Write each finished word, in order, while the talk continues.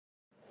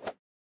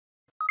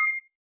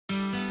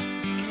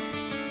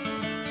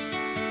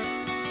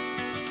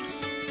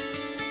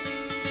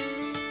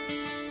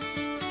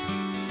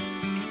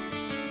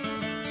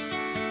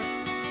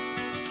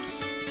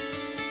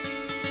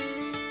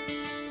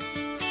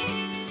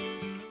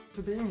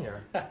for being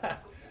here.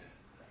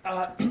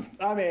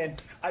 I mean,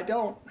 I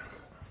don't.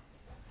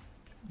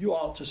 You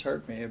all just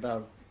heard me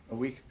about a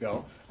week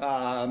ago,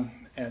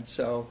 and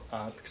so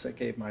because I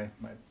gave my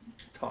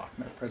talk,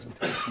 my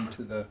presentation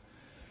to the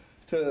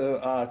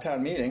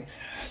town meeting,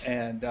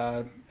 and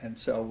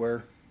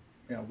so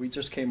we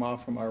just came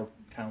off from our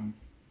town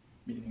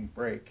meeting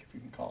break, if you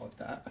can call it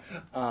that,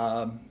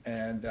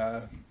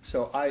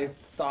 so I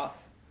thought,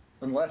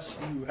 unless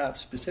you have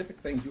specific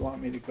things you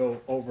want me to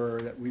go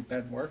over that we've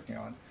been working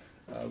on,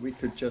 we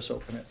could just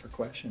open it for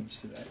questions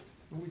today.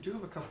 We do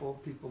have a couple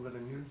of people that are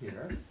new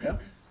here. Yeah.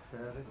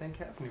 That I think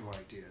have new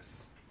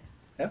ideas.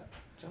 Yeah.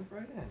 Jump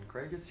right in.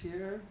 Greg is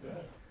here.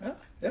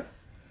 Yeah.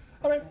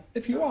 I mean,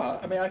 if you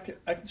want, I mean, I can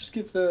just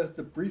give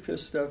the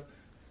briefest of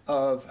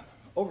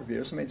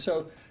overviews. I mean,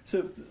 so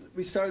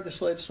we started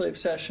this legislative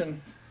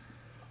session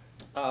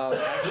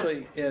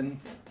actually in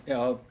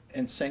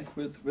sync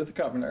with the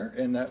governor,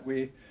 in that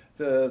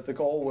the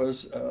goal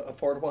was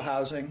affordable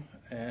housing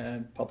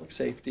and public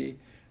safety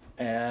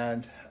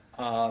and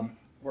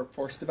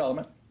workforce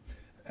development,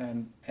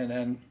 and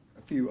then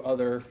a few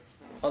other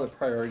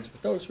priorities,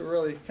 but those were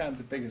really kind of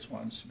the biggest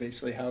ones.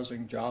 Basically,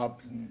 housing,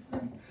 jobs,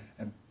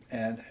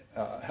 and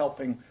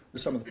helping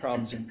with some of the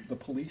problems in the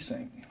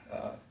policing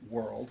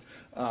world,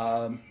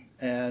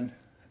 and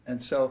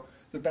so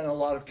there've been a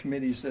lot of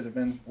committees that have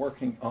been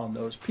working on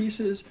those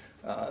pieces.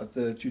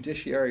 The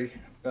Judiciary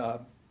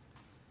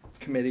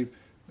Committee,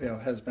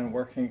 has been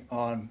working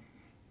on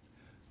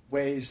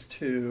ways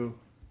to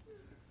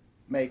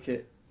make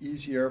it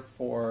easier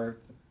for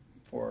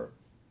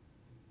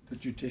the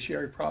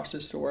judiciary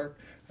process to work.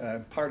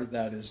 Part of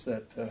that is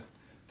that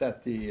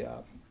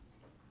the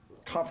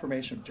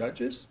confirmation of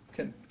judges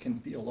can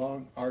be a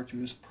long,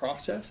 arduous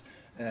process,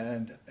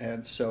 and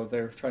so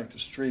they're trying to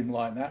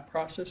streamline that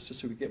process just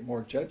so we get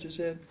more judges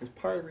in. Because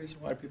part of the reason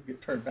why people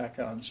get turned back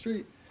out on the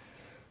street,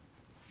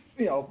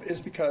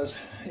 is because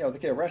they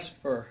get arrested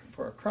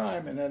for a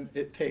crime, and then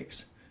it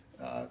takes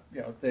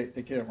they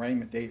get an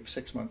arraignment date of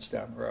 6 months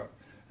down the road,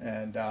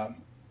 and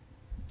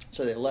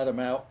so they let them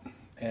out.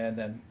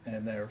 And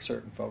there are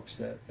certain folks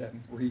that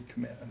then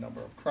recommit a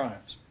number of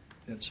crimes.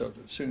 And so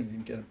the sooner you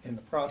can get them in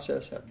the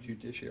process, have the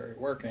judiciary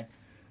working,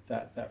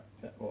 that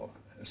will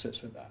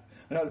assist with that.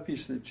 Another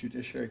piece that the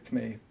Judiciary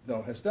Committee,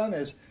 though, has done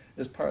is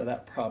part of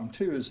that problem,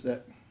 too, is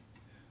that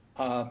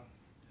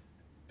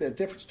the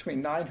difference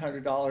between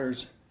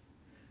 $900,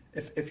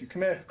 if you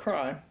commit a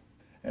crime,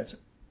 and it's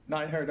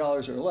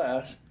 $900 or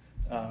less,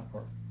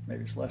 or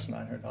maybe it's less than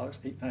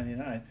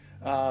 $900,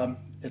 $899,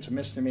 it's a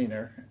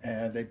misdemeanor,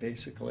 and they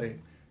basically,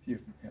 they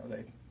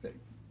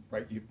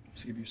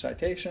give you a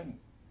citation,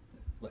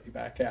 let you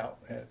back out.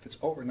 And if it's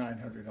over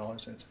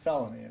 $900, it's a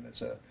felony, and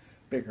it's a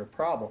bigger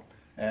problem.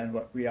 And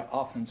what we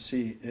often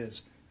see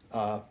is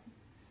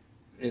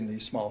in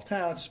these small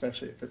towns,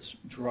 especially if it's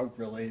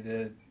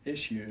drug-related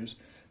issues,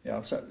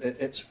 so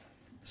it's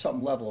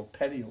some level of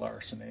petty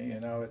larceny.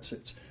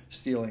 It's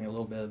stealing a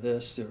little bit of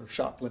this or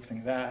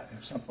shoplifting that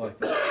or something like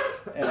that,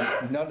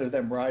 and none of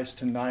them rise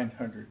to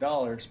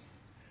 $900.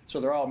 So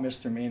they're all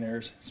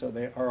misdemeanors. So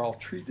they are all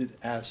treated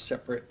as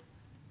separate,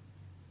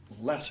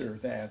 lesser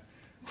than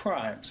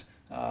crimes.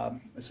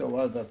 So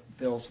one of the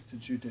bills that the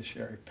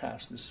judiciary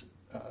passed this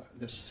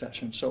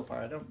session so far,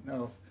 I don't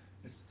know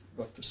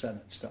what the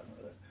Senate's done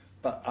with it,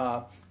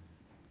 but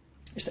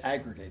is to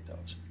aggregate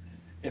those.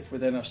 If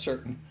within a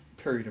certain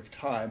period of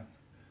time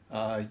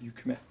you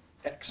commit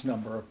X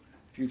number of,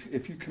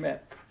 if you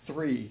commit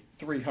three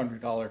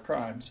 $300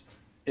 crimes,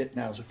 it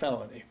now is a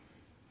felony.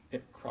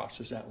 It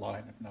crosses that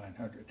line of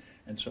 900,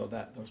 and so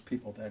that those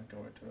people then go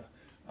into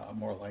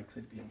more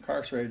likely to be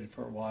incarcerated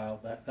for a while.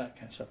 That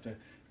kind of stuff to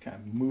kind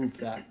of move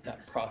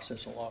that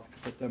process along to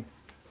get them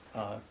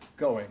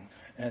going,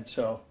 and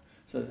so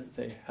that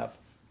they have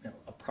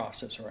a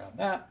process around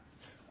that.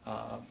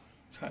 I'm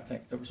trying to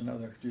think. There was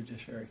another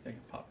judiciary thing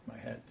that popped in my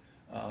head.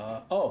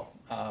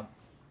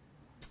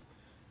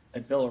 A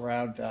bill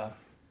around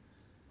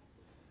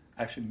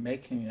actually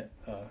making it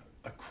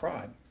a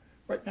crime.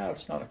 Right now,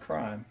 it's not a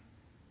crime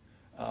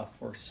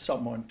for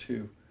someone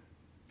to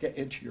get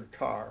into your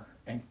car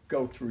and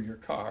go through your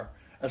car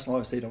as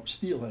long as they don't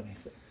steal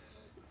anything.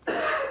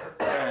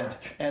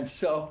 and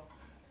so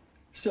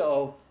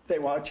they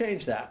want to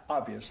change that,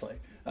 obviously.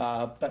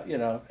 But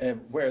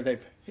and where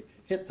they've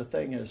hit the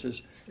thing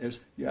is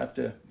you have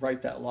to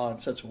write that law in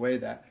such a way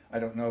that, I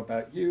don't know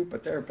about you,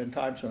 but there have been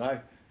times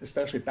when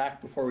especially back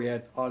before we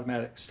had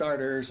automatic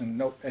starters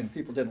and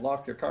people didn't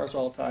lock their cars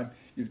all the time,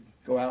 you'd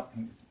go out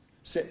and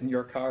sit in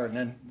your car and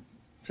then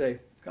say,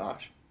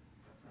 gosh,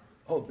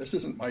 this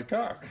isn't my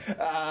car.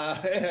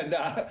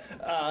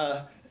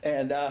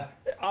 And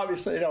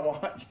obviously they don't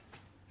want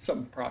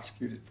someone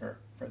prosecuted for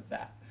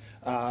that.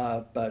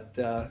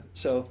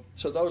 So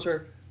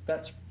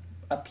that's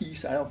a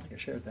piece. I don't think I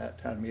shared that at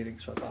town meeting,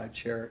 so I thought I'd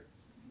share it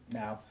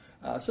now.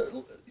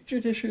 So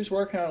judiciary is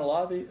working on a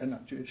lot of the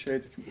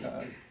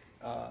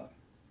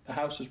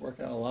House is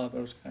working on a lot of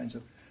those kinds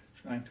of,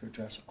 trying to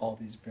address all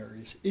these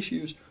various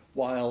issues,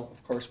 while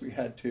of course we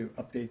had to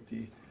update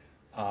the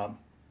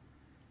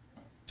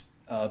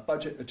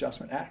Budget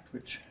Adjustment Act,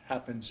 which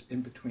happens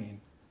in between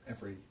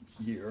every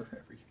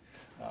year,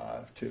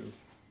 to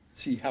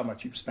see how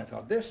much you've spent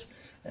on this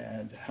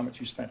and how much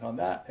you spent on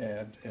that,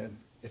 and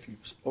if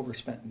you've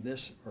overspent in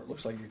this, or it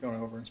looks like you're going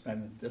to overspend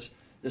in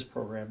this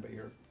program, but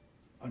you're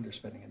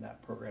underspending in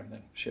that program,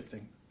 then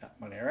shifting that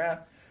money around.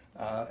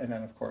 And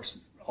then, of course,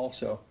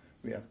 also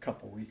we have a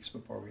couple weeks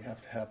before we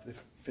have to have the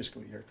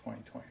fiscal year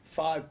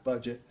 2025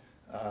 budget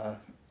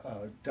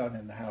done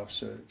in the House,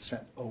 so it's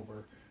sent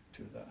over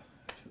to the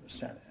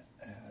Senate.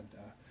 And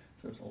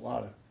so there's a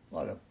lot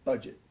of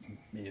budget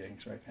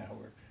meetings right now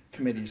where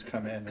committees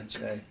come in and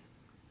say,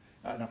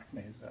 not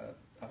committees,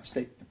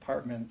 state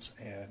departments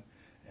and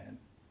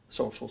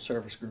social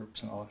service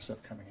groups and all that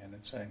stuff coming in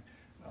and saying,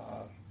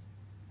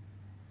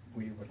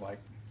 we would like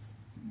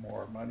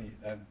more money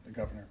than the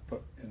governor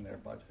put in their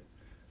budget.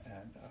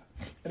 And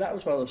that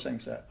was one of those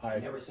things that I...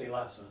 Never say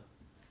less,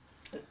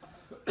 huh?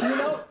 You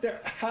know,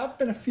 there have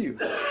been a few.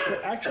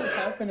 There actually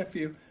have been a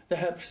few that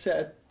have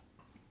said,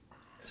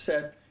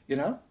 you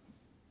know,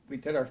 we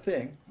did our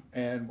thing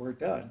and we're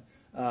done,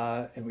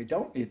 and we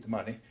don't need the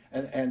money,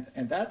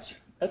 and that's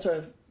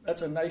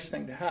a nice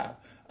thing to have.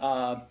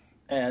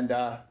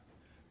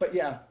 But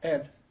yeah,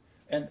 and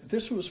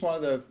this was one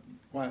of the,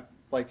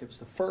 like, it was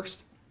the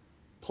first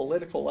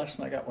political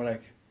lesson I got when I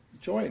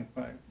joined,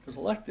 when I was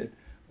elected,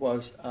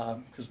 was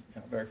because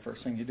very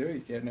first thing you do, you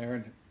get in there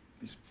and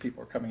these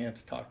people are coming in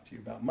to talk to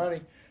you about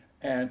money,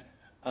 and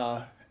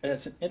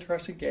it's an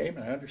interesting game,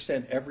 and I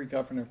understand every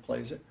governor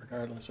plays it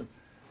regardless of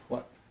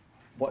what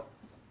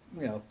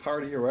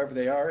party or wherever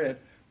they are in.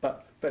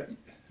 But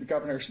the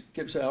governor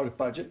gives out a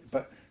budget,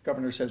 but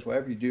governor says,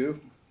 whatever you do,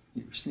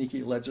 you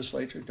sneaky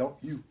legislature, don't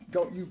you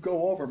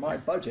go over my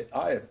budget.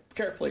 I have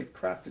carefully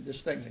crafted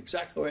this thing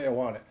exactly the way I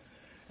want it.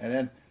 And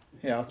then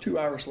 2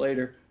 hours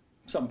later,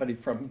 somebody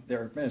from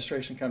their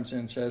administration comes in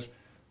and says,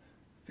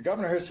 the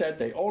governor has said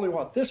they only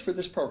want this for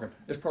this program.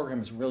 This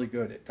program is really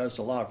good. It does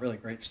a lot of really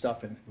great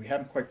stuff, and we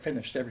haven't quite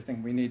finished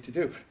everything we need to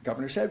do. The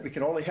governor said we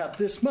can only have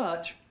this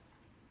much.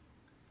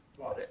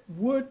 Well, it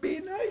would be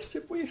nice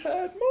if we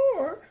had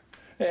more.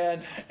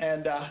 And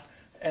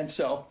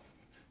so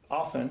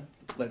often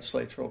the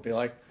legislature will be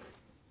like,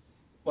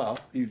 well,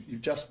 you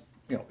just,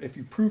 if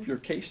you prove your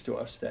case to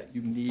us that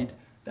you need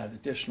that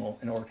additional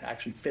in order to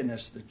actually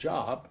finish the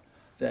job,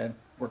 then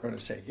we're going to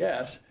say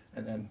yes.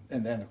 And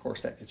then of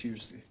course that gets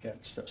used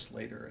against us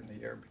later in the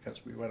year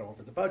because we went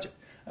over the budget.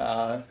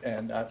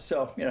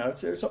 So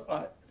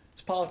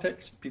it's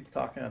politics. People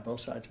talking on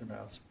both sides of their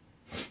mouths.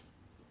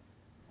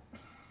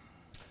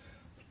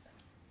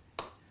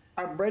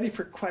 I'm ready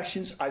for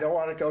questions. I don't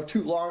want to go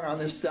too long on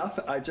this stuff.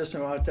 I just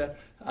want to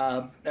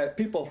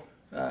people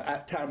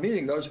at town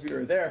meeting. Those of you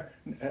who are there,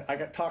 I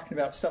got talking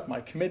about stuff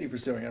my committee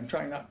was doing. I'm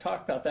trying not to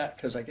talk about that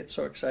because I get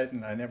so excited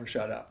and I never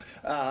shut up.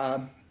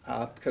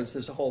 Because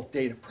there's a whole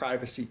data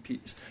privacy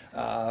piece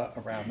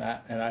around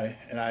that, and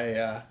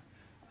I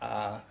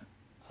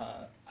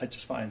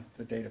just find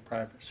the data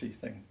privacy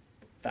thing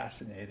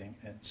fascinating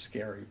and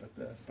scary. But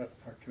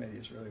our committee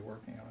is really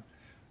working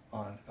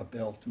on a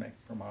bill to make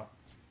Vermont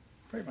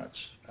pretty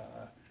much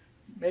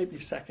maybe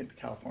second to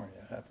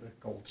California have the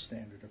gold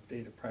standard of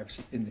data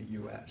privacy in the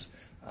U.S.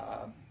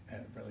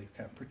 And really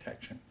kind of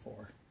protection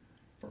for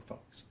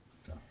folks.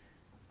 So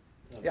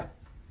yeah,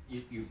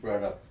 you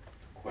brought up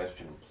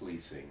question of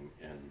policing,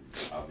 and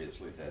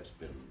obviously that's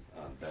been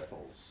on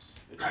Bethel's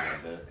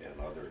agenda and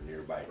other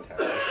nearby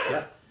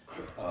towns.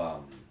 Yeah.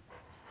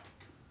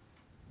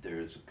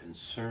 There's a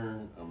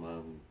concern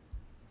among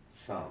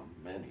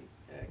many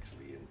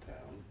actually in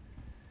town,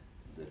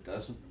 that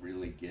doesn't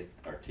really get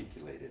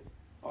articulated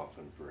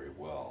often very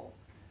well,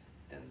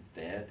 and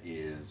that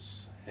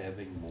is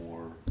having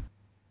more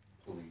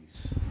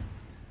police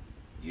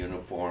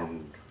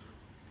uniformed,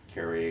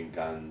 carrying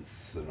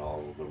guns and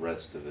all of the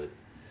rest of it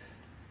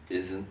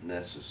isn't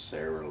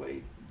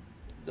necessarily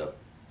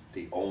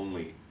the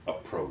only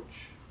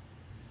approach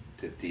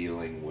to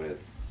dealing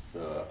with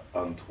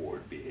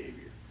untoward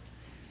behavior.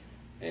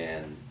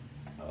 And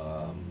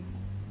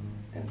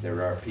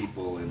there are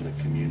people in the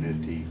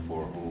community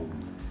for whom,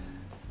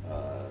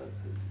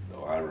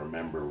 I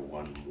remember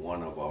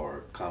one of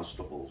our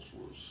constables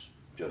was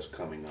just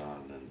coming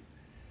on and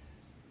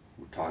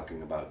we're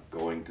talking about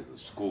going to the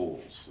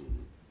schools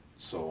and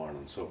so on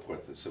and so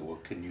forth. I said, well,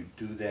 can you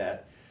do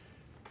that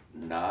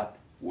not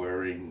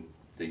wearing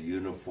the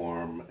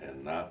uniform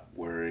and not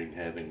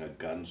having a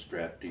gun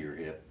strapped to your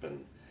hip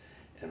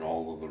and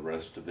all of the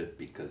rest of it,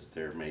 because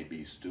there may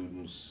be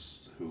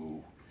students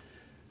who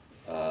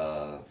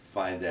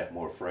find that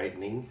more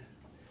frightening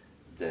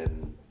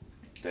than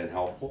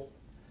helpful.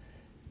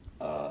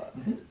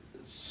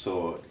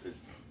 So,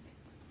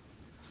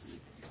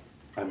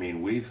 I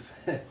mean, we've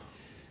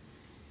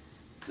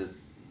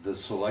the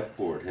select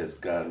board has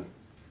gone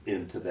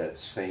into that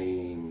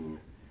same,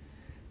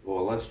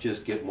 well, let's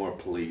just get more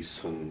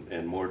police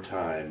and more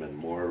time and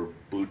more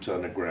boots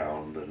on the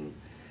ground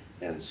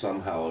and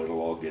somehow it'll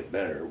all get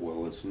better.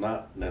 Well, it's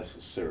not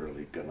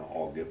necessarily going to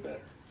all get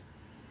better.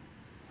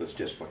 That's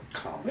just my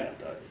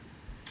comment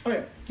on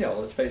it. Okay,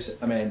 let's face it.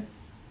 I mean,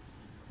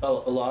 a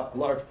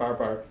large part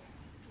of our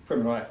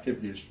criminal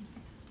activity is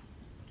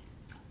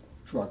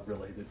drug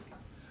related,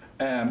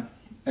 and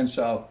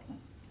so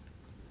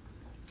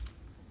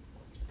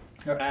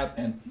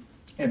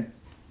and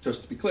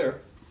just to be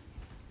clear,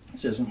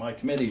 this isn't my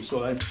committee,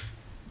 so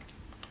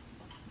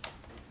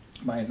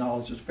my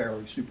knowledge is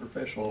fairly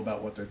superficial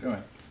about what they're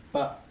doing,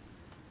 but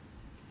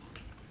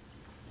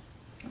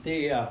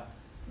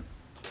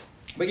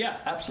but yeah,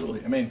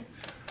 absolutely. I mean,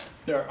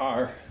 there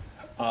are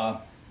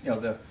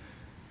the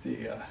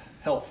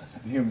health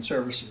and human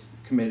service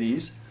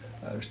committees.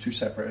 There's two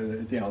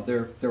separate.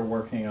 They're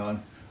working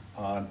on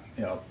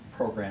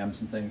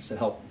programs and things to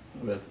help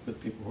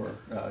with people who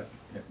are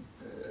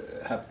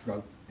have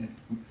drug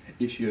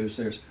issues.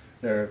 And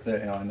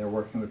they're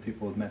working with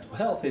people with mental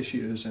health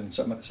issues, and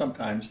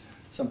sometimes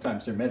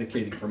they're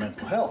medicating for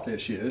mental health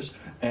issues,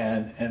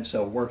 and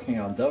so working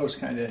on those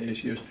kind of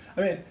issues.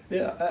 I mean,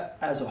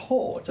 as a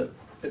whole,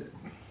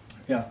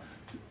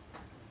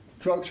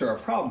 drugs are a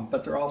problem,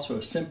 but they're also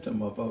a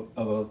symptom of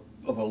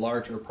a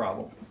larger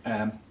problem.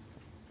 And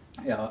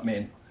I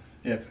mean,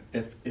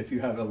 if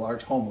you have a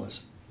large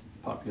homeless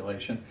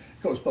population,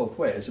 it goes both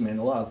ways. I mean,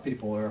 a lot of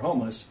people who are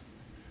homeless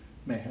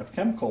may have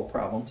chemical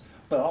problems,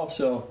 but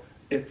also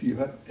if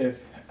you're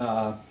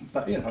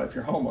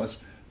homeless,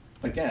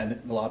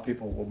 again, a lot of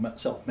people will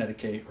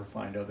self-medicate or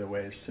find other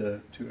ways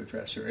to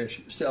address their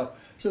issues. So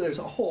there's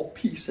a whole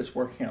piece that's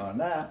working on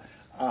that.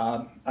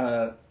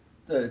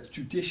 The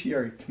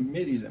Judiciary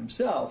Committee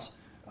themselves,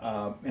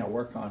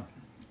 work on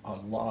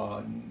law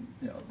and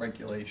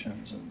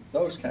regulations and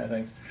those kind of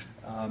things,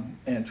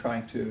 and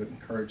trying to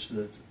encourage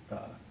the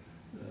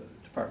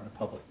Department of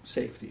Public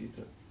Safety,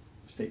 the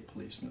state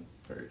police, and the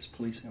various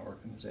policing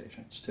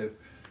organizations to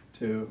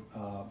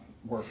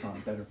work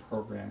on better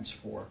programs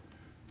for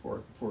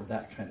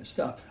that kind of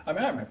stuff. I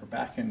mean, I remember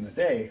back in the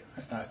day,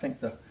 I think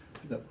the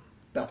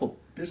Bethel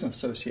Business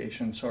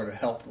Association sort of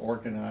helped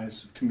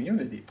organize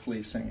community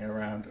policing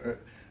around.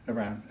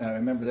 I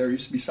remember there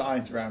used to be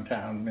signs around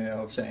town,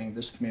 saying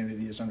this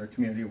community is under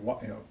community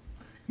watch.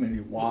 We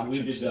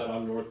did that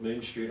on North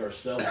Main Street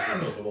ourselves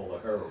because of all the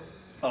heroin.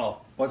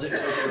 Oh, was it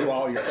you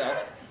all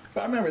yourself?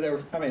 But I remember there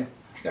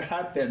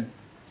had been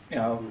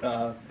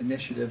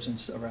initiatives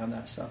and around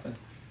that stuff,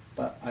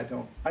 but I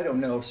don't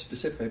know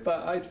specifically.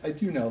 But I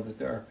do know that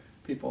there are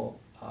people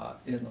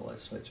in the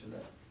legislature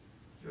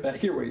that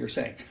hear what you're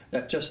saying.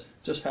 That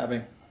just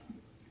having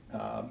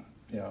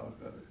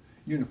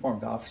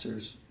uniformed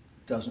officers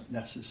doesn't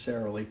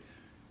necessarily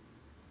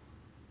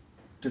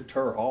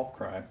deter all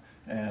crime,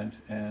 and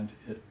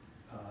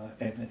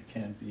it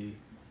can be.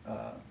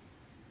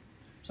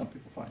 Some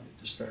people find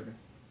it disturbing.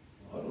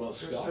 I don't know,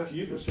 Scott.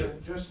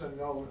 Just a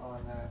note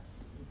on that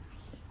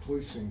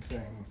policing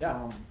thing.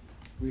 Yeah.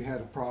 We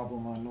had a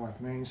problem on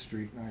North Main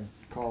Street, and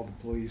I called the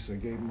police. I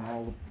gave them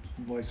all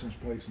the license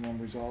plate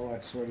numbers, all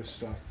that sort of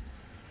stuff.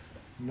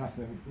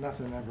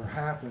 Nothing ever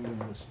happened,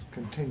 and it was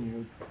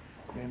continued.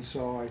 And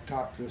so I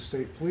talked to the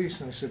state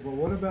police, and I said, well,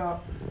 what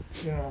about,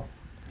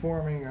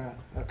 forming a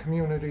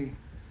community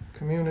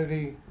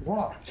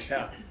watch?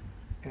 Yeah.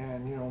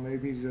 And,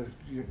 maybe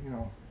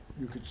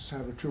you could just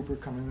have a trooper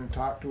come in and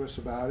talk to us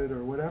about it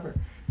or whatever.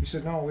 He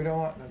said, no, we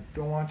don't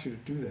want you to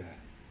do that.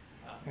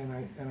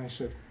 And I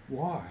said,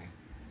 why?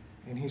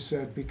 And he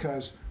said,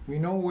 because we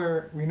know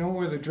where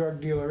the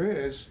drug dealer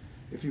is.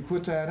 If you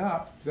put that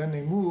up, then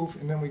they move,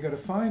 and then we got to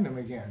find them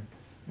again.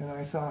 And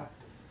I thought,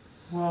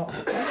 well,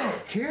 I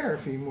don't care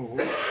if he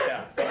moves.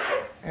 Yeah.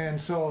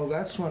 And so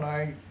that's when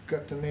I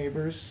got the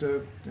neighbors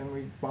and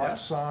we bought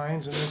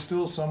signs, and there's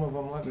still some of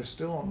them. They're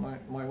still in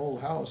my old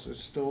house.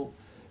 It's still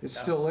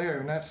there,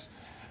 and that's,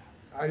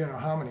 I don't know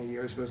how many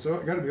years, but it's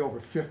got to be over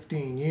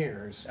 15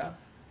 years. Yeah.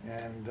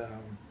 And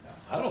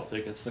I don't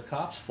think it's the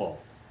cops'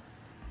 fault.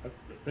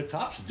 The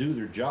cops do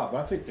their job.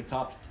 I think the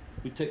cops,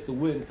 we take the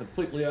wind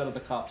completely out of the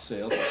cops'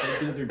 sails. They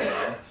do their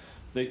job.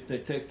 They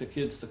take the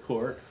kids to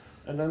court,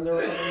 and then they're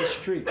out on the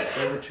street. A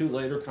day or two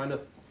later, kind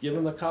of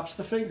giving the cops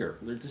the finger.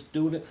 They're just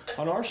doing it.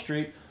 On our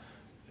street,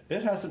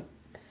 it hasn't,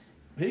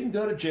 he can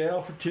go to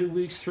jail for 2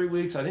 weeks, 3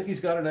 weeks. I think he's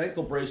got an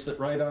ankle bracelet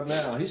right on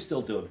now. He's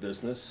still doing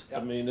business.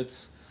 Yep. I mean,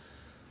 it's...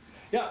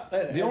 Yeah.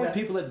 The only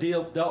people that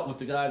dealt with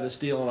the guy that's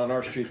dealing on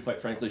our street, quite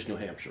frankly, is New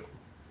Hampshire.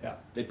 Yeah.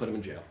 They put him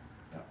in jail.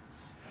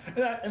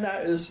 Yeah. And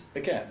that is,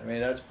 again, I mean,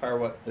 that's part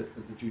of what the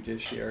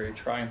judiciary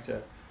trying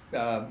to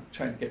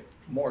get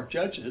more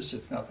judges,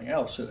 if nothing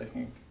else, so they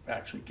can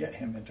actually get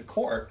him into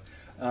court.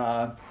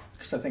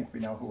 Because I think we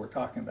know who we're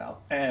talking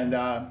about. And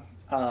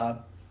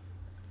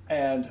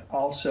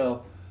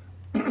also,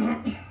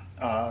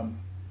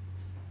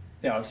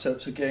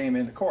 so getting him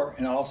into court,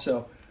 and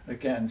also,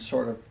 again,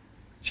 sort of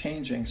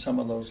changing some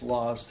of those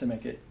laws to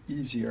make it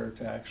easier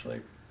to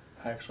actually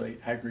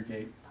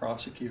aggregate,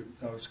 prosecute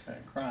those kind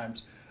of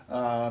crimes.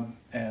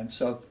 And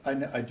so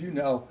I do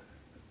know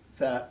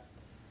that,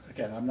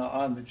 again, I'm not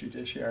on the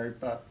judiciary,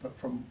 but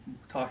from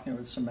talking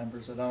with some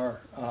members that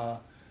are,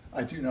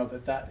 I do know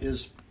that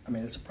is, I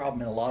mean, it's a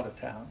problem in a lot of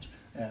towns,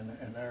 and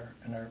they're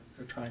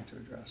trying to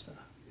address that.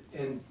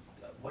 And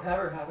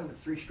whatever happened to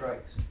 3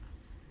 strikes?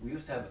 we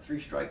used to have a 3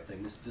 strike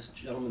thing. This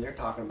gentleman they're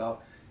talking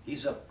about,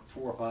 he's up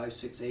 4, 5,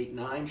 6, 8,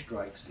 9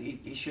 strikes.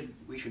 We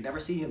should never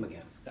see him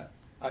again. Yeah,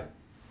 I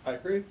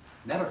agree.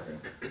 Never.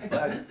 I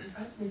have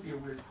maybe a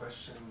weird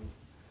question.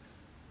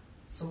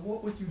 So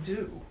what would you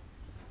do?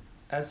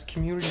 As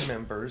community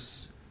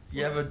members,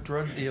 you have a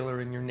drug dealer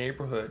in your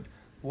neighborhood.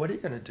 What are you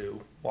going to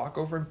do? Walk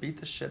over and beat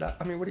the shit out?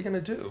 I mean, what are you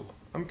going to do?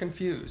 I'm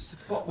confused.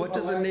 What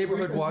does a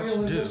neighborhood watch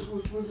do?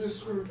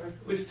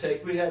 We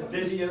have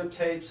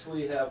videotapes,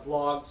 we have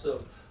logs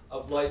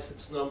of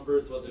license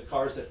numbers, with the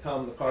cars that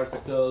come, the cars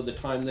that go, the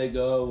time they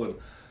go, and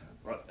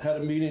had a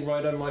meeting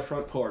right on my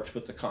front porch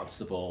with the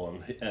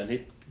constable, and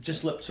he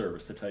just lip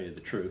service, to tell you the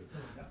truth.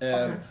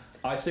 And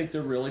I think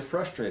they're really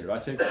frustrated. I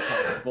think the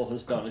constable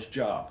has done his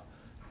job,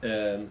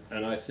 and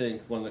I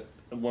think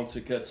once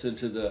it gets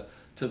into the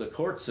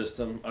court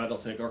system, I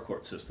don't think our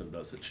court system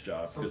does its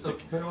job. So it's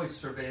literally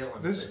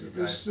surveillance.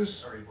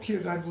 This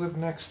kid, I've lived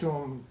next to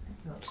him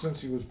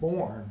since he was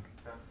born,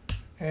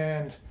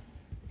 and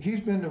he's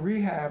been to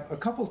rehab a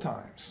couple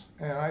times,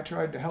 and I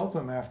tried to help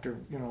him after,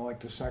 like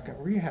the second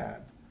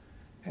rehab.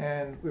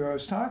 And I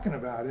was talking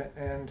about it,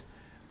 and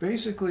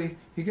basically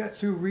he got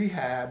through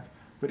rehab,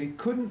 but he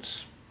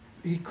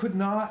could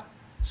not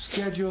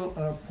schedule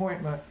an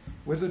appointment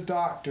with a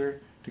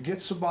doctor to get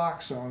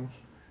Suboxone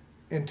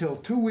until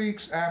 2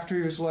 weeks after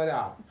he was let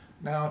out.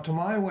 Now, to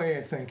my way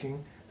of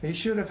thinking, he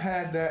should have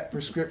had that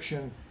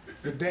prescription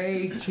the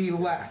day he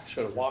left.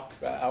 Should have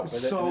walked out with it.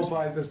 So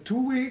by the 2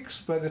 weeks,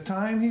 by the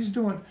time he's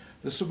doing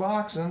the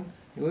Suboxone,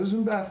 he lives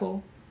in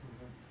Bethel,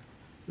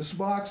 the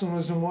Suboxone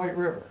was in White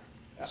River.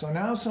 So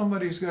now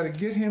somebody's got to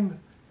get him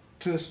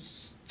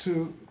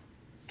to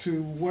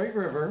White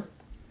River,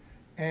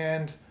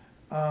 and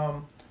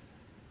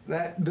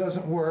that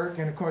doesn't work.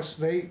 And of course,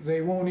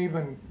 they won't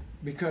even,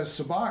 because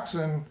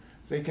Suboxone,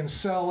 they can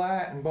sell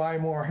that and buy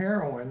more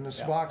heroin. The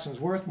Suboxone's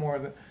worth more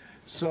than.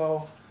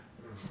 So,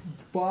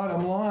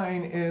 bottom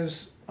line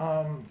is,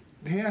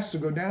 he has to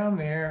go down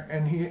there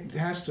and he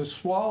has to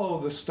swallow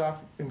the stuff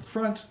in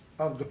front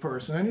of the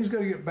person, and he's got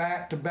to get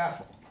back to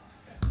Bethel,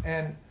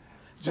 and.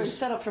 So he's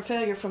set up for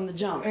failure from the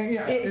jump. And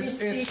yeah, it's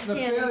the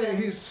failure.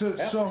 He's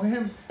so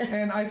him,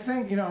 and I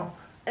think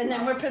And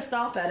then we're pissed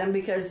off at him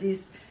because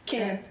he's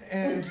can't.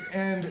 And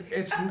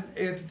it's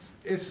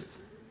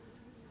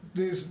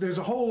there's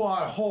a whole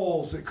lot of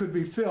holes that could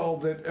be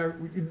filled that are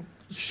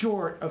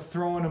short of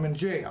throwing him in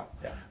jail.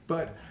 Yeah.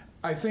 But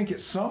I think at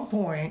some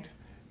point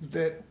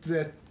that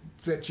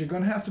you're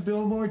going to have to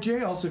build more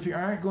jails if you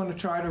aren't going to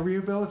try to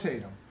rehabilitate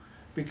them.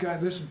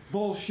 Because this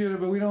bullshit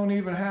of it, we don't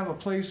even have a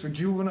place for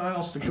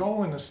juveniles to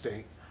go in the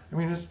state. I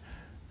mean,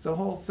 the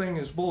whole thing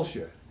is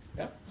bullshit.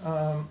 Yeah.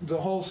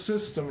 The whole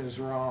system is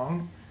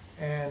wrong,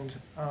 and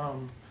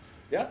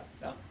Yeah,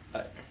 no,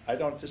 I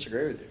don't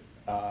disagree with you.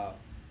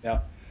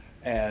 Yeah,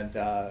 and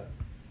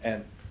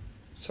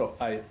so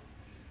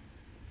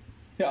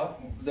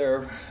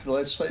the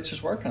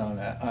legislature's working on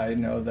that. I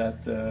know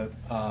that the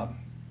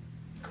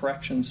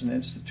Corrections and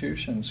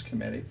Institutions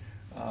Committee,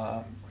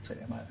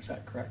 is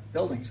that correct?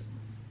 Buildings.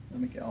 Let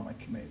me get all my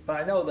committee.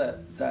 But I know that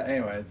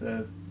anyway,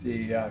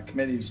 the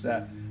committees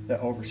that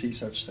oversee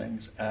such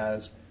things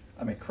as,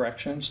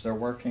 corrections, they're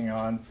working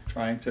on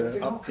trying to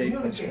update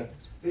those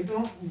things. They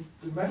don't,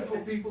 the medical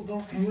people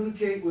don't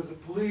communicate with the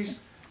police.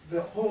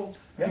 The whole,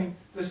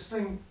 this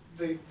thing,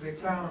 they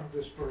found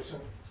this person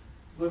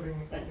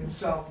living in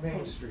South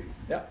Main Street.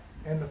 Yeah.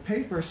 And the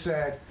paper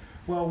said,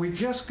 well, we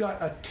just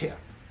got a tip.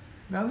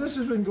 Now this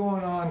has been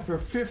going on for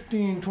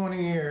 15,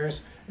 20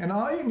 years, and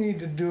all you need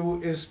to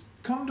do is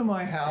come to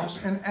my house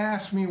and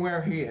ask me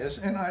where he is,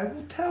 and I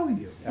will tell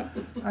you. Yeah.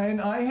 And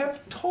I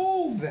have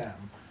told them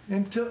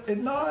until ad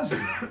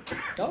nauseam.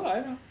 Oh, I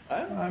know.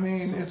 I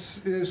mean,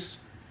 it's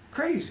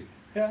crazy.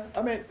 Yeah,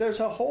 there's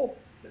a whole,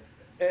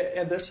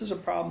 and this is a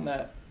problem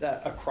that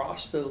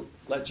across the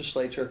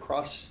legislature,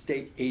 across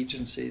state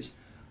agencies,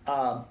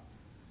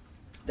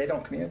 they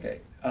don't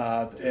communicate.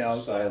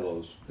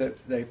 Silos.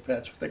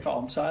 That's what they call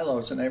them,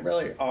 silos, and they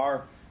really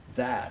are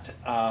that.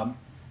 I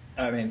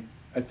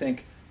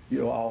think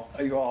you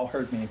all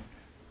heard me,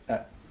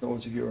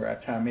 those of you who were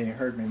at town meeting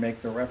heard me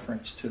make the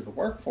reference to the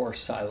workforce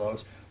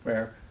silos,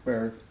 where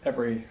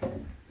every,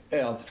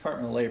 the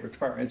Department of Labor,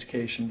 Department of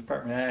Education,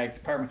 Department of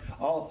Ag,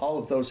 all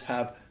of those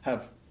have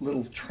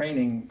little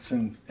trainings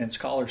and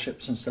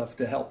scholarships and stuff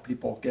to help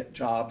people get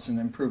jobs and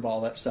improve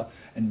all that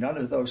stuff. And none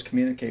of those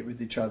communicate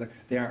with each other.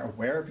 They aren't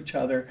aware of each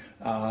other.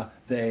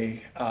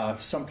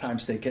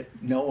 Sometimes they get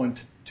no one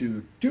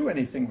to do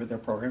anything with their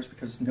programs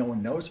because no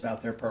one knows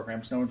about their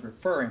programs. No one's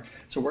referring.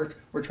 So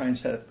we're trying to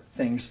set up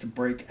things to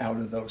break out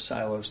of those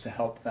silos to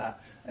help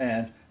that.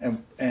 And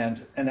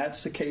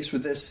that's the case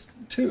with this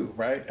too,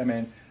 right?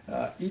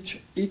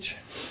 Each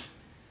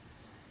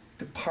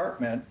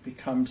department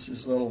becomes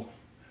this little.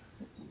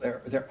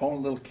 Their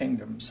own little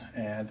kingdoms,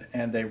 and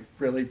they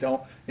really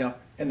don't,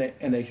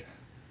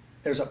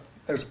 there's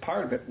a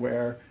part of it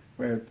where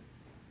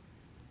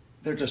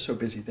they're just so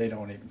busy they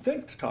don't even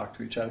think to talk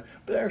to each other.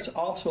 But there's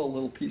also a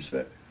little piece of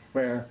it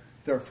where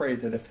they're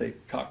afraid that if they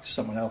talk to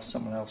someone else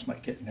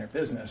might get in their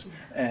business,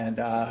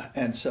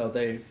 and so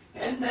they.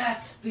 And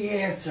that's the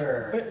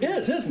answer. It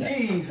is, isn't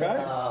it? Jeez,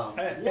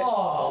 Right?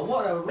 whoa,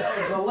 what a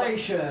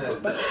revelation.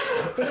 But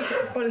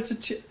it's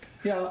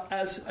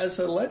as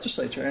a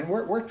legislature, and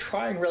we're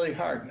trying really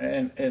hard,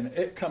 and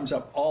it comes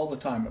up all the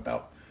time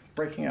about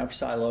breaking out of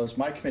silos.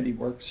 My committee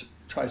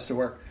tries to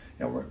work,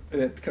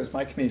 because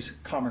my committee's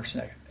Commerce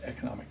and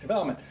Economic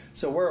Development,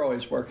 so we're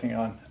always working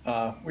on.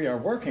 We are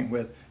working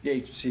with the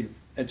agency of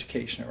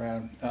education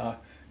around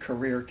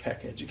career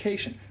tech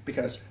education,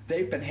 because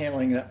they've been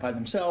handling that by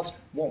themselves.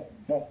 Don't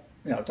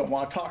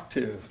want to talk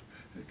to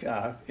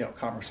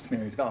commerce and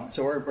community development.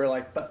 So we're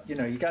like, but you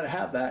got to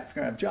have that if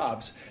you're going to have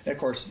jobs. And of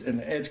course,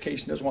 and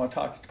education doesn't want to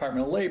talk to the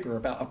Department of Labor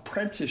about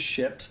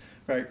apprenticeships,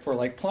 right, for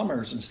like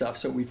plumbers and stuff.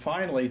 So we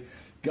finally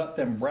got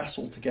them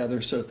wrestled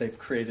together so that they've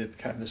created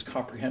kind of this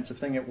comprehensive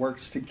thing that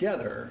works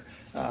together,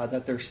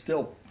 that they're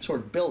still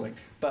sort of building.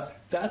 But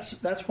that's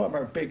one of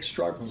our big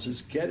struggles,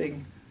 is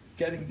getting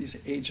these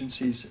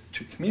agencies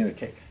to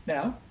communicate.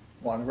 Now,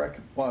 want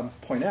to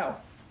point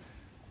out,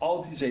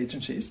 all of these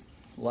agencies,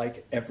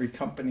 like every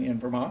company in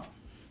Vermont,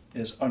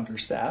 is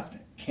understaffed,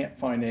 can't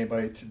find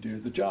anybody to do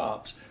the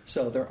jobs.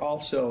 So they're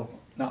also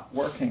not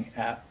working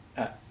at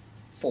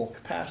full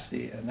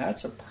capacity, and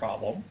that's a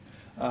problem.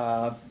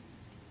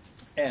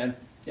 And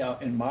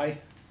in my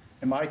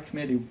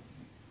committee,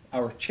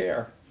 our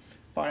chair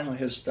finally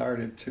has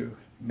started to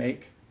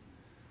make,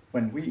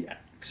 when we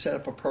set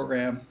up a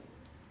program,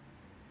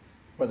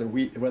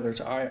 whether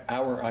it's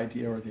our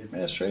idea or the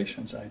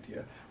administration's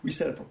idea, we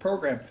set up a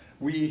program.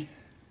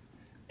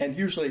 And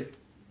usually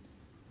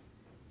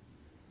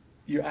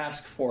you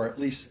ask for, at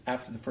least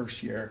after the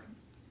first year,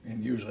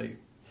 and usually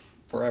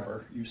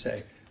forever, you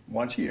say,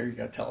 once a year you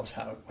got to tell us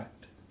how it went,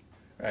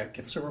 right?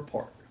 Give us a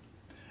report.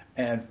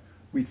 And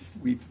we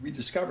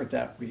discovered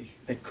that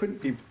they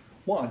couldn't be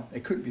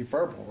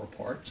verbal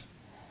reports.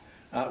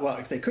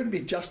 They couldn't be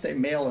just they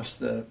email us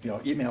the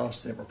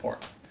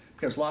report,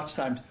 because lots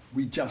of times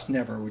we just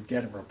never would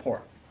get a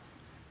report.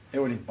 They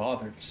wouldn't even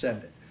bother to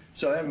send it.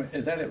 So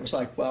then it was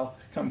like, well,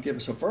 come give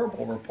us a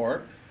verbal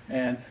report,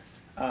 and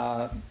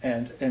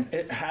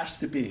it has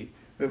to be.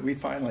 But we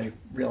finally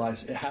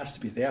realized it has to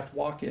be. They have to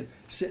walk in,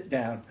 sit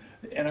down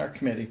in our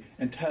committee,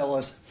 and tell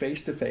us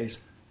face to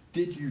face,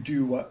 did you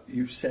do what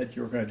you said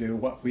you were going to do,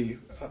 what we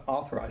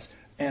authorized?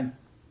 And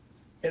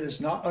it is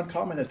not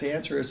uncommon that the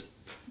answer is,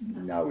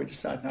 no, we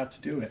decided not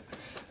to do it.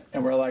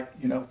 And we're like,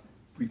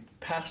 we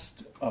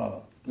passed a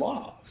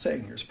law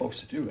saying you're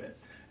supposed to do it.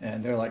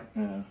 And they're like,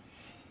 eh.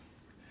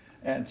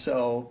 And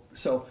so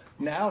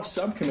now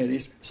some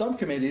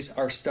committees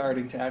are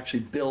starting to actually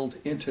build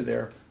into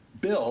their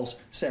bills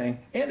saying,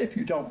 and if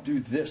you don't do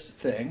this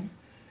thing,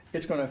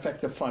 it's going to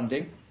affect the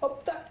funding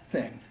of that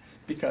thing,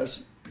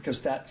 because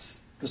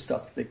that's the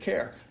stuff they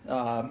care.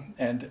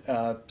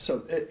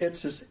 So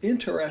it's this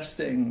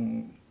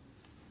interesting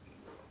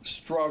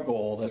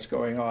struggle that's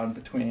going on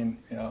between,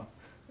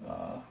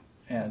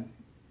 and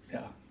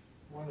yeah.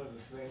 One of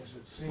the things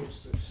that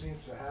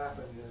seems to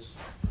happen is,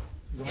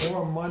 the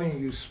more money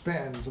you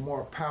spend, the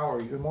more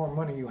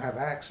money you have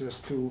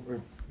access to,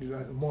 or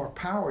the more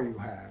power you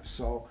have.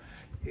 So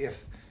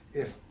if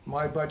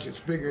my budget's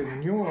bigger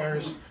than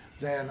yours,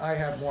 then I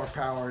have more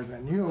power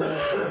than you,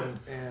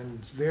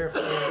 and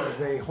therefore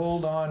they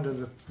hold on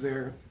to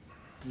their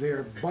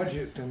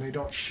budget, and they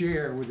don't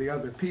share with the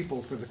other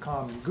people for the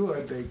common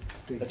good.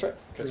 That's right.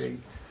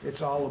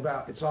 It's all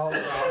about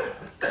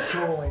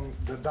controlling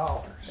the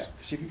dollars. Yeah,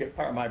 because you can get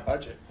part of my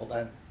budget. Well,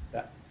 then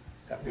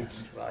that means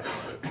what I can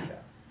do.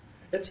 Yeah.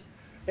 It's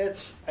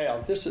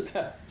this is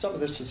some of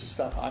this is the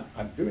stuff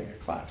I'm doing a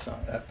class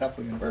at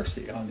Bethel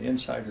University on the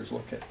insider's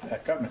look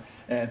at government,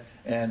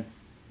 and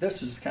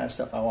this is the kind of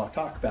stuff I want to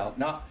talk about.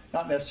 Not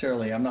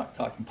necessarily. I'm not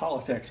talking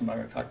politics. I'm not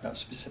going to talk about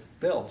specific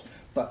bills,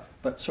 but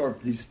sort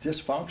of these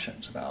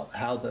dysfunctions about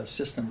how the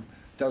system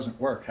doesn't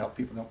work, how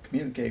people don't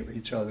communicate with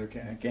each other,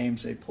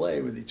 games they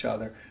play with each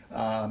other.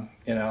 I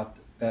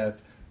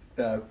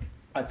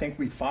think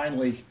we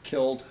finally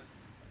killed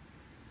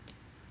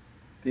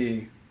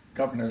the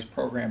governor's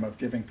program of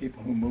giving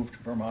people who moved to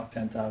Vermont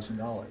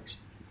 $10,000.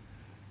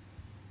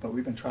 But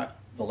we've been trying.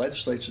 The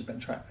legislature's been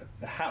trying.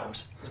 The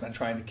House has been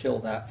trying to kill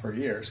that for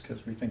years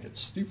because we think it's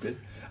stupid.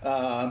 Do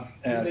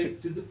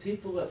the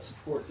people that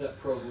support that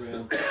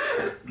program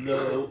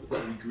know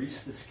that we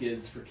grease the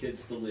skids for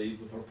kids to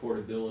leave with our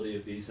portability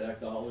of VSAC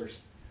dollars?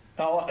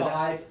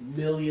 $5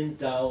 million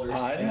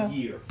a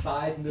year.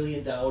 $5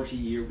 million a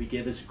year we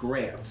give as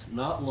grants,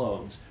 not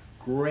loans,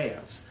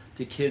 grants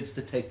to kids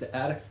to take the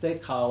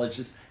out-of-state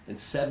colleges, and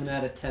 7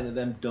 out of 10 of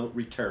them don't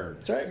return.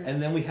 That's right.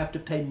 And then we have to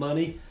pay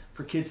money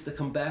for kids to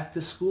come back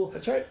to school.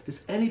 That's right.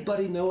 Does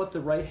anybody know what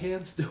the right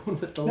hand's doing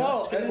with the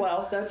left hand? No,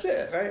 well, that's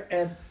it, right?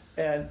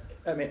 And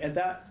I mean,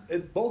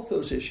 and both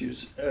those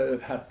issues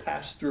have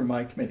passed through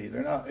my committee.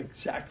 They're not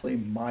exactly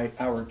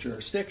our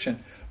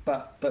jurisdiction,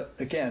 but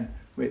again,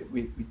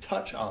 we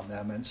touch on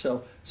them, and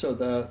so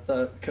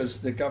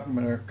because the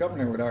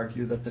governor would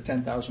argue that the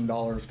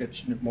 $10,000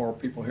 gets more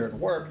people here to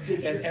work.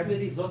 Did your and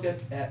committee look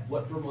at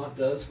what Vermont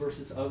does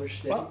versus other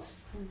states?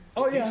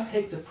 Oh If you yeah.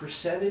 take the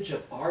percentage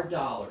of our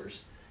dollars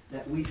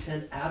that we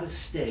send out of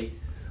state,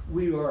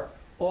 we are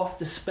off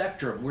the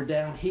spectrum. We're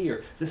down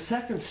here. The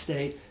second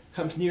state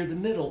comes near the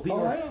middle. I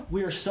know.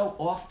 We are so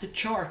off the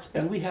charts,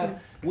 and we have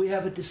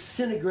a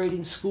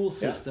disintegrating school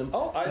system.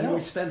 Oh, I and know.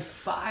 we spend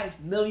 $5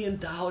 million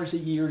a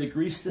year to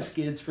grease the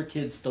skids for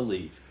kids to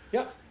leave.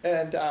 Yeah,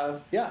 and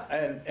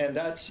and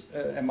that's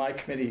and my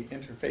committee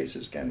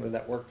interfaces again with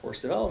that workforce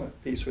development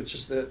piece, which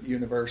is the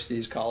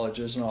universities,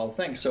 colleges, and all the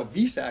things. So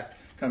VSAC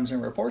comes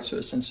and reports to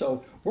us, and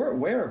so we're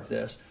aware of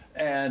this,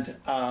 and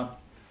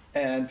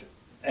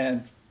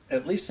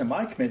at least in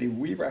my committee,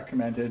 we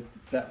recommended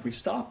that we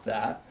stop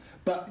that.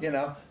 But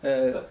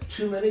But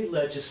too many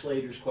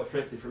legislators, quite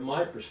frankly, from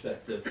my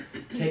perspective,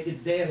 take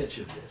advantage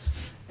of this,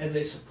 and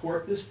they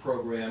support this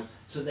program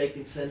so they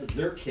can send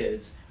their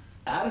kids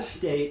out of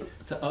state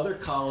to other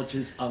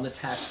colleges on the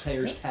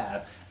taxpayers'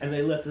 tab, and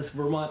they let this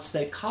Vermont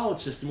state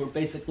college system, where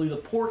basically the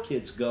poor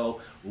kids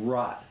go,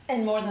 rot.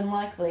 And more than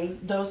likely,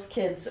 those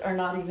kids are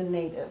not even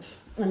native.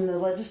 And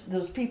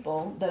those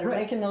people that are Right.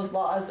 making those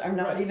laws are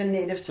not Right. even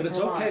native to But it's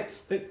Vermont.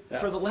 okay.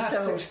 For the last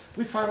So-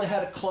 we finally had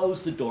to close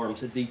the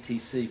dorms at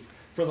VTC.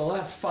 For the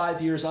last 5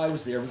 years I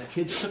was there, when the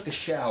kids took a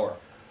shower,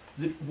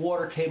 the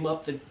water came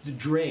up the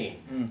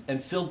drain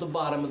and filled the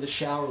bottom of the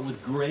shower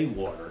with gray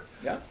water.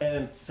 Yeah.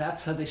 And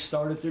that's how they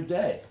started their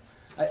day.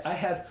 I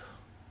had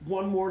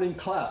one morning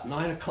class,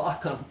 9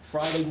 o'clock on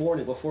Friday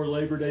morning before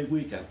Labor Day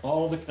weekend.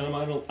 I'm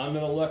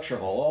in a lecture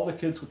hall. All the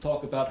kids would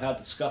talk about how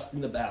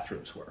disgusting the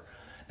bathrooms were.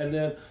 And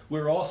then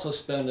we were also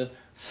spending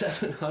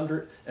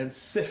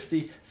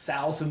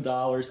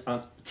 $750,000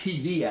 on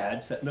TV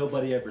ads that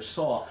nobody ever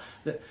saw.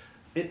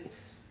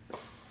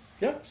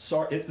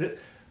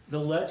 The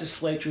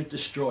legislature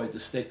destroyed the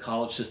state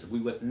college system. We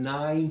went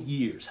 9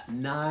 years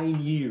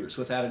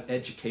without an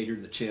educator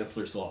in the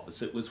chancellor's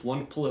office. It was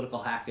one political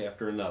hack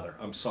after another.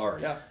 I'm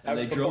sorry. Yeah, that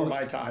was before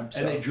my time.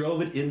 And they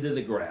drove it into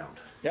the ground.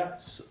 Yeah,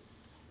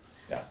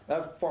 yeah, that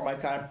was before my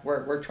time.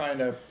 We're trying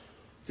to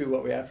do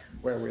what we have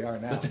where we are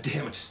now. But the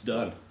damage is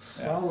done.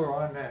 Yeah. While we're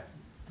on that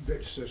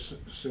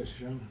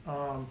decision,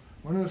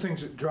 one of the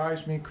things that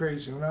drives me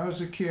crazy, when I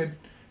was a kid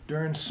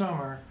during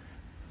summer,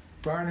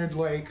 Barnard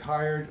Lake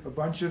hired a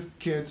bunch of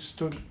kids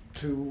to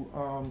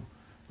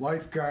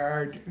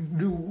lifeguard,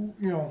 do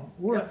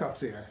work up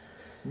there.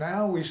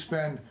 Now we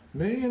spend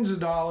millions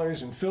of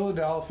dollars in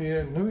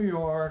Philadelphia, New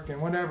York,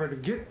 and whatever to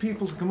get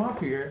people to come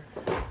up here,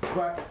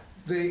 but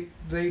they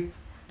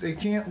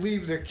can't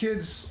leave their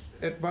kids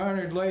at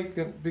Barnard Lake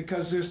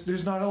because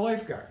there's not a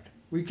lifeguard.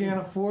 We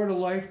can't afford a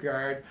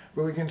lifeguard,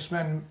 but we can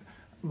spend.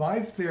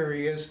 My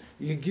theory is,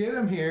 you get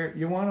them here,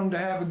 you want them to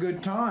have a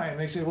good time.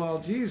 They say, well,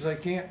 geez, I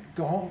can't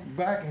go home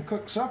back and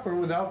cook supper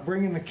without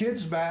bringing the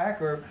kids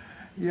back, or,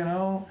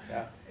 Yeah.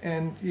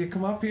 And you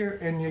come up here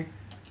and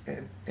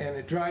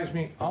it drives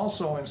me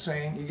also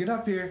insane. You get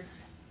up here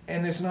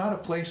and there's not a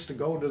place to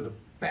go to the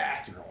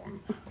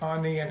bathroom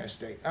on the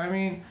interstate. I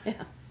mean,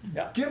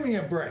 Yeah. give me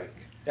a break.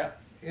 Yeah.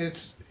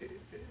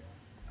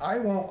 I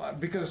won't,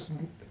 because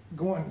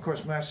going, of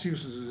course,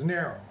 Massachusetts is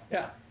narrow.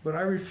 Yeah. But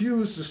I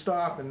refuse to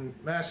stop in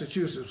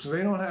Massachusetts, so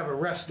they don't have a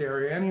rest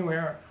area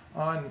anywhere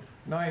on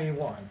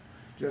 91.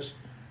 Just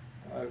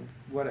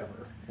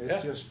whatever.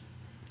 It's Yeah.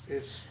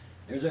 it's.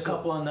 There's a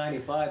couple on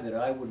 95 that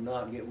I would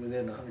not get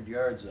within 100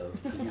 yards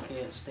of, because you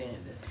can't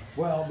stand it.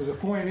 Well, but the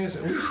point is,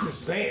 at least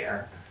it's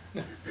there.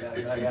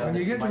 Yeah, When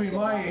you get to be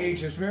my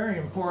age, it's very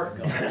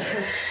important.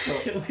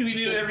 We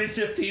do every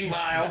 15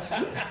 miles.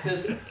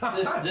 This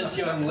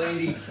young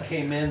lady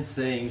came in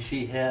saying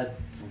she had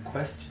some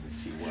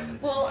questions she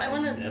wanted. Well, to I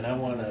wanna- ask, and I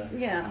want to.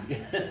 Yeah.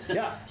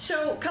 Yeah.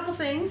 So, a couple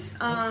things.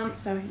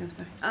 Sorry.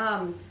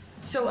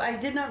 So I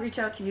did not reach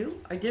out to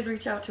you. I did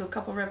reach out to a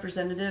couple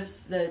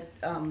representatives that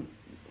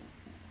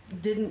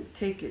didn't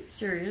take it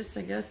serious.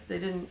 I guess they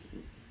didn't.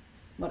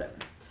 Whatever.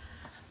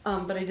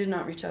 But I did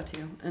not reach out to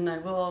you. And I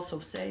will also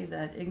say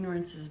that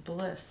ignorance is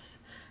bliss.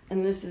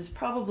 And this is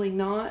probably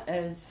not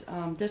as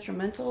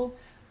detrimental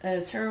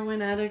as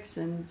heroin addicts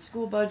and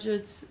school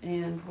budgets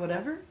and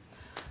whatever.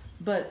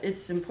 But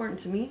it's important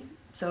to me.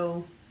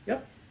 So,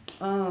 Yep.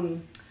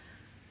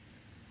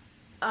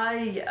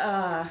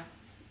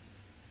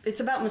 It's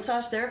about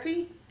massage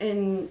therapy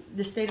in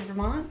the state of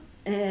Vermont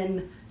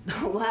and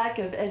the lack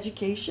of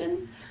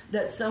education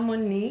that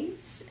someone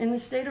needs in the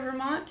state of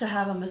Vermont to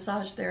have a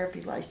massage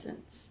therapy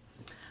license.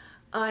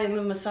 I'm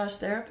a massage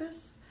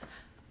therapist.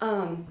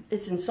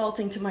 It's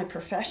insulting to my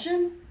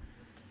profession.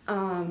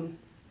 From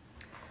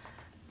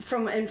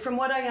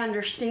what I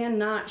understand,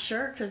 not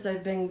sure, because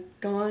I've been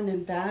gone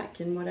and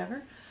back and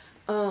whatever,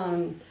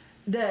 the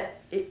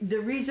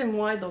reason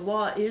why the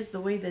law is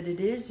the way that it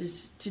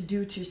is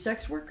due to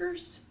sex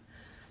workers.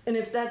 And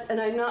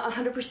I'm not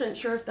 100%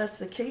 sure if that's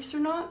the case or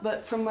not,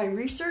 but from my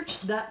research,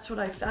 that's what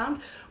I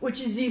found, which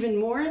is even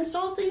more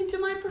insulting to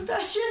my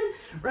profession,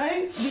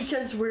 right?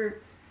 Because we're,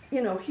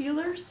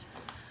 healers.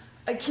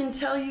 I can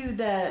tell you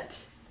that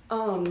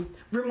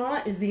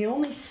Vermont is the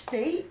only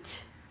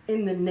state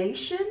in the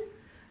nation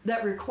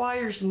that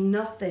requires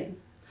nothing.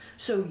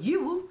 So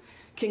you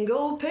can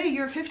go pay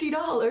your $50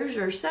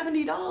 or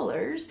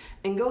 $70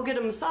 and go get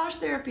a massage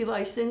therapy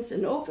license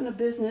and open a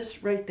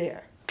business right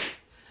there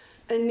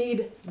and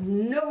need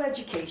no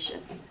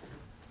education.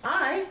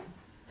 I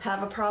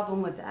have a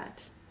problem with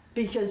that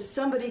because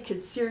somebody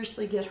could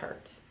seriously get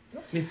hurt.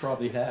 You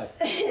probably have.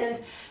 And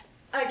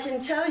I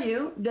can tell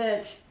you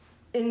that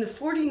in the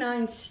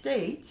 49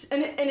 states,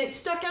 and it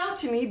stuck out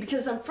to me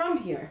because I'm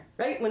from here,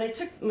 right? When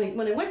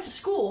I went to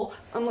school,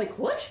 I'm like,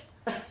 what?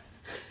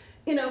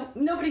 You know,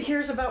 nobody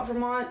hears about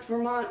Vermont.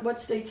 Vermont, what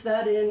state's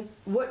that in?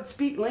 What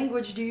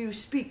language do you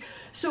speak?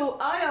 So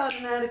I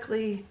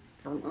automatically,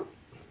 Vermont,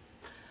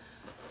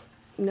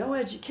 no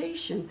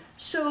education.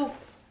 So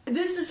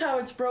this is how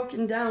it's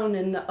broken down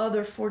in the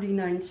other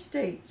 49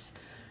 states.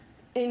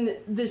 In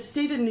the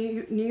state of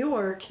New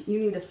York, you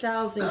need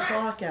 1,000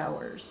 clock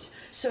hours.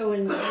 So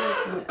in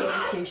American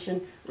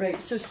education,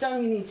 right? So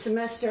some you need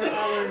semester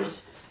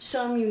hours,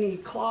 some you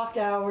need clock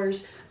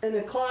hours, and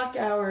a clock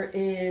hour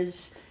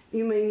is,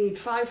 you may need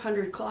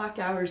 500 clock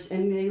hours,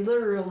 and they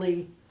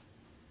literally,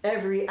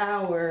 every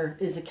hour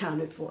is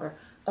accounted for,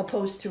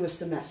 opposed to a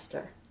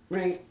semester,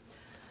 right?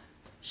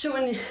 So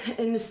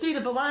in the state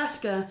of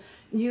Alaska,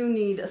 you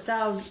need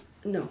 1,000,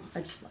 no,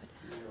 I just lied.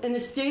 In the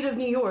state of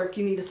New York,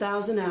 you need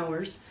 1,000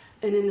 hours,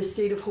 and in the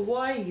state of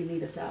Hawaii, you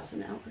need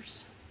 1,000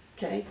 hours,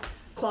 okay?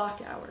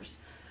 Clock hours.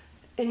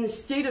 In the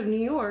state of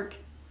New York,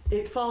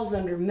 it falls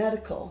under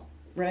medical,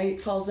 right?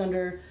 It falls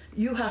under,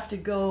 you have to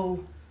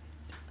go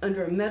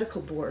under a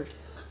medical board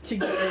to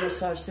get a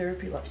massage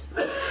therapy license.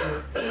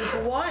 In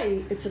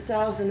Hawaii, it's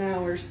 1,000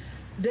 hours.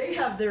 They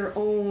have their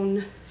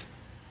own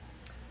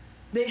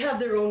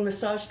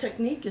massage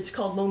technique. It's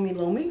called Lomi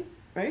Lomi,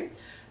 right?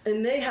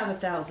 And they have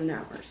 1,000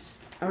 hours,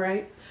 all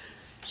right?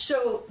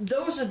 So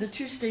those are the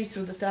two states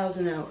with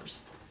 1,000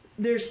 hours.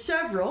 There's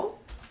several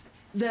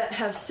that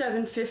have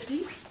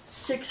 750,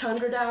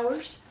 600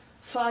 hours,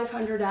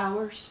 500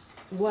 hours,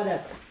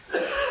 whatever.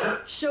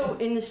 So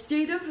in the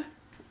state of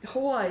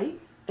Hawaii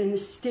and the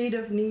state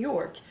of New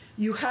York,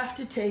 you have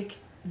to take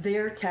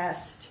their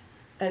test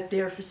at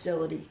their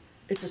facility.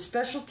 It's a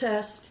special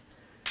test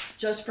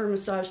just for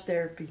massage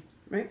therapy,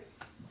 right?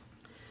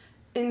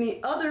 In the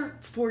other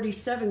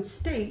 47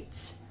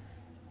 states,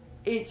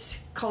 it's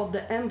called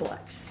the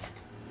NBLEX,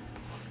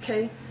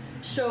 okay?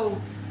 So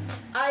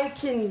I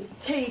can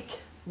take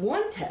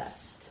one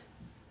test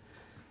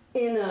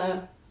in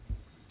a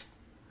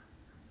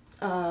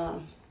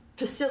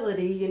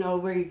facility, you know,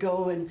 where you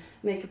go and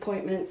make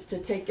appointments to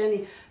take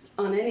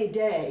on any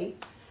day,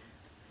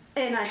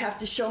 and I have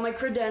to show my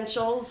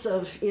credentials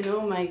of, you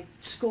know, my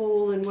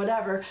school and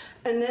whatever,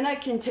 and then I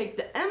can take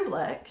the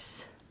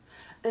NBLEX,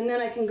 and then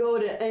I can go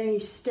to any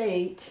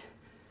state,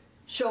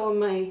 show them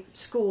my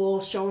school,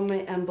 show them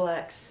my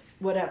NBLEX,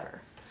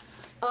 whatever.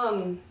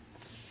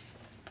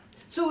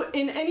 So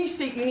in any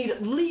state, you need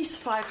at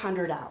least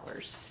 500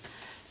 hours.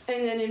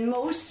 And then in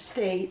most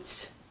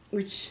states,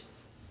 which,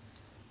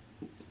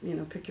 you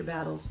know, pick your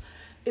battles,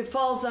 it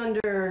falls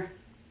under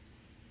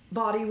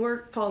body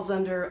work, falls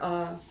under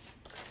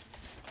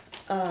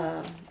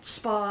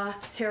spa,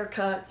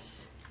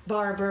 haircuts,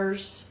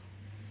 barbers,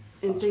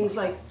 and things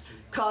like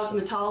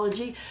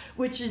cosmetology,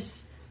 which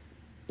is,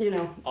 you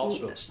know,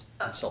 Also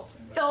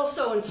insulting.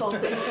 also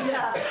insulting,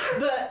 yeah.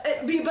 But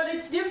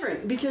it's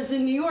different because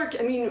in New York,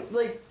 I mean,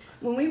 like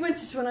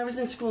when I was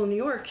in school in New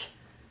York,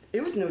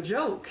 it was no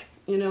joke.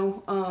 You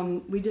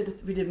know, we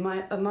did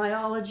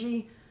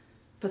myology,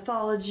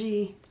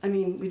 pathology. I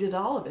mean, we did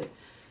all of it.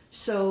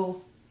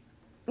 So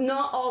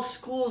not all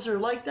schools are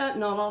like that.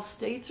 Not all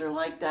states are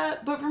like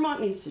that. But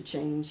Vermont needs to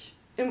change,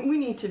 and we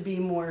need to be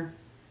more.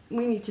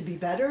 We need to be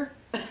better.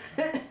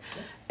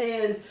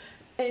 and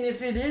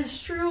if it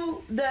is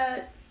true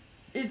that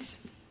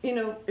it's, you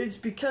know, it's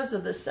because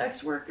of the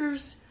sex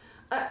workers,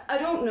 I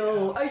don't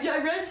know. I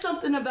read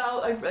something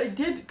about, I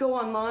did go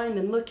online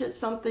and look at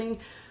something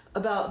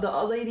about the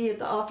lady at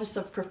the Office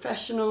of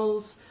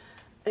Professionals,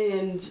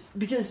 and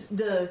because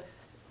you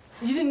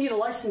didn't need a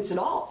license at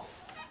all.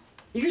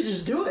 You could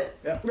just do it,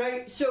 yeah.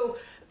 Right? So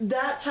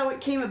that's how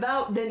it came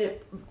about. Then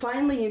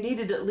finally you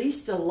needed at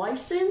least a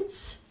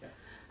license, yeah.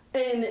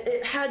 And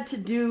it had to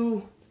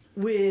do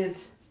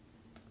with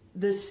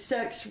the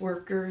sex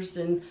workers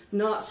and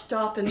not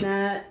stopping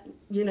that,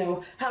 you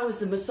know, how is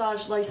the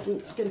massage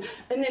license going to...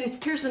 And then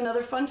here's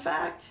another fun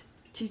fact,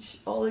 teach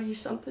all of you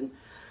something.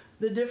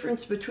 The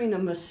difference between a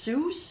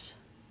masseuse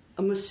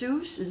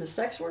is a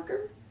sex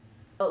worker,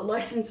 a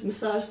licensed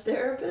massage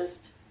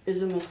therapist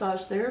is a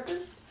massage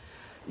therapist.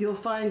 You'll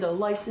find a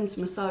licensed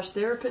massage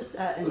therapist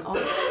at an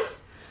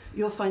office.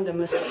 You'll find a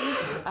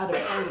masseuse at a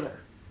parlor.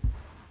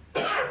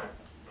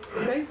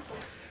 Okay?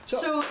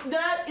 So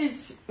that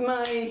is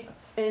my...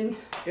 And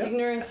yep.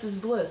 Ignorance is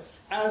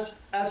bliss. As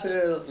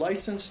a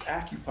licensed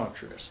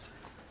acupuncturist,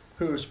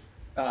 who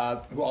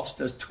also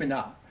does Twin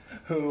Up,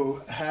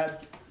 who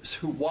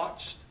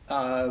watched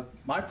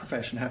my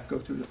profession have to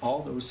go through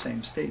all those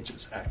same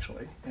stages,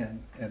 actually,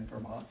 in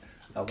Vermont.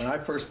 When I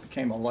first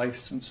became a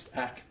licensed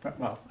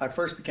I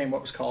first became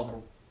what was called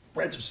a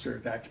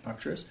registered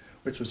acupuncturist,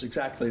 which was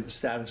exactly the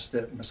status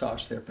that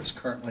massage therapists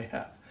currently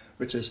have,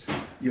 which is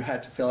you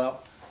had to fill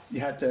out,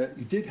 you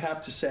did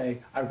have to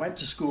say, I went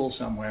to school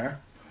somewhere,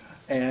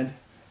 and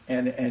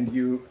then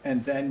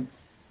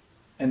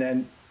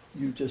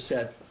you just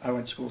said, I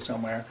went to school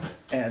somewhere,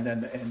 and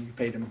you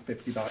paid them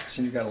 $50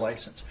 and you got a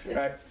license,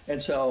 right?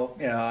 And so,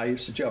 I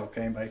used to joke,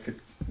 anybody could,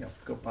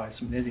 go buy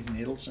some knitting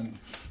needles and,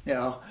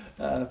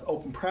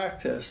 open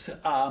practice.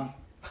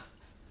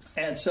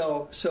 And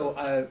so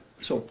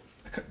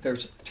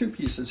there's two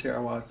pieces here I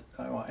want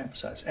to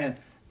emphasize, and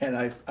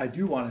I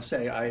do want to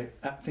say I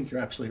think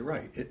you're absolutely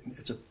right.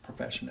 It's a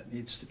profession that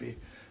needs to be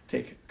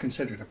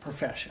considered a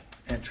profession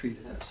and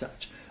treated as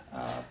such.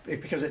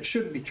 Because it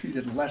shouldn't be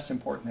treated less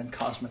important than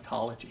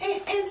cosmetology.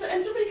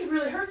 And somebody could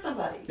really hurt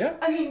somebody. Yeah.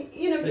 I mean,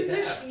 you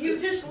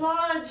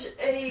dislodge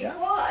a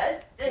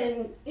quad,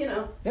 and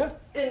Yeah.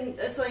 and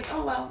it's like,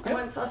 oh well, I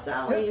went and saw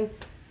Sally, and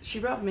she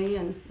rubbed me,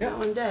 and now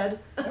I'm dead.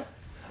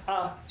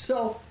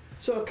 So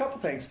a couple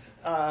things.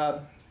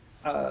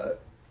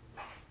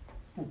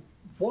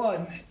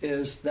 One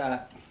is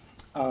that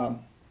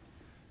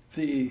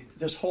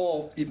this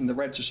whole, even the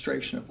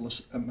registration of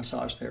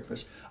massage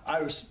therapists,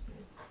 I was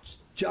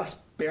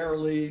just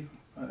barely,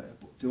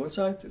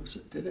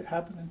 did it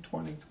happen in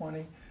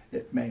 2020?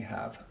 It may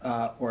have,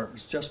 or it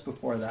was just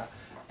before that.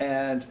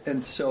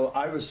 And so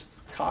I was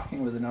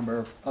talking with a number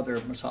of other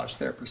massage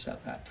therapists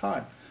at that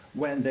time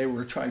when they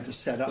were trying to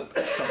set up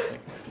something.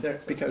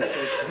 Because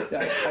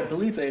I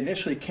believe they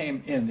initially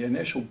came in, the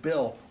initial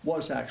bill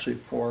was actually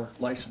for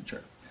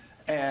licensure.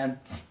 And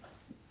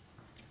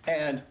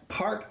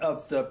part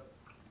of the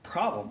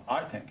problem,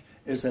 I think,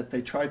 is that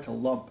they tried to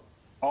lump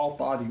all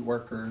body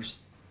workers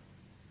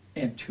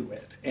into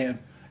it, and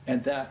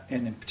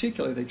in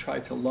particular they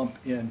tried to lump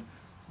in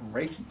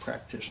Reiki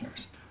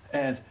practitioners,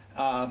 and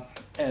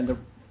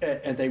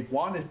they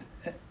wanted,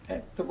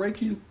 the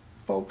Reiki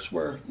folks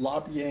were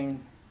lobbying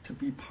to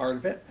be part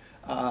of it,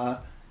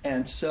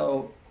 and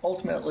so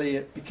ultimately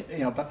it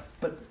became, but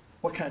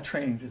what kind of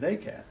training do they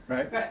get,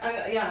 right? Right.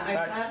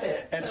 I have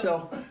it. And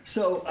so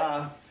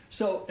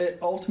it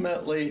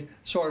ultimately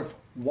sort of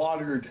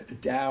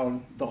watered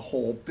down the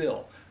whole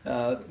bill.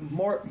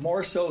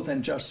 More so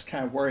than just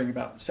kind of worrying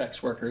about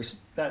sex workers.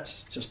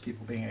 That's just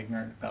people being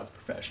ignorant about the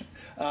profession.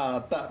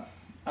 But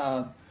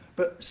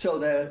so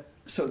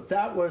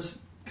that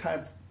was kind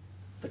of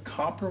the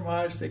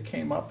compromise they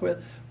came up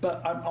with.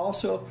 But I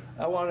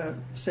want to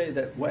say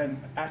that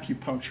when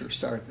acupuncture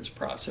started this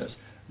process,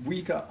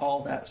 we got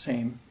all that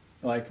same,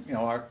 like,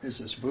 is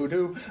this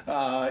voodoo?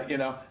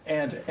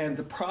 And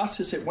the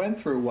process it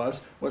went through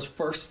was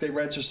first they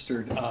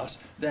registered us,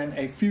 then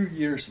a few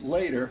years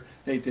later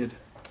they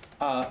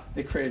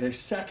created a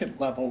second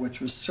level,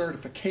 which was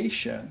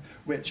certification,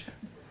 which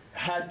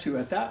had to,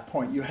 at that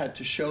point, you had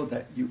to show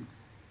that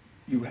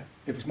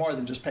it was more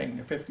than just paying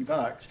your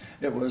 $50.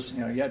 It was,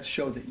 you had to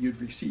show that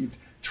you'd received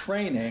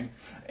training,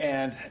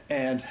 and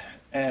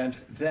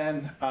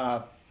then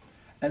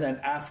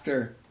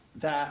after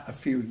that, a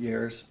few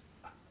years,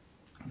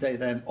 they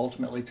then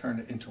ultimately turned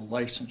it into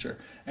licensure.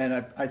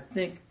 And I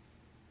think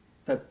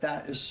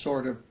that is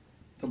sort of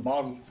the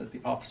model that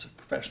the Office of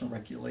Professional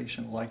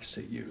Regulation likes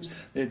to use.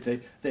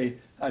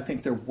 I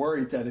think they're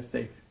worried that if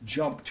they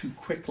jump too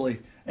quickly,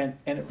 and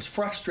it was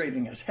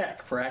frustrating as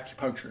heck for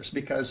acupuncturists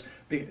because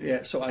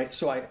so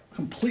I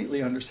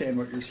completely understand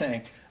what you're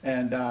saying,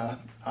 and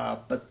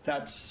but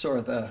that's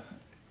sort of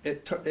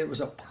it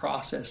was a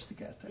process to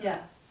get there. Yeah.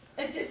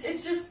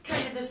 It's just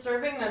kind of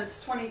disturbing that it's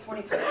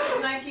 2020. It was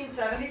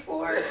 1974,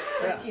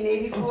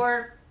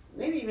 1984,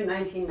 maybe even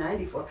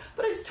 1994,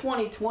 but it's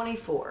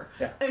 2024.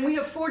 Yeah. And we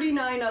have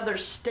 49 other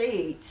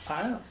states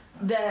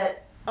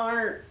that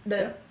aren't,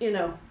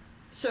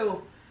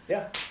 so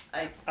Yeah.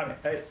 I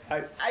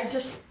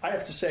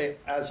have to say,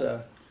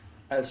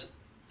 as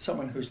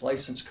someone whose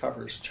license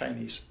covers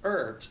Chinese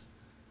herbs,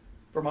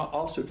 Vermont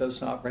also does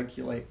not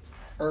regulate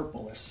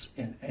herbalists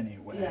in any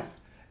way. Yeah.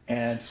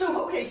 And So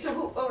who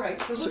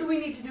do we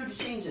need to do to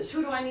change this?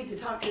 Who do I need to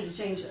talk to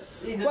change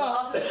this? Either the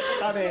office,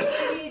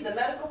 the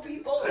medical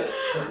people.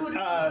 Who do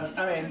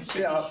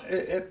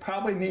it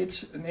probably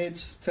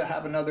needs to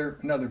have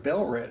another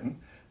bill written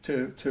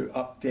to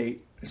update.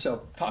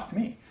 So talk to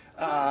me,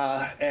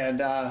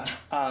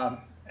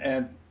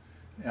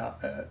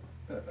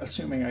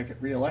 assuming I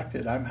get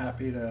reelected, I'm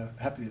happy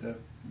to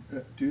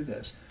do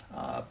this.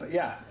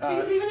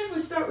 Because even if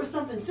we start with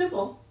something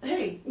simple,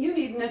 hey, you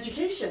need an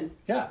education.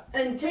 Yeah.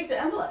 And take the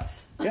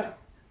MLX. Yeah.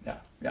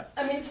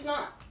 I mean, it's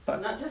not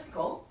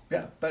difficult.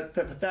 Yeah, but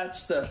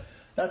that's the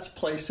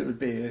place it would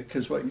be,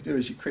 because what you do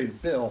is you create a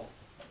bill,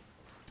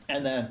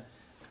 and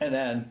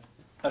then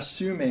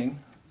assuming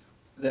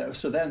that,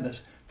 so then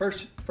this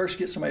first you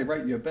get somebody to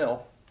write you a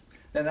bill,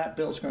 then that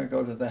bill's going to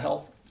go to the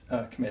health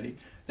committee.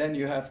 Then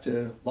you have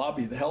to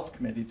lobby the health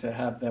committee to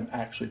have them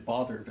actually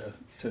bother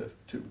to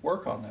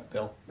work on that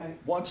bill. Right.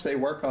 Once they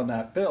work on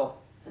that bill,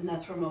 And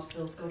that's where most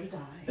bills go to die.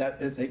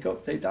 That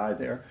they die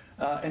there,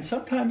 and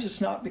sometimes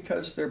it's not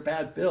because they're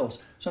bad bills.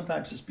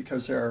 Sometimes it's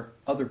because there are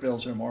other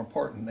bills that are more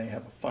important. They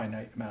have a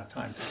finite amount of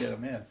time to get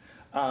them in,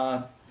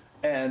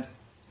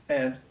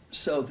 and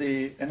so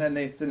the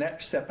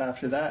next step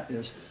after that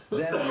is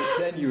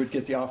then you would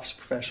get the Office of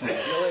Professional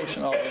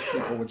Regulation. All those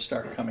people would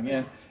start coming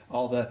in.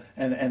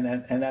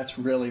 And that's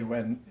really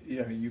when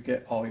you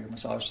get all your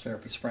massage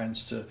therapist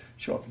friends to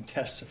show up and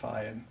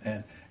testify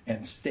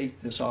and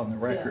state this on the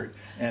record,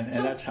 and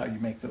that's how you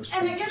make those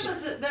changes. And I guess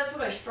that's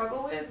what I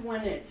struggle with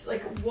when it's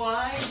like,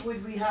 why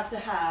would we have to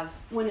have,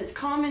 when it's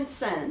common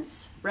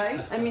sense, right?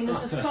 I mean,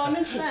 this is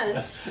common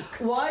sense.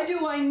 Why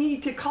do I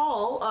need to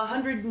call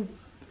 100,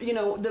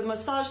 the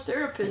massage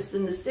therapists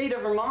in the state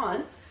of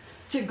Vermont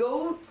to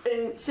go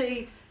and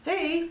say,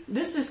 hey,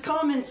 this is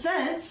common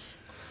sense.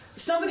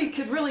 Somebody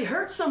could really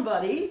hurt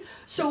somebody.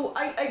 So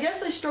I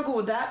guess I struggle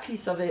with that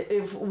piece of it,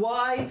 of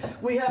why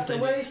we have to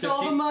waste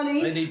all the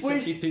money. They need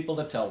 50 people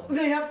to tell them.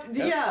 They have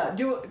to,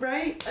 do it,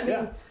 right? I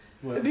mean,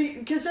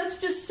 because that's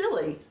just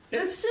silly.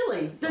 That's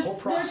silly. The whole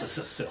process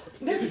is silly.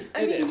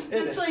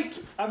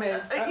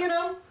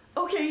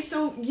 Okay,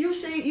 so you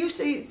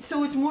say,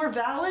 so it's more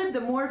valid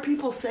the more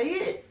people say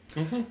it?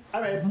 Mm-hmm.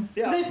 I mean,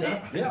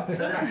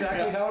 That's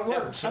exactly how it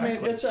works. I mean,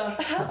 it's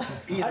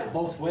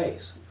both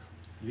ways.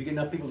 If you get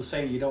enough people to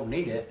say you don't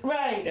need it,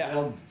 right?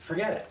 Well,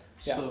 forget it.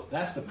 Yeah. So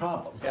that's the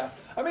problem. Yeah.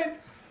 I mean,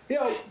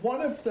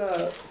 one of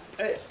the,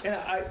 and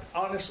I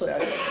honestly, I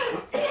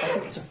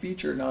think it's a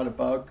feature, not a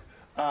bug,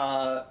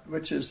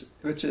 which is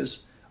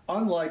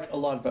unlike a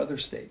lot of other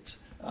states.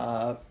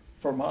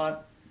 Vermont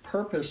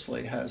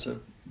purposely has a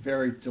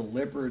very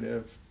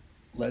deliberative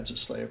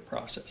legislative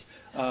process.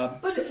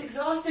 But it's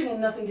exhausting and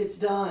nothing gets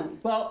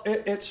done. Well,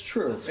 it's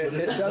true.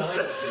 It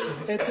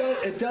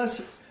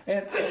does.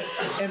 And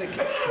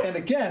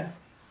again,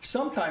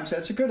 sometimes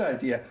that's a good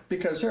idea,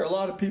 because there are a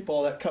lot of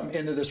people that come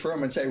into this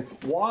room and say,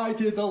 why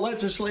did the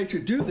legislature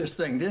do this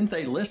thing? Didn't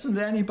they listen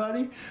to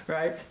anybody?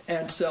 Right?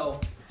 And so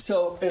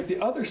at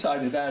the other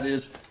side of that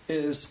is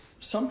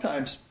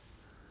sometimes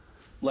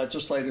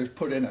legislators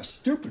put in a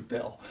stupid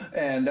bill,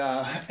 and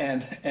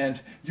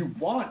you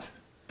want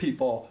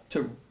people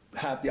to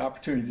have the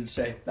opportunity to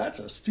say that's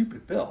a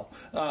stupid bill,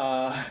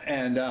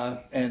 and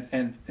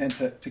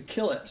to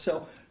kill it.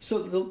 So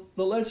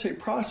the legislative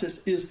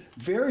process is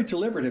very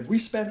deliberative. We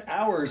spend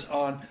hours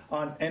on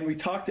and we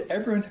talk to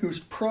everyone who's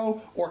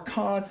pro or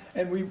con,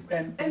 and we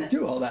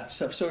do all that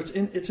stuff. So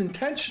it's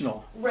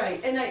intentional.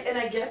 Right, and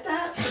I get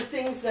that for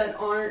things that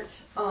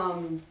aren't.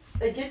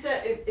 I get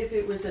that if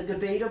it was a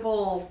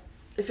debatable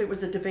topic.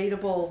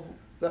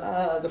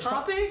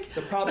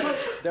 The problem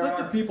is there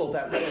are people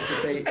that will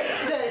debate.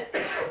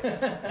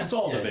 It's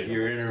all debate.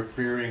 You're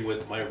interfering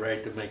with my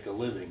right to make a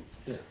living.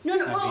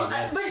 No, I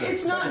mean, but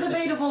it's not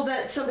debatable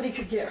that somebody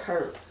could get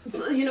hurt.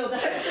 So, the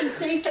health and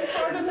safety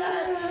part of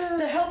that,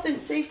 the health and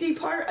safety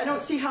part, I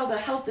don't see how the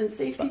health and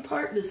safety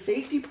part, the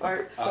safety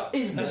part,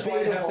 is That's debatable.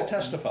 why you have to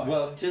testify.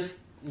 Well, just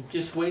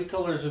wait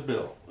till there's a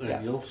bill,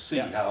 and you'll see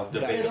how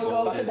debatable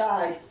It'll go it to is.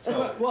 die.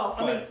 Well,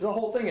 I mean, the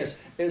whole thing is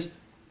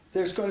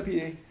there's going to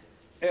be,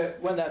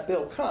 when that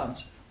bill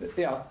comes,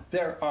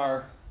 there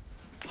are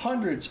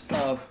hundreds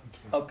of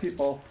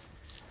people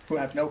who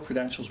have no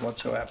credentials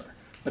whatsoever,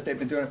 but they've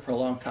been doing it for a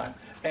long time,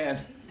 and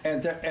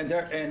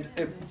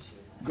if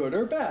good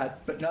or bad,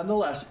 but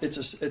nonetheless,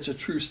 it's a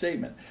true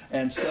statement,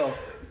 and so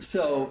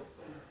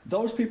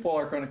those people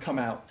are going to come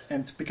out,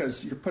 and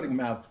because you're putting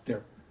them out of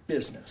their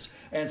business,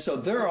 and so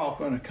they're all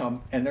going to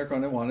come and they're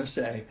going to want to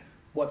say,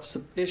 what's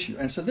the issue?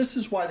 And so this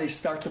is why they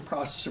start the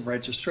process of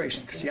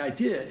registration, because the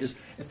idea is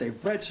if they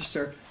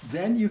register,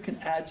 then you can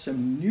add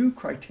some new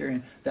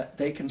criterion that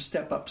they can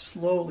step up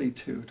slowly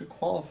to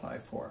qualify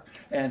for.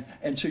 And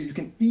so you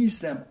can ease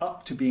them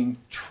up to being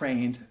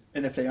trained,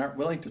 and if they aren't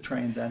willing to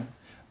train, then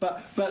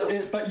but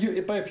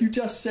if you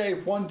just say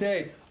one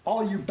day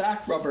all you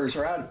back rubbers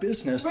are out of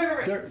business,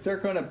 right. they're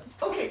going to.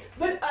 Okay,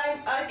 but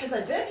because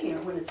I've been here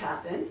when it's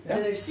happened,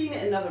 and I've seen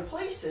it in other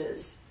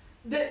places,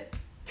 that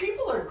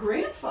people are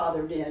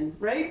grandfathered in,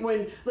 right?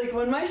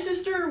 When my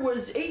sister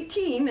was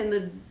 18 and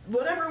the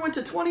whatever went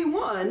to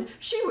 21,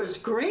 she was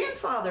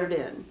grandfathered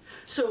in.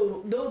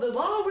 So though the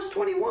law was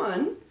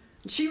 21,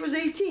 she was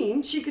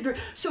 18, she could.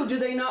 So do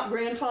they not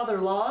grandfather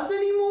laws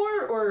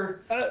anymore, or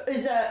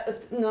is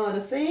that not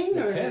a thing?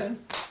 They or can.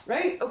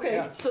 Right? Okay.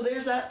 Yeah. So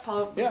there's that.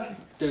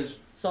 There's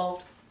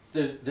Solved.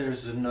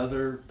 There's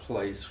another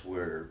place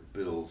where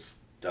bills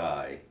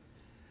die,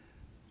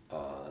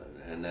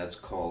 and that's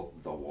called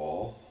the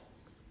wall.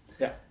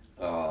 Yeah.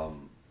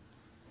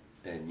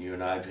 And you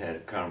and I have had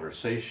a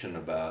conversation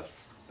about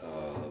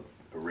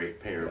a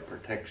ratepayer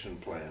protection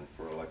plan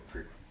for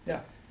electric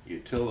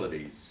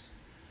utilities.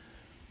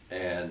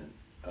 And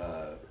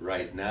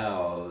right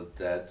now,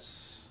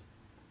 that's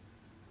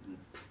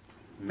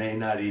may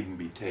not even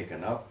be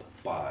taken up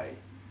by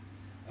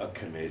a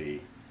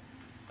committee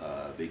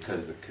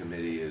because the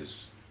committee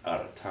is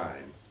out of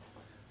time.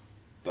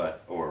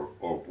 But or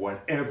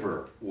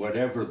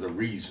whatever the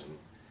reason.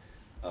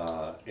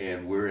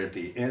 And we're at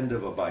the end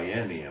of a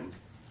biennium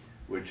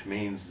which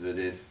means that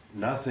if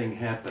nothing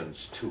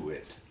happens to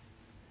it,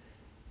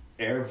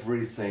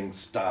 everything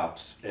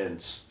stops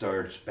and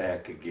starts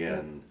back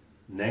again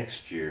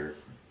next year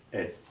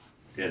at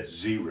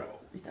 0.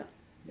 Yeah.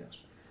 Yes.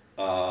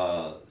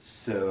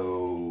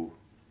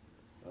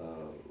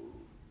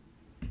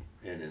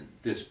 And in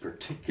this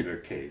particular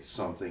case,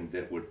 something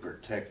that would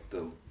protect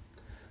the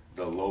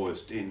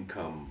lowest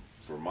income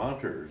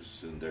Vermonters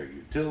and their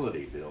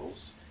utility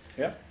bills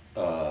Yeah.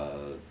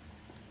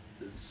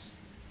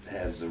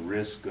 has the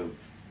risk of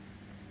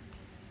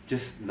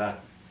just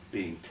not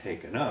being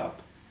taken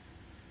up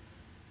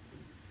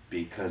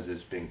because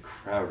it's been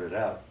crowded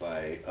out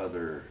by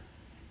other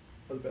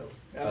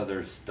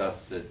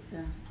stuff that's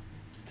Yeah.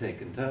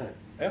 taken time.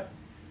 Yeah.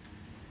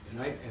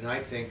 And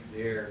I think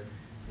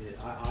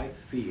I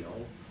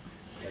feel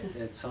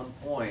at some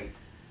point,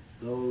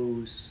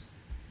 those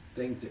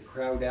things that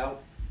crowd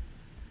out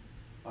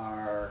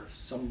are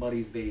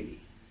somebody's baby.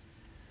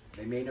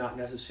 They may not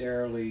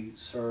necessarily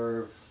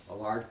serve a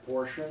large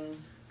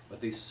portion,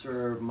 but they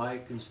serve my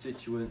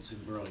constituents in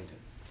Burlington.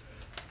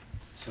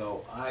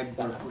 So I'm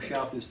gonna push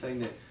out this thing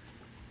that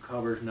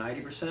covers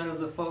 90% of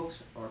the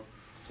folks, or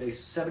say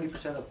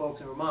 70% of the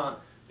folks in Vermont,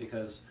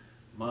 because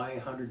my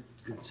 100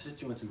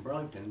 constituents in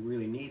Burlington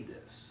really need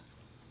this.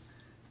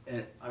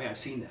 And, I mean, I've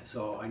seen that,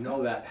 so I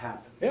know that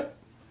happens. Yeah.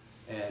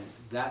 And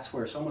that's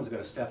where someone's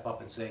gonna step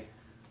up and say,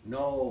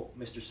 no,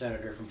 Mr.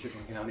 Senator from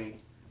Chittenden County,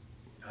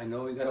 I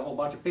know you got a whole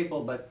bunch of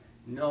people, but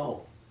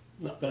no.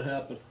 Not gonna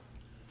happen.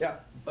 Yeah.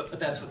 But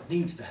that's what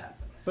needs to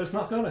happen. But it's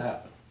not gonna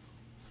happen.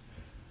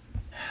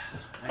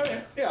 I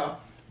mean, yeah.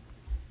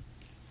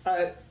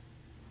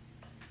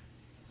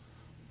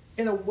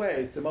 In a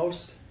way, the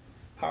most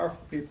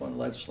powerful people in the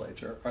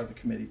legislature are the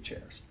committee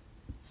chairs.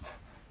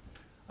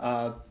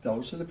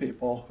 Those are the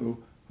people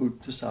who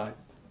decide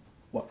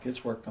what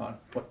gets worked on,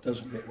 what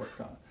doesn't get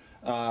worked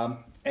on,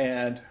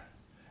 and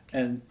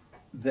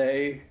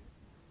they.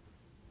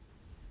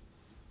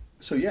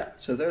 So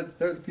they're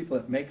the people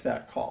that make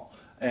that call,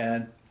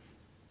 and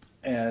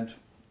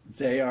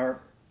they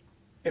are,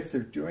 if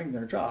they're doing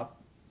their job,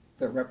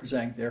 they're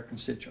representing their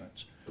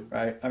constituents,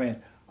 right? I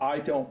mean, I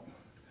don't.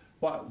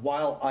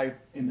 While I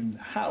am in the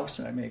House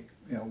and I make,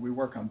 we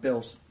work on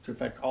bills to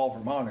affect all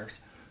Vermonters.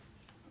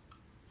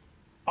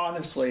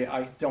 Honestly,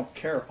 I don't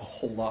care a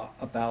whole lot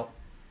about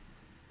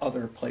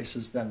other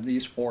places than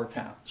these 4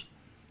 towns,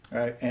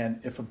 right?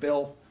 And if a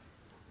bill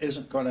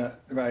isn't going to,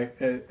 right,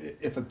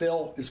 if a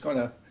bill is going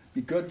to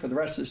be good for the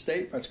rest of the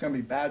state, but it's going to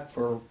be bad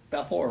for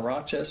Bethel or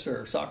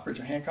Rochester or Stockbridge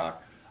or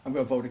Hancock, I'm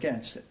going to vote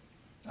against it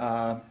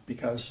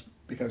because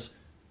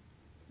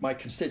my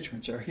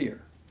constituents are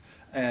here.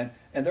 And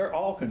they're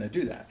all going to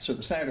do that. So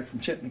the senator from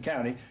Chittenden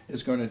County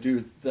is going to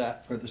do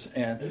that for this,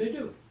 And they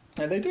do.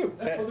 And they do.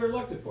 That's what they're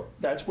elected for.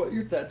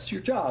 That's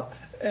your job.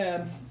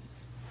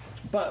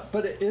 But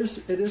it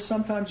is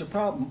sometimes a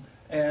problem.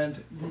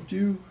 And you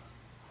do.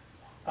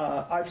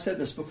 I've said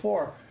this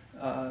before.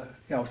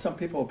 Some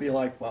people will be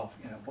like, well,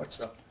 what's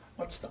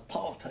the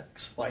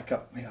politics like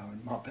up,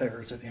 in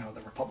Montpelier? Is it,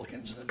 the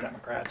Republicans and the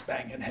Democrats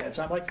banging heads?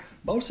 I'm like,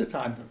 most of the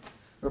time,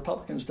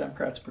 Republicans,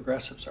 Democrats,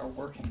 Progressives are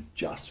working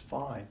just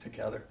fine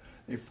together.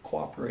 They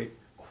cooperate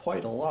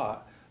quite a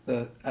lot.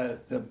 The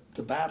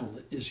battle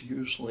is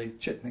usually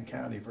Chittenden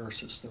County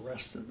versus the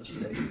rest of the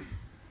state,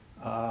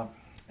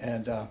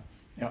 and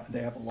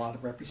they have a lot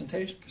of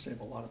representation because they have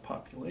a lot of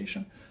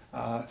population,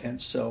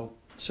 and so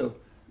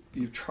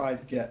you try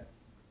to get.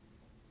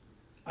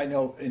 I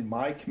know in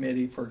my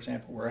committee, for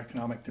example, we're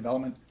economic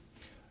development.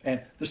 And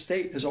the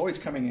state is always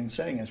coming in and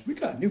saying, we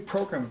got a new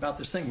program about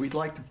this thing we'd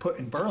like to put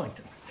in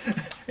Burlington.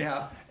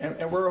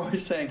 And we're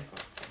always saying,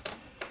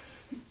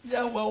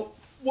 yeah, well,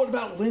 what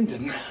about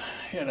Linden?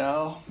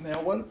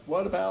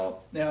 What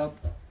about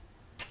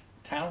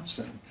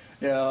Townsend?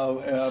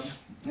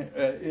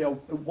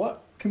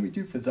 What can we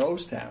do for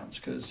those towns?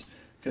 Because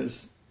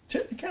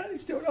Chittenden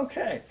County's doing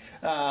okay,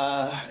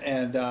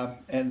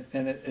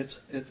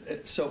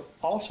 so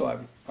also I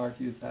would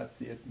argue that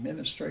the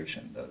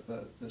administration,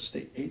 the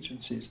state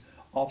agencies,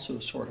 also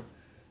sort of,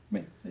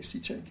 they see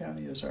Chittenden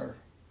County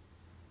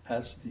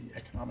as the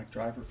economic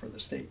driver for the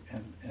state,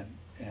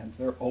 and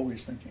they're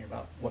always thinking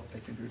about what they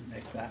can do to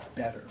make that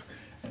better,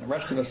 and the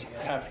rest of us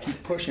have to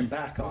keep pushing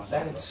back on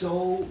that. Is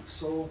so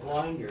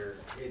blinder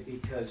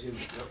because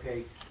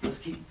let's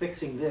keep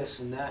fixing this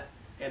and that,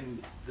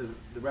 and the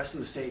rest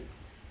of the state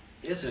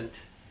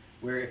isn't,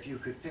 where if you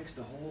could fix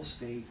the whole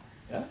state,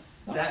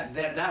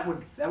 that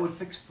would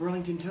fix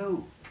Burlington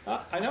too.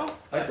 I know.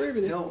 I agree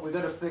with you. We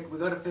gotta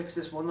fix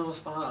this one little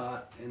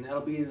spot, and that'll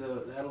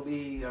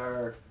be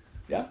our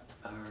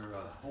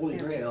holy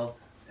grail.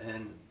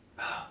 And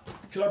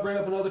Could I bring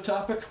up another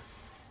topic?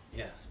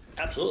 yes,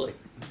 Absolutely.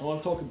 I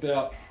want to talk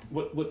about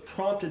what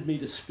prompted me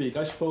to speak.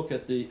 I spoke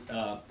at the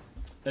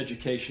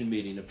education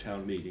meeting of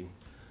town meeting,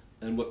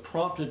 and what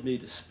prompted me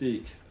to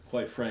speak,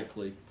 quite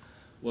frankly,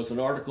 was an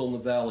article in the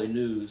Valley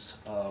News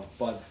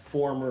by the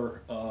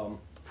former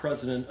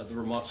president of the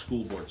Vermont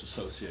School Boards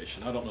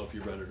Association. I don't know if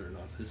you read it or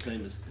not. His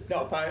name is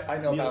No, but I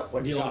know about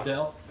what Neil you're talking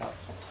Adele.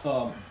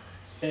 about.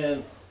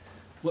 And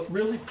what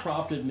really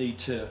prompted me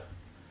to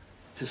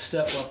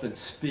step up and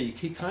speak,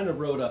 he kind of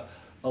wrote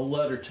a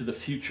letter to the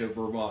future of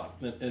Vermont.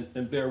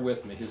 And bear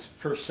with me, his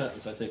first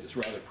sentence I think is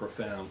rather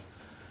profound.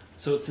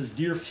 So it says,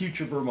 "Dear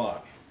future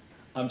Vermont,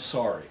 I'm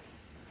sorry.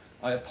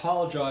 I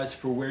apologize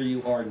for where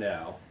you are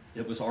now.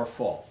 It was our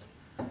fault.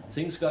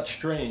 Things got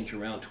strange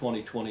around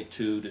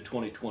 2022 to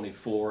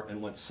 2024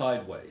 and went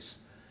sideways.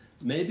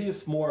 Maybe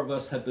if more of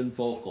us had been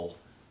vocal,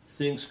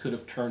 things could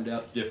have turned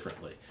out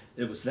differently."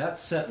 It was that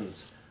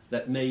sentence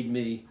that made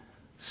me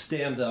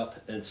stand up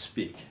and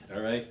speak,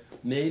 all right?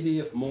 Maybe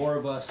if more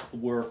of us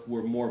were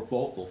more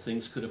vocal,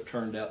 things could have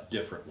turned out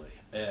differently.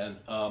 And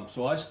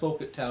so I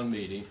spoke at town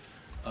meeting.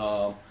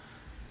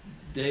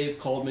 Dave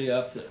called me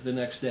up the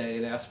next day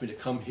and asked me to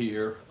come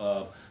here.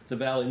 The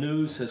Valley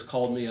News has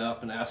called me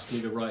up and asked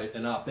me to write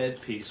an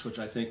op-ed piece, which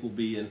I think will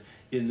be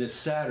in this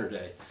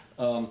Saturday.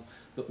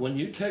 But when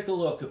you take a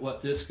look at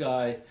what this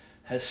guy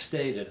has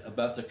stated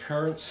about the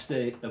current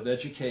state of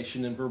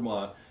education in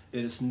Vermont,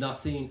 it is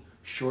nothing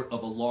short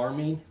of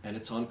alarming, and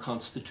it's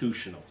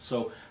unconstitutional.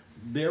 So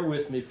bear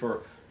with me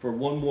for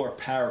one more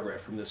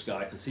paragraph from this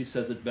guy, because he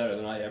says it better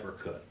than I ever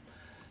could.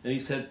 And he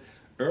said,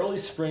 "Early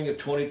spring of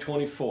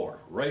 2024,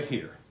 right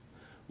here,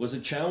 was a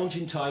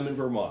challenging time in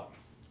Vermont.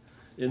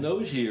 In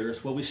those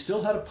years, while we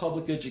still had a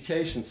public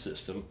education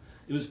system,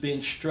 it was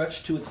being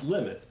stretched to its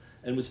limit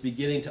and was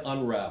beginning to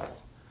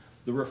unravel.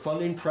 There were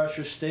funding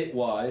pressures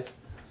statewide,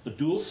 a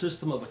dual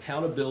system of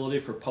accountability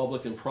for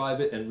public and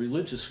private and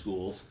religious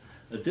schools,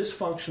 a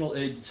dysfunctional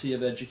agency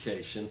of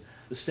education,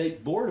 the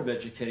State Board of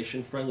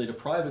Education friendly to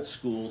private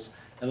schools,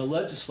 and a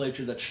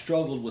legislature that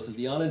struggled with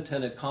the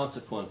unintended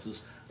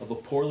consequences of a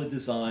poorly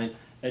designed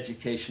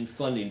education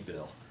funding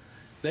bill."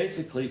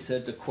 Basically, he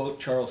said, to quote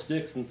Charles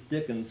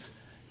Dickens,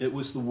 it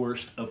was the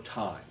worst of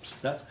times.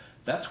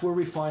 That's where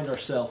we find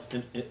ourselves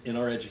in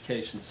our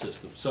education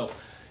system. So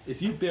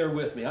if you bear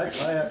with me,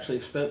 I actually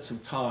spent some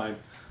time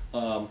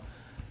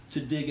to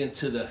dig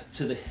into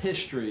the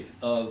history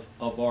of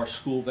our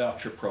school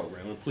voucher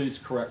program. And please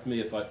correct me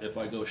if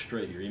I go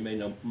astray here. You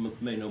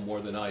may know more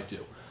than I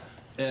do.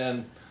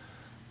 And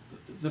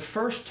the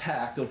first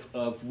tack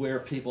of where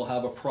people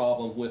have a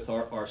problem with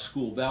our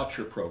school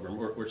voucher program,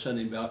 or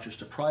sending vouchers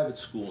to private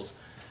schools,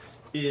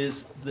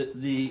 is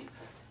the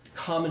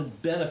Common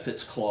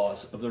Benefits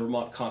Clause of the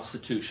Vermont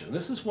Constitution.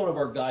 This is one of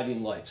our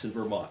guiding lights in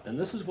Vermont, and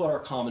this is what our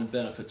Common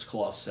Benefits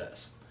Clause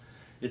says.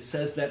 It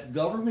says that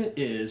government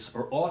is,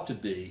 or ought to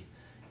be,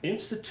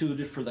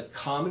 instituted for the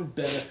common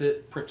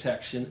benefit,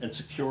 protection, and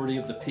security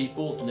of the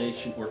people,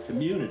 nation, or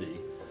community,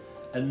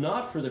 and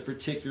not for the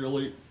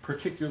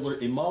particular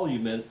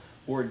emolument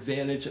or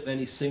advantage of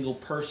any single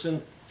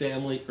person,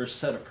 family, or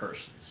set of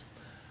persons.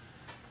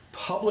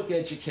 Public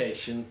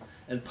education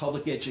and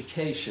public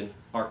education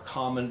are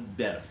common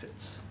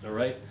benefits, all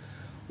right?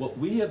 What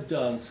we have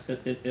done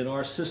in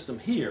our system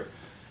here,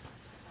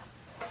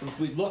 if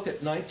we look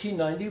at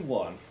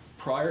 1991,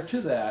 prior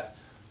to that,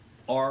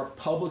 our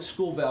public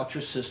school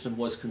voucher system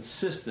was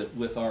consistent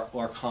with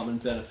our Common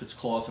Benefits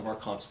Clause of our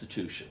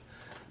Constitution.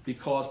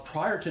 Because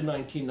prior to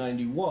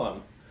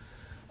 1991,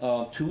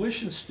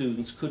 tuition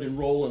students could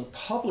enroll in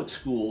public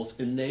schools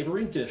in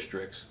neighboring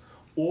districts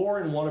or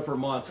in one of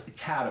Vermont's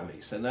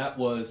academies, and that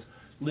was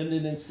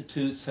Linden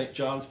Institute, St.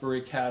 Johnsbury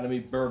Academy,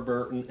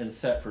 Burburton, and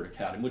Thetford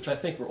Academy, which I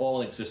think were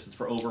all in existence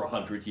for over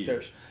 100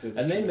 years.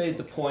 And they made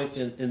the point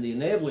in the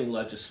enabling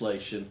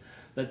legislation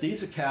that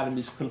these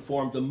academies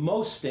conform to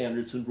most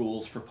standards and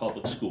rules for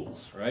public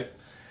schools, right?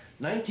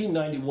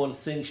 1991,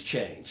 things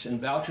changed,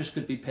 and vouchers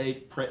could be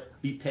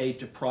paid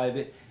to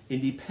private,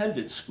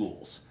 independent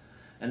schools.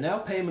 And now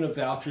payment of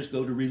vouchers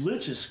go to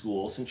religious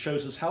schools, and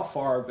shows us how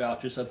far our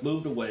vouchers have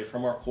moved away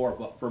from our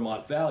core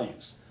Vermont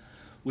values.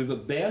 We've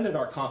abandoned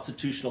our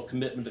constitutional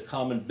commitment to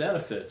common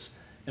benefits,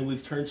 and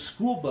we've turned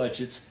school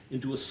budgets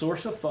into a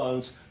source of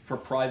funds for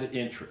private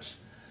interests.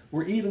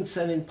 We're even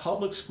sending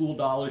public school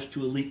dollars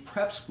to elite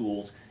prep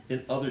schools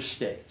in other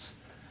states.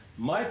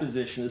 My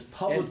position is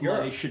public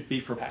money should be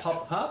for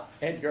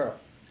And Europe.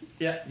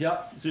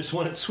 Yeah, just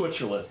one in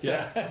Switzerland.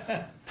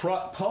 Yeah.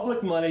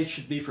 Public money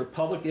should be for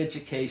public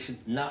education,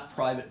 not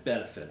private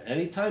benefit.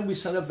 Anytime we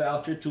send a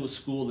voucher to a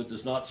school that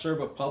does not serve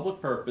a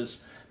public purpose,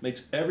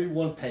 makes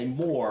everyone pay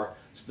more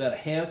so that a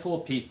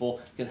handful of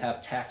people can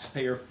have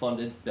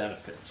taxpayer-funded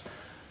benefits.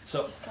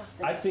 So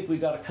I think we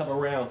got to come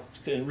around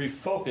and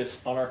refocus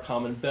on our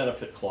common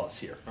benefit clause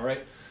here, all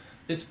right?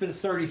 It's been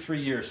 33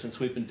 years since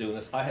we've been doing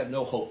this. I have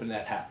no hope in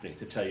that happening,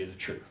 to tell you the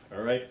truth,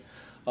 all right?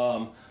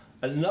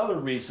 Another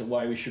reason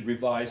why we should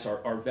revise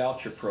our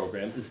voucher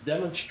program is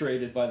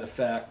demonstrated by the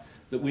fact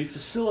that we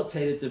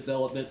facilitated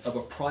development of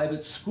a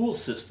private school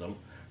system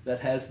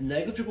that has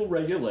negligible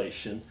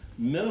regulation,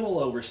 minimal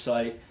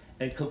oversight,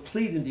 and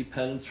complete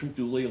independence from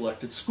duly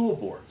elected school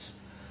boards.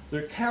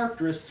 Their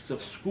characteristics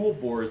of school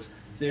boards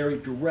vary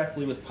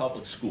directly with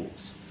public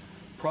schools.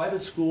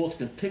 Private schools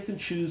can pick and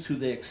choose who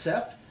they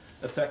accept,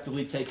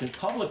 effectively taking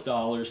public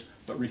dollars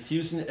but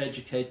refusing to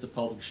educate the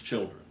public's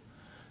children.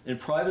 In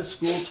private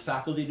schools,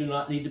 faculty do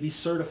not need to be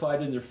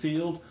certified in their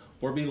field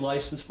or be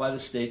licensed by the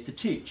state to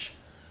teach.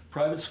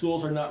 Private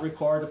schools are not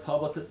required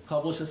to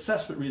publish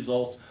assessment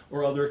results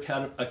or other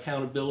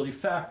accountability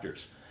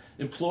factors.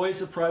 Employees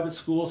of private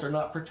schools are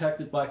not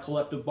protected by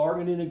collective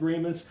bargaining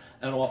agreements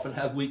and often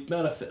have weak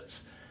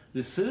benefits.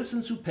 The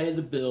citizens who pay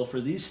the bill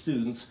for these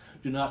students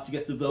do not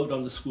get to vote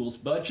on the school's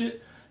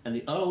budget, and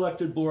the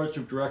unelected boards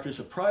of directors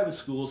of private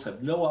schools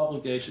have no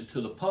obligation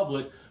to the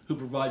public, who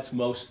provides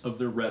most of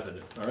their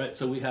revenue. All right,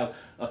 so we have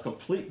a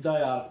complete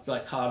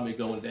dichotomy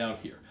going down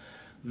here.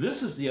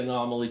 This is the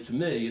anomaly to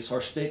me, is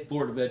our State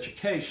Board of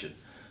Education.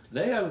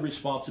 They have a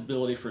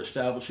responsibility for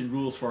establishing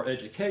rules for our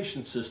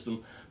education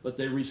system, but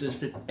they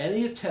resisted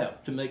any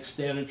attempt to make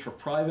standards for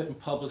private and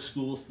public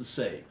schools the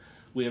same.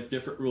 We have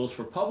different rules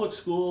for public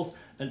schools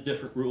and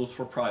different rules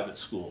for private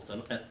schools.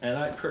 And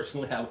I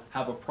personally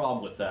have a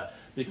problem with that,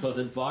 because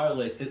it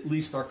violates at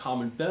least our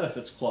common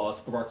benefits clause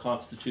of our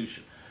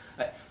Constitution.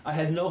 I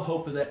had no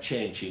hope of that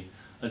changing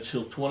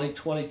until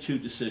 2022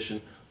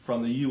 decision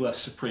from the U.S.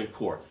 Supreme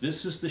Court.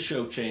 This is the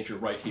show changer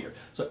right here.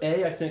 So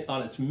A, I think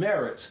on its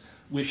merits,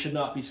 we should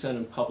not be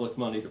sending public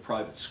money to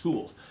private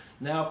schools.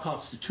 Now,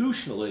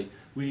 constitutionally,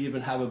 we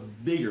even have a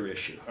bigger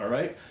issue, all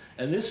right?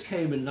 And this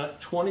came in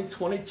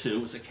 2022.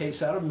 It was a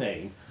case out of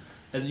Maine,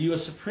 and the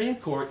U.S. Supreme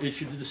Court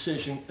issued a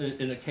decision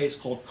in a case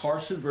called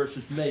Carson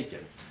versus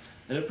Macon.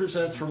 And it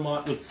presents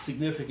Vermont with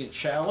significant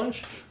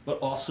challenge, but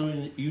also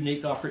a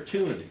unique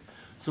opportunity.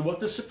 So what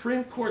the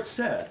Supreme Court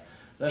said,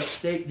 that a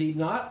state need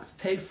not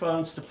pay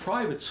funds to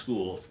private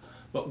schools,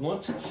 but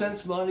once it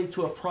sends money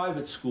to a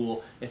private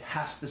school, it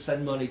has to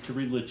send money to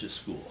religious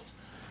schools.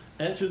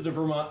 Enter the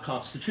Vermont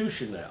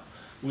Constitution now.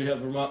 We have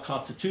the Vermont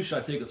Constitution,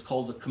 I think it's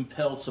called the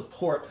Compelled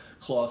Support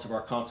Clause of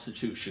our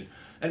Constitution.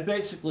 And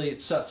basically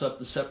it sets up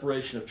the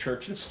separation of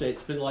church and state.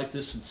 It's been like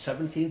this since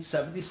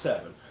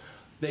 1777.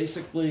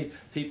 Basically,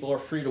 people are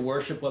free to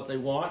worship what they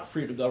want,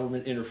 free to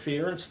government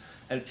interference,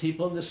 and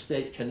people in the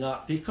state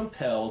cannot be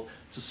compelled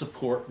to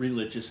support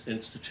religious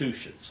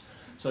institutions.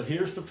 So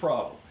here's the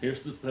problem.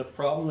 Here's the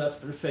problem that's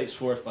been faced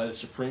for us by the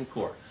Supreme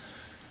Court.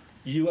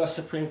 U.S.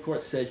 Supreme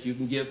Court says you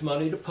can give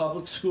money to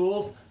public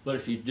schools, but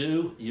if you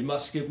do, you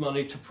must give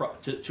money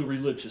to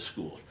religious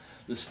schools.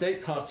 The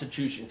state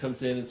constitution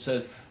comes in and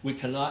says we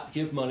cannot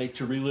give money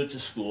to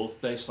religious schools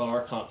based on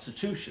our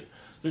Constitution.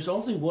 There's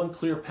only one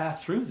clear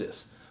path through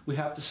this. We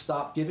have to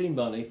stop giving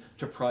money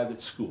to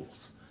private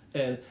schools.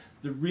 And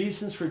the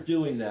reasons for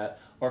doing that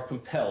are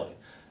compelling.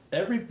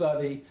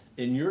 Everybody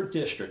in your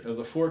district, of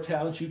the 4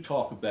 towns you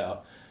talk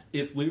about,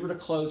 if we were to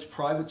close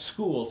private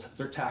schools,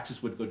 their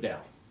taxes would go down.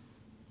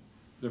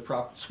 Their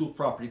school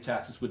property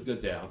taxes would go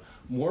down.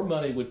 More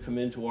money would come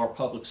into our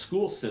public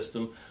school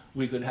system.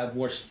 We could have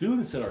more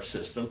students in our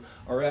system.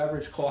 Our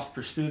average cost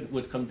per student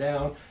would come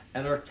down,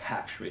 and our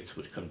tax rates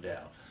would come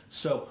down.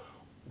 So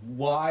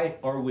why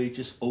are we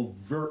just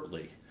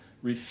overtly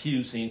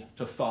refusing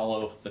to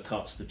follow the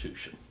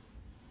Constitution?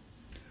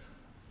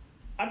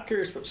 I'm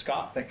curious what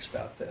Scott thinks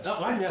about this. No,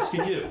 I'm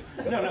asking you.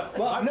 No.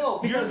 Well, no,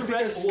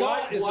 because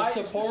Scott is a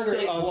supporter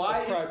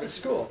of private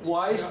schools.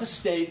 Why is the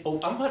state,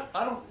 I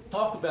don't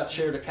talk about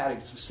Sheridan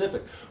Academy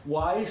specific,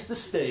 why is the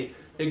state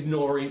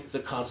ignoring the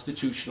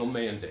constitutional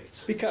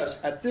mandates?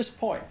 Because at this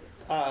point,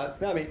 I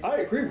mean, I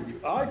agree with you.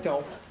 I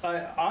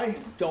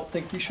don't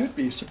think we should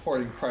be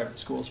supporting private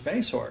schools of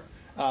any sort.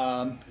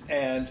 And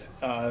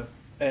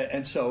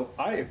so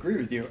I agree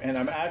with you. And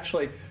I'm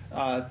actually,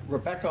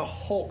 Rebecca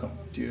Holcomb,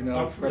 do you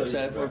know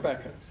Representative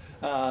Rebecca?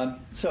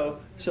 So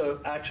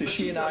actually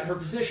she and I... She's not in her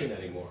position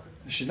anymore.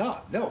 She's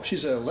not. No,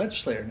 she's a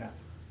legislator now.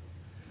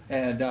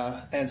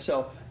 And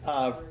so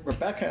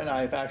Rebecca and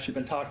I have actually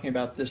been talking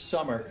about this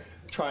summer,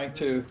 trying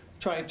to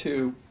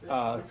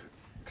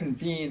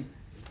convene,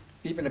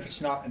 even if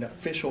it's not an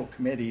official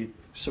committee,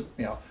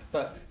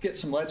 but get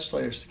some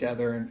legislators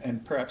together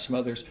and perhaps some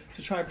others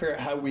to try and figure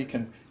out how we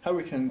can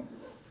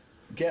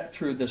get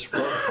through this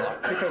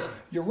roadblock. Because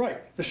you're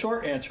right, the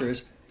short answer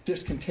is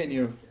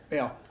discontinue.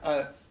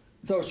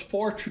 Those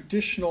 4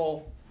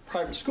 traditional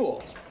private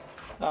schools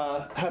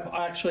have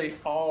actually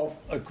all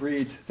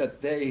agreed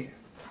that they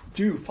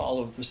do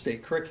follow the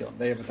state curriculum.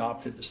 They have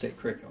adopted the state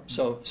curriculum.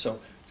 So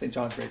St.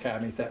 John's Grade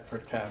Academy,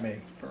 Thetford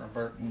Academy,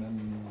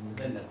 Burton,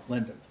 and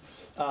Linden.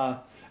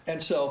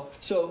 And so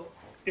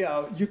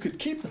you could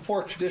keep the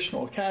 4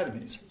 traditional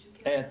academies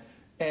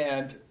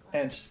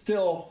and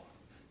still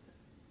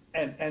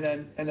and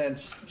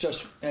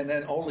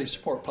then only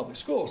support public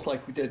schools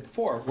like we did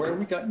before. Where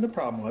we got in the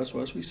problem was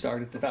we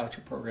started the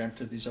voucher program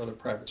to these other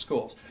private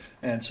schools.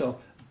 And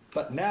so,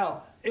 but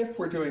now if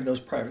we're doing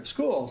those private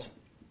schools,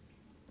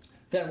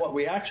 then what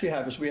we actually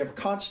have is we have a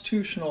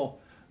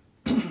constitutional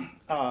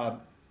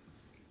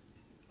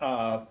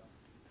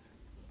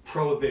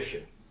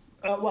prohibition.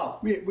 Well,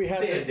 we have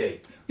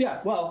mandate.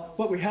 Yeah. Well,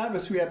 what we have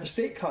is we have the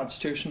state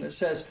constitution that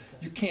says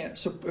you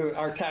can't.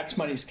 Our tax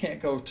monies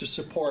can't go to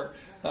support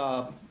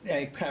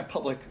any kind of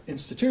public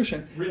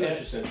institution.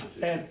 Religious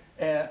institution.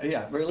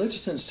 And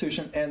religious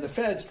institution. And the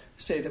feds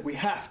say that we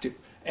have to.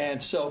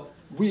 And so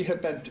we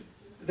have been.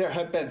 There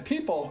have been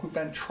people who've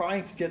been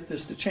trying to get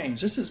this to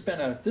change. This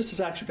has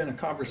actually been a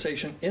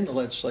conversation in the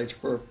legislature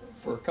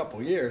for a couple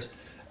of years,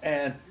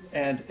 and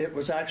and it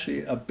was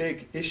actually a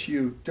big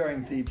issue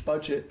during the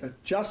Budget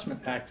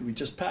Adjustment Act that we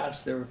just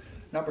passed. There were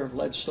a number of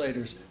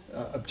legislators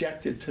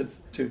objected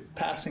to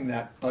passing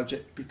that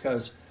budget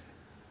because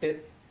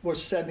it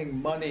was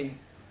sending money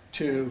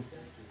to,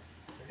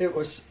 it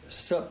was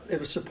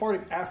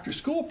supporting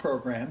after-school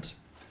programs,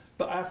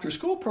 but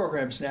after-school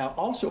programs now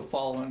also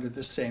fall under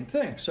this same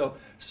thing. So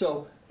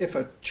if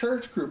a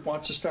church group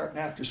wants to start an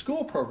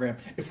after-school program,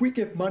 if we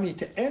give money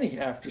to any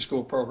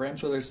after-school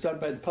programs, whether it's done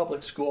by the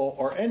public school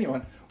or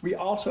anyone, we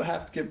also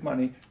have to give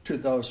money to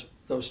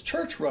those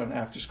church-run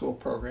after-school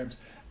programs.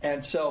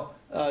 And so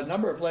a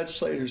number of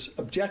legislators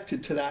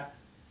objected to that.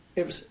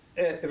 It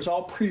was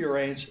all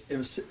prearranged. It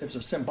was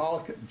a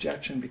symbolic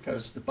objection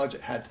because the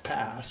budget had to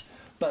pass.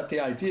 But the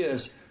idea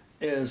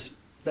is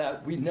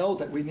that we know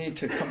that we need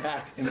to come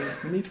back and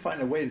we need to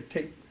find a way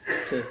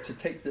to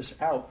take this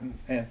out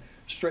and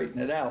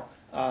straighten it out.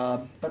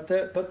 But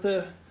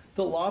the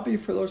lobby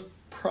for those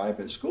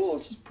private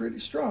schools is pretty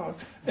strong.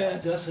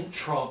 That doesn't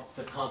trump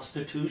the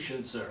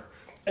Constitution, sir.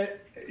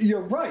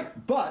 You're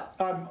right, but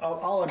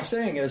all I'm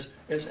saying is,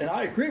 and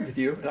I agree with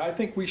you, and I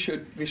think we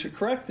should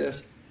correct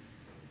this.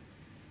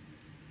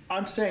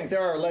 I'm saying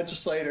there are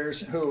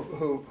legislators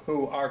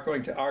who are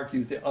going to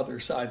argue the other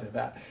side of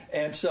that,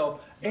 and are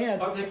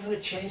they going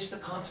to change the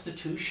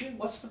Constitution?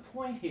 What's the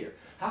point here?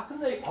 How can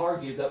they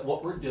argue that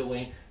what we're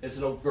doing is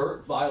an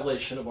overt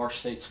violation of our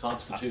state's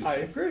Constitution? I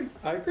agree.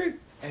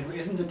 And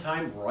isn't the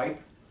time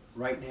ripe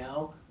right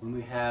now when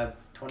we have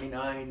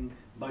 29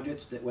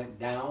 budgets that went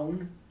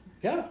down?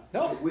 Yeah,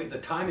 no. The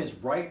time is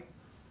right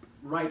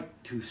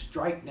to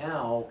strike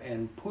now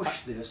and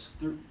push this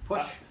through,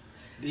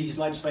 these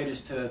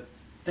legislators to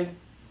think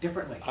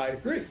differently. I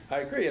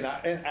agree, and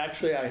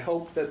actually I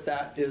hope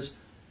that is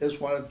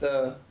one of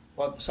the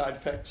side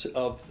effects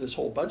of this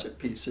whole budget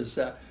piece, is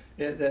that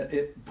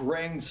it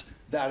brings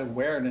that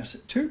awareness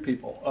to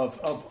people of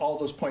all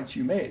those points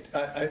you made.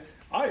 I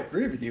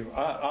agree with you.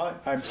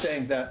 I'm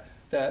saying that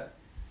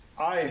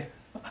I'm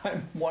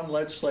one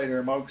legislator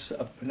amongst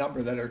a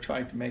number that are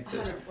trying to make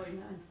this.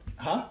 149.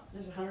 Huh?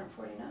 There's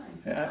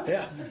 149.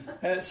 Yeah.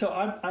 And so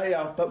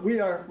but we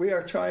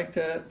are trying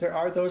to. There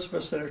are those of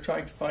us that are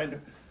trying to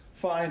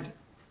find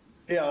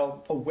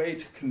a way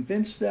to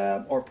convince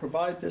them or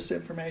provide this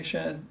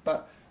information.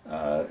 But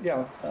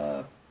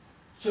So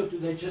do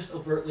they just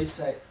overtly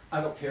say, "I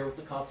don't care what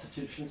the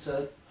Constitution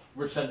says.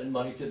 We're sending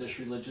money to this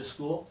religious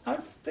school"? I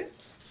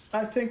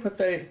think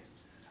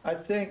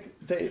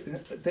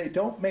they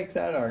don't make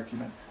that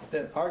argument.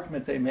 The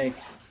argument they make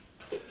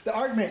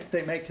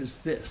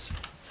is this,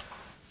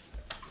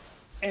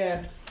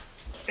 and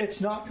it's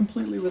not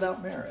completely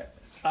without merit,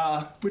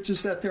 which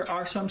is that there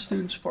are some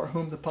students for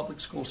whom the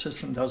public school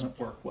system doesn't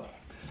work well.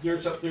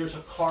 There's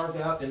a carve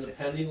out in the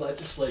pending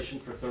legislation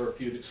for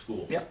therapeutic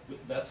schools. Yep.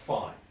 That's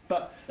fine.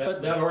 But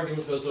that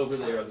argument goes over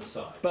there on the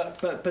side. But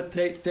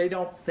they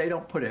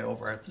don't put it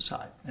over at the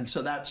side, and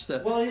so that's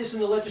the. Well, it is in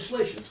the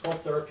legislation. It's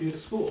called therapeutic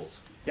schools.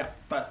 Yeah,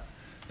 but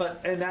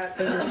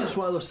this is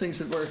one of those things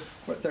that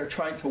they're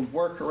trying to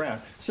work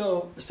around.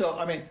 So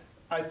I mean,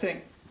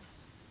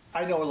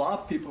 I know a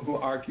lot of people who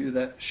argue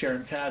that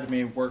Sharon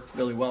Academy worked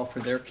really well for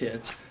their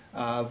kids,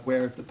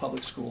 where the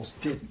public schools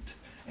didn't,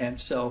 and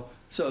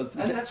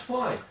that's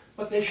fine.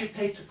 But they should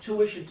pay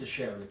tuition to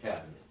Sharon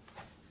Academy.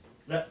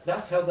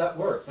 That's how that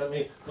works. I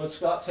mean, when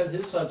Scott sent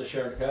his son to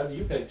Sharon Academy,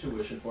 you paid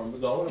tuition for him to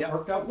go, and it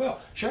worked out well.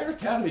 Sharon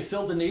Academy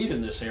filled a need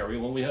in this area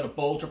when we had a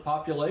bulge of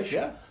population.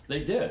 Yeah.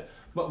 They did.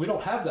 But we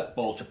don't have that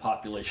bulge of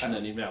population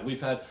anymore.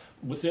 We've had,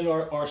 within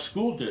our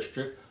school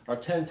district, our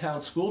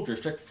 10-town school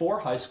district, 4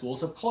 high schools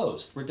have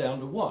closed. We're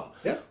down to 1.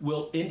 Yeah.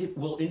 Will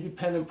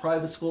independent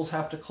private schools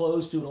have to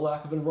close due to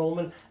lack of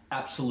enrollment?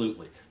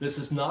 Absolutely. This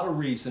is not a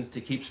reason to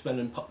keep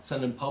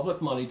sending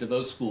public money to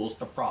those schools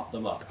to prop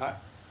them up.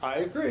 I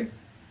agree.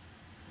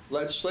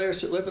 Legislators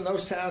that live in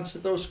those towns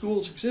that those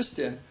schools exist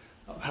in,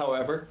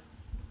 however,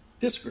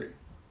 disagree.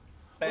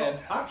 Well,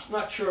 I'm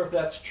not sure if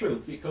that's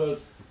true, because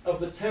of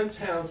the 10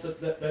 towns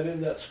that in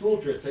that school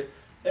district,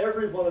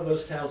 every one of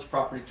those towns'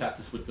 property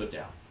taxes would go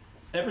down.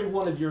 Every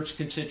one of your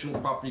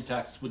constituent property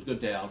taxes would go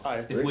down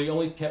if we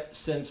only kept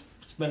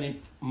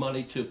spending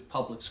money to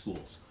public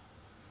schools.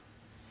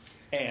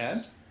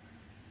 And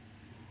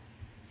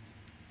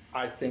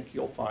I think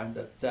you'll find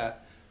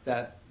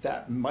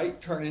that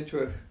might turn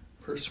into a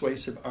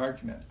persuasive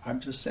argument.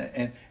 I'm just saying,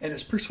 and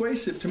it's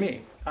persuasive to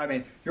me. I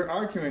mean, you're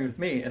arguing with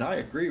me, and I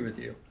agree with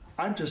you.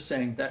 I'm just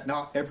saying that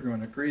not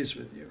everyone agrees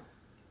with you.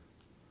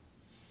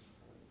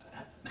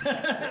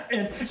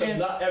 So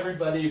not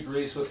everybody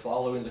agrees with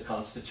following the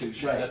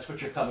Constitution. Right. That's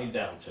what you're coming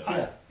down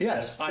to.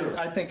 Yes,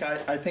 I think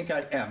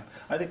I am.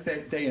 I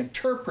think they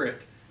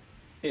interpret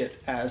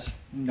it as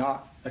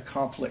not a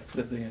conflict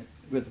with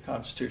the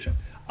Constitution.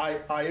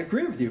 I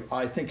agree with you.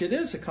 I think it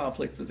is a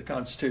conflict with the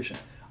Constitution.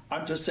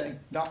 I'm just saying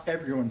not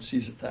everyone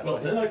sees it that way.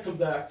 Well, then I come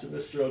back to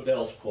Mr.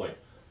 Odell's point.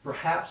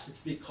 Perhaps it's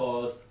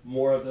because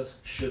more of us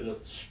should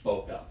have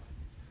spoke up.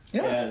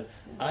 Yeah. And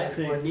I Or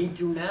think, need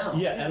to now.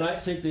 yeah, and I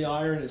think the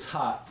iron is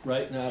hot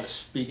right now to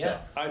speak Yeah.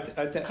 up.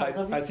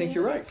 I think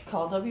you're right.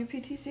 Call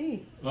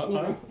WPTC.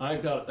 I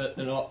got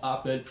an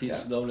op-ed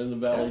piece Yeah. known in the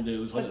Valley Yeah.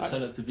 News when it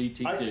sent it to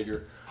VT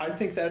Digger. I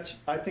think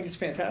it's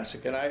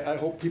fantastic, and I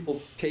hope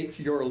people take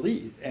your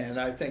lead. And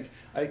I think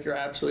you're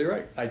absolutely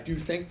right. I do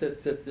think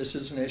that this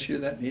is an issue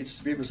that needs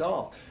to be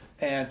resolved.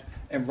 And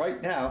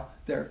right now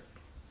there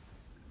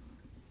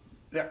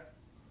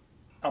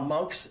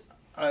amongst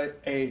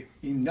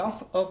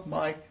enough of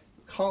my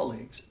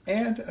colleagues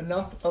and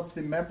enough of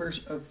the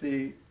members of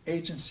the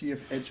Agency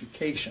of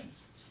Education,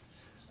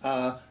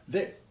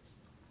 the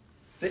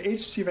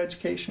Agency of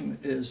Education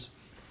is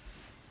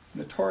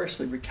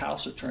notoriously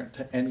recalcitrant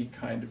to any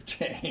kind of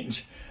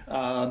change.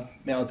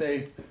 Now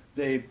they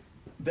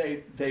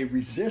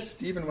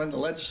resist even when the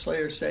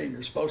legislators say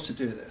you're supposed to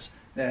do this,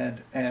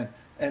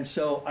 and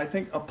so I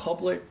think a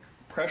public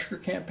pressure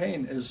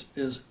campaign is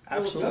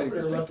absolutely Well,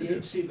 a good let thing the to do.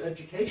 Agency of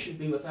Education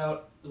be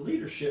without the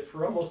leadership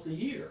for almost a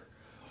year.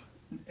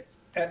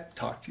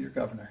 Talk to your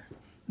governor.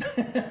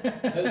 And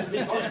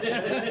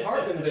the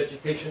Department of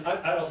Education,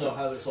 I don't know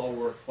how this all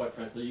works, quite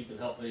frankly, you can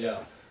help me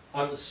out.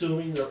 I'm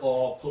assuming they're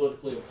all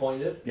politically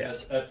appointed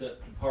Yes. at the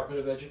Department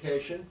of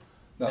Education,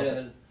 No,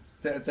 and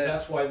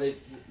that's why they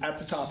at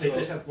the top they of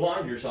just have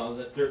blinders on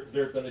that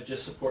they're going to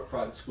just support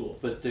private schools.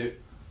 But there,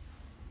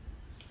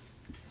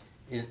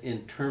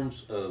 in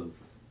terms of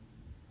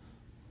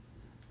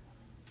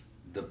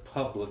the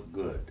public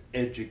good,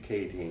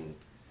 educating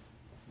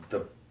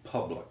the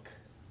public,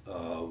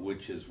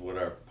 which is what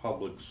our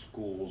public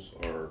schools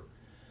are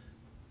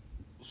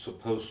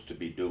supposed to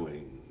be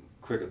doing,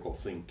 critical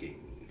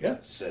thinking, Yeah.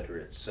 et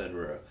cetera, et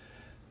cetera.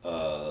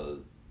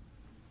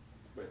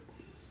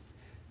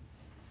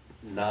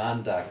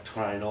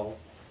 Non-doctrinal,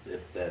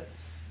 if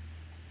that's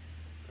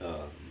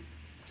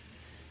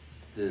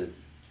the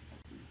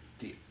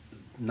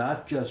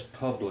not just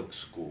public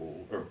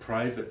school or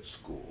private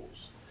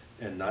schools,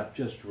 and not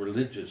just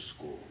religious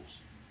schools,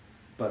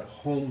 but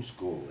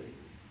homeschooling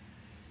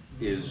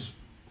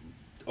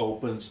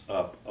opens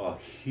up a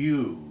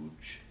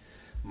huge.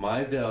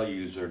 My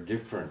values are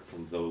different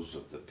from those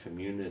of the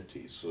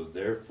community, so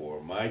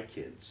therefore my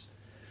kids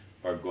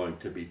are going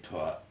to be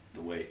taught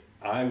the way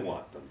I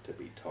want them to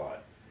be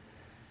taught,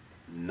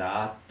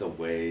 not the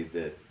way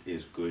that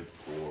is good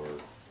for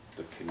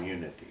the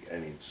community. I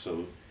mean,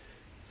 so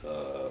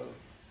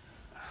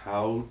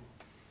how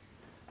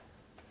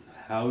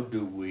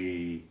do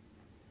we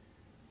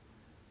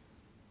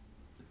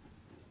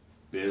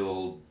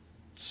build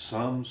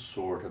some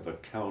sort of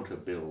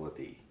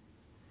accountability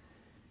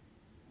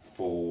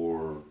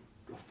for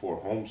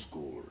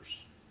homeschoolers,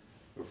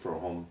 or for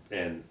home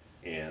and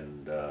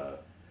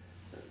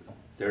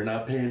they're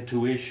not paying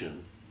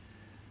tuition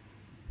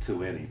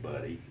to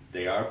anybody.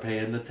 They are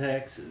paying the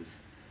taxes,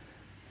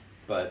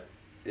 but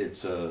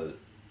it's a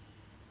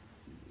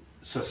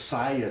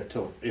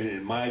societal,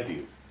 in my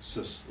view,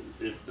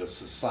 if the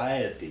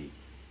society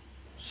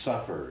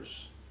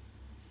suffers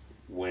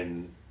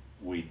when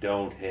we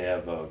don't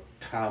have a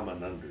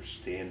common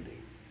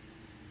understanding,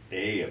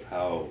 of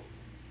how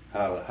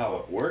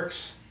it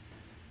works,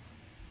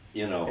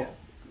 you know.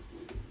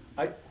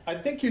 Yeah. I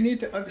think you need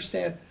to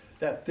understand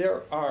that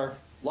there are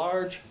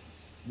large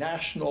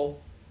national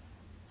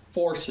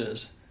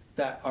forces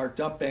that are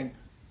dumping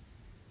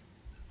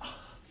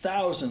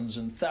thousands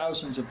and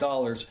thousands of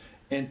dollars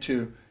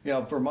into,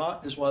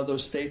 Vermont is one of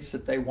those states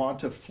that they want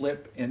to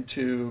flip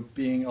into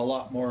being a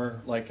lot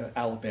more like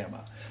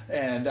Alabama,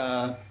 and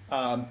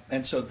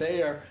so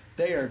they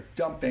are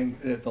dumping.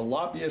 The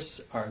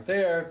lobbyists are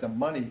there, the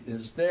money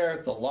is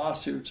there, the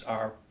lawsuits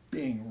are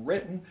being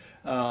written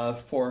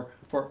for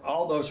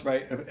all those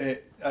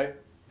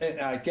and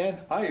again,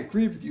 I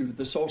agree with you.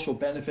 The social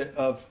benefit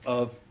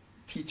of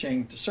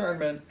teaching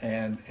discernment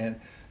and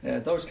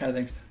those kind of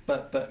things,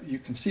 but you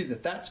can see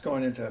that that's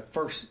going into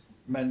First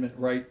Amendment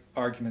right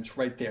arguments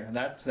right there, and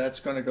that's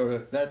going to go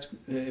to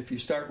if you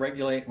start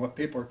regulating what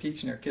people are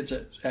teaching their kids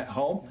at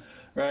home,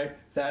 right?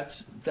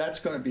 That's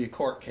going to be a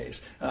court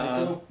case. I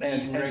don't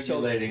mean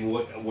regulating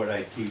what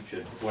I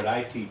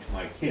teach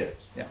my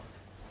kids. Yeah.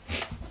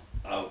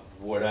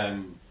 What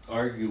I'm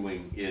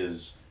arguing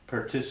is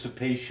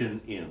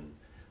participation in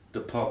the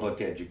public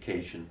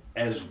education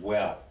as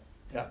well.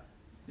 Yeah.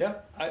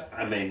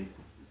 I mean,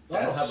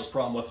 I don't have a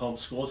problem with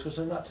homeschools because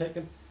they're not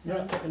taking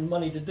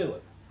money to do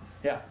it.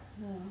 Yeah.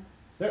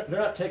 They're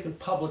not taking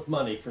public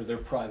money for their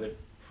private.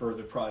 They're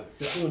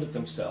doing it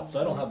themselves.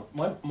 I don't have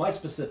my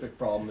specific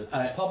problem is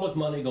public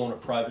money going to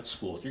private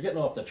schools. You're getting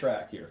off the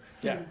track here.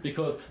 Yeah.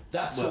 Because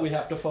that's what we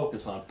have to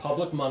focus on.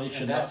 Public money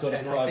should not go to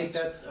private. I think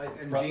that's,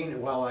 and Gene,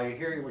 while I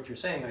hear what you're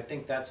saying, I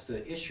think that's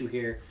the issue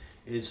here.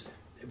 Is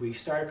we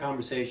start a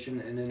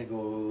conversation and then it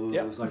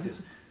goes like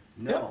this.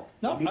 No,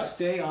 No, we need to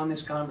stay on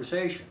this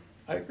conversation.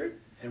 I agree.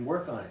 And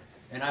work on it.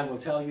 And I will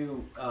tell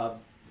you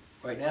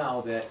right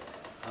now that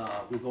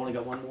we've only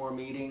got one more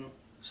meeting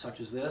such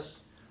as this.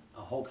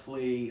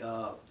 Hopefully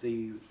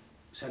the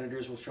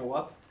senators will show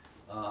up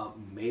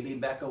Maybe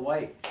Becca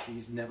White,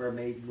 she's never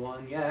made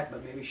one yet,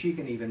 but maybe she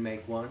can even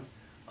make one.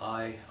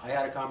 I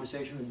had a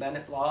conversation with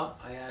Bennett Law.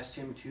 I asked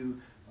him to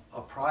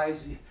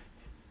apprise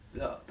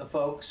the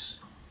folks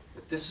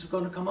that this is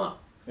going to come up.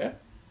 Yeah.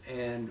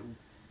 And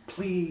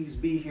please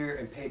be here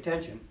and pay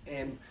attention.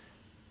 And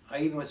I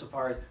even went so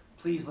far as,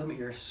 please limit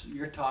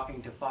your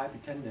talking to 5 to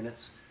 10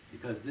 minutes,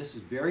 because this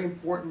is very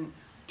important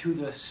to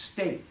the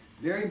state,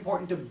 very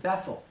important to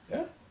Bethel.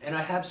 Yeah. And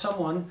I have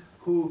someone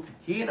who,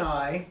 he and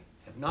I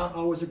have not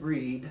always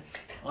agreed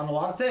on a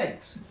lot of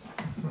things.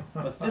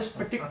 But this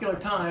particular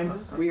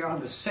time, we are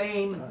on the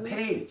same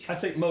page. I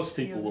think most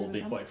people will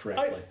be, quite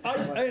frankly. I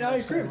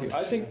agree with you.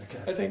 I think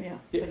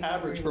the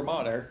average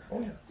Vermonter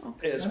Oh,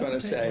 yeah. is going to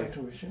say,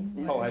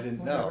 Tuition. "Oh, I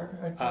didn't know,"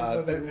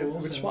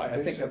 which is why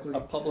I think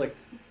a public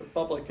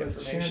Sharon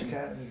information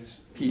Catton's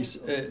piece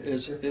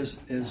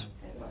is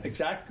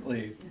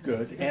exactly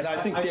good. And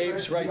I think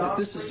Dave's right that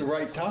this is the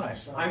right time.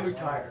 I'm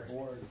retired,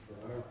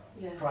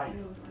 trying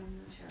to.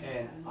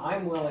 And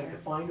I'm willing to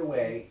find a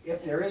way,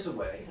 if there is a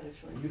way,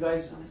 when you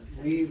guys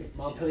leave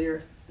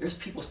Montpelier, there's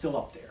people still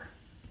up there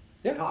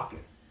Yeah. talking.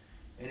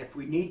 And if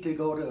we need to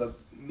go to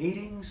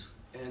meetings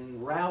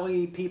and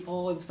rally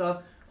people and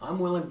stuff, I'm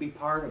willing to be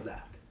part of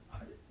that.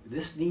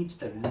 This needs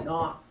to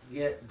not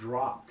get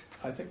dropped.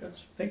 I think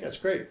that's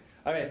great.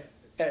 I mean,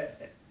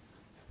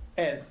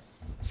 and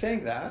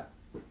saying that,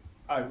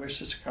 I wish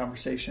this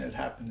conversation had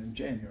happened in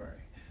January,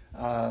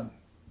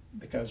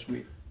 because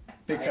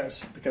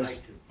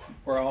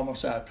we're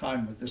almost out of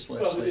time with this Well,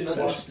 we legislative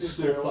didn't watch session. the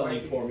school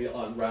funding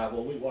formula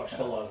unravel. We watched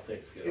a lot of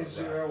things get Is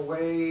there a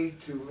way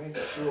to make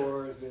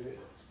sure that it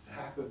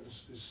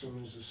happens as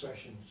soon as the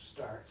session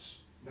starts?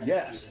 next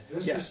Yes, year?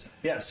 This yes, is-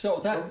 yes. So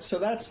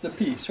that's the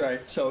piece,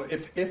 right? So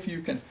if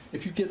you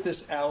get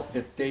this out,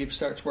 if Dave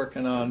starts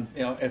working on,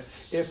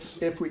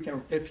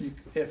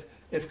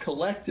 if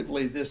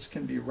collectively this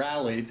can be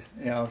rallied,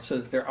 so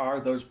that there are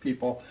those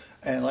people,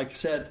 and like I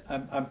said,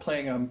 I'm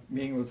planning on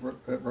meeting with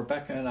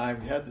Rebecca and I.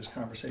 We had this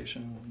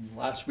conversation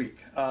last week.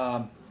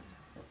 Well,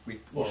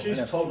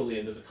 she's totally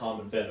into the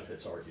common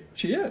benefits argument.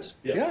 She is.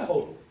 Yeah,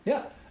 totally.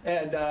 Yeah,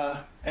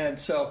 and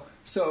so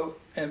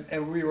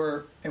we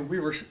were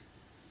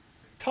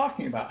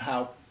talking about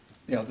how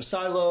the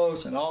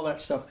silos and all that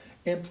stuff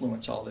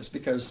influence all this,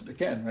 because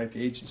again, right,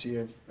 the Agency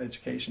of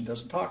Education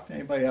doesn't talk to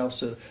anybody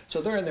else,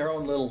 so they're in their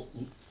own little.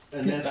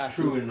 And that's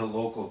true in the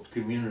local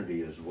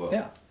community as well.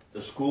 Yeah.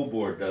 The school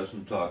board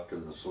doesn't talk to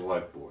the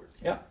select board.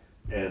 Yeah.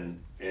 And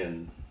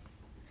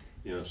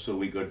so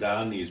we go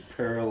down these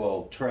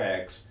parallel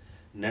tracks,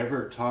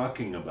 never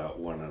talking about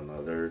one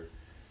another.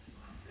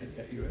 And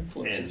yet you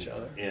influence each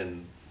other.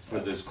 And for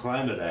this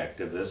climate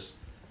activist,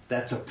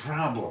 that's a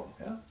problem.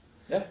 Yeah.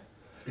 Yeah.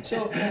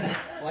 So,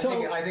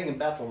 Well, I think in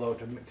Bethel though,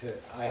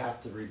 I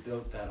have to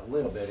rebuild that a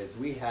little bit, is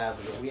we have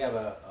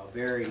a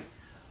very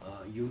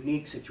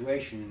unique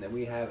situation in that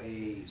we have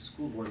a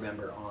school board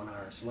member on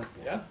our select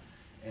board. Yeah.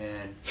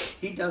 And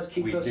he does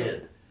keep We us.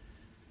 did.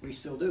 We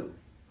still do.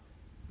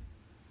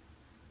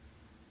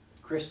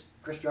 Chris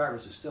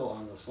Jarvis is still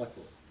on the select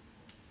board.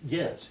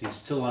 Yes, he's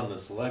still on the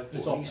select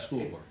It's board. all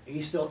school board.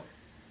 He's still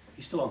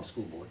on the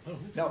school board.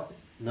 no,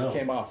 No.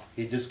 came off.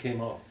 He just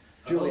came off.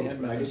 Julie Oh,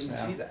 Hinman I is didn't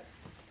now. see that.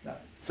 No.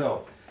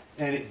 So,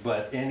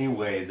 but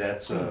anyway,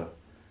 that's I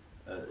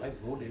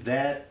voted.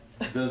 the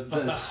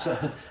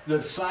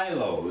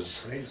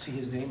silos. I didn't see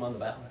his name on the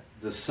ballot.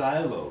 The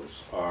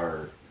silos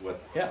are what.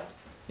 Yeah,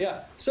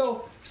 yeah.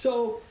 So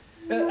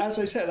as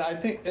I said, I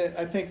think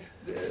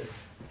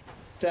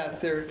that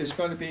there is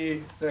going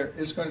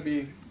to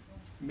be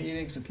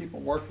meetings and people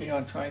working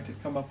on trying to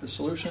come up with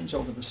solutions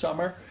over the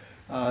summer,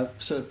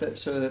 so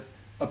that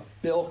a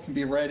bill can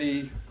be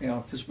ready,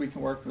 because we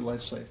can work with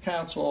legislative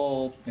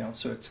council,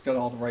 so it's got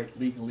all the right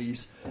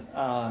legalese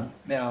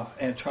now,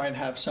 and try and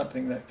have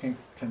something that can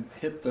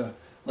hit the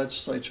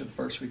legislature the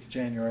first week of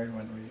January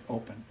when we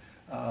open,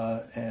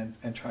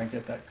 and try and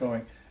get that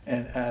going.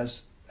 And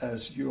as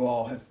you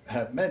all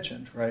have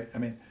mentioned, right? I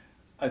mean,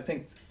 I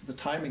think the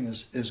timing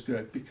is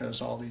good,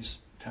 because all these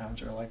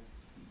towns are like,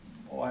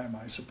 why am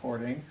I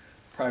supporting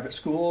private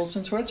schools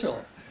in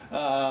Switzerland?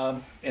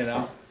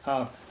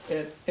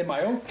 In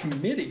my own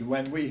committee,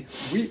 when we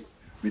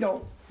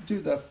don't do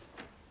the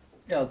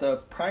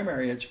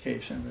primary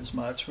education as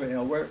much.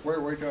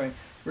 We're doing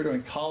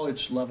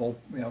college level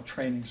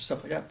training,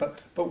 stuff like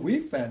that. But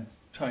we've been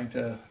trying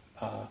to.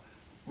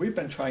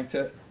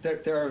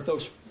 There are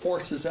those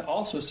forces that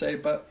also say,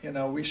 but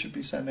we should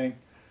be sending,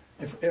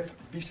 if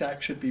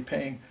BSAC should be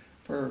paying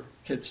for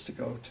kids to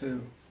go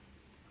to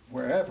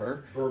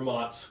wherever.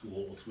 Vermont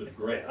schools with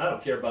grants. I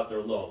don't care about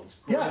their loans.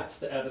 Grants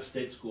to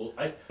out-of-state schools.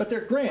 But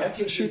they're grants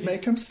that should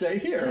make them stay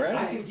here, right?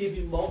 I can give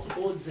you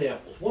multiple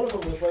examples. One of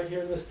them was right here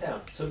in this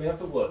town,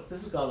 Samantha Wood.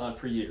 This has gone on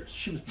for years.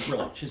 She was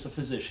brilliant. She's a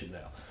physician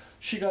now.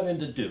 She got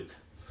into Duke.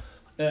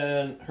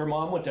 And her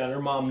mom went down.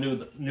 Her mom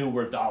knew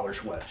where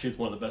dollars went. She was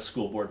one of the best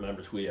school board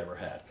members we ever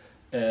had.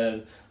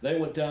 And they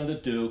went down to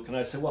Duke, and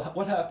I said, well,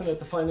 what happened at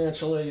the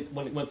financial aid,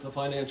 when he went to the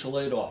financial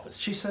aid office?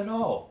 She said,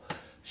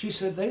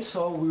 they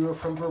saw we were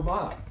from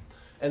Vermont.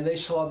 and they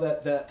saw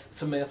that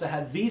Samantha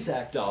had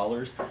VSAC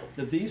dollars.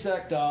 The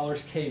VSAC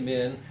dollars came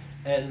in,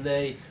 and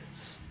they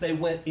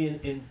went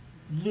in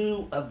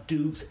lieu of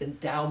Duke's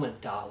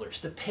endowment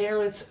dollars. The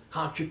parents'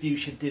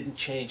 contribution didn't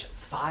change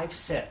 5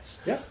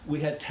 cents. Yeah. We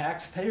had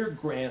taxpayer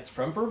grants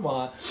from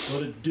Vermont go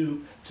to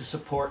Duke to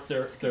support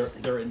their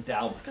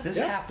endowment. This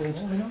Yeah.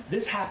 happens.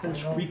 This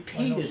happens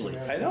repeatedly,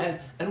 I know.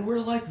 and we're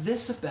like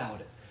this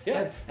about it.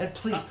 Yeah. And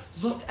please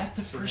look at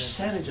the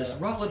percentages.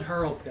 Rutland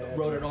Herald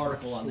wrote an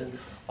article on this.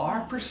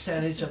 Our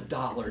percentage of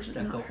dollars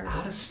that go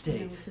out of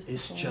state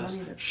is just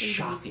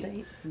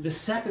shocking. The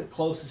second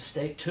closest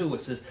state to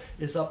us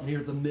is up near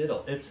the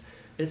middle.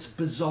 It's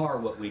bizarre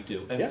what we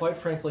do. And Yeah. quite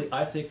frankly,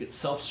 I think it's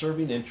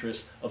self-serving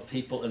interests of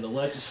people in the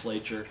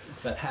legislature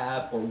that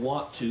have or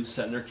want to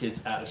send their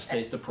kids out of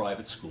state to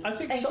private schools. I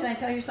think And so. can I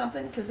tell you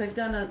something? Because I've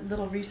done a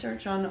little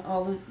research on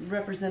all the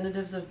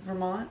representatives of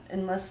Vermont,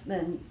 and less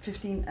than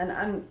 15, and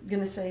I'm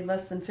going to say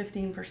less than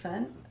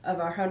 15% of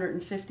our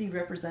 150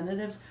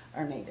 representatives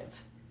are native.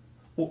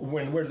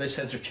 Where do they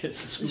send their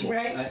kids to school?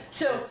 Right?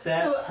 At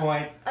that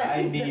point,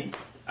 I'm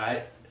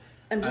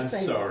I'm just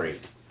saying. sorry.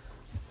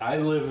 I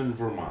live in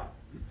Vermont.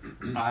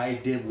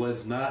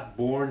 Was not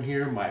born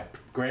here. My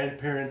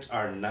grandparents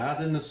are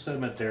not in the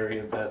cemetery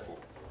in Bethel.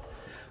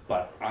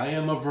 But I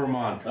am a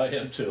Vermonter. I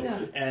am too.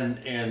 Yeah.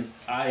 And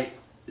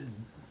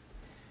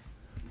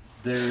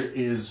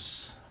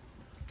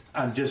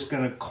I'm just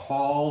going to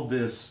call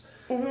this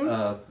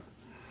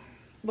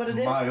What it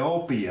is?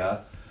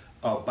 myopia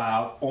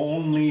about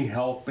only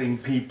helping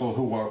people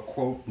who are,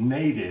 quote,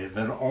 native,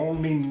 and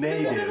only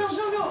natives.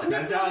 No,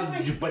 that's not my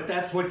point. But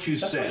that's what you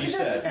That's said. what you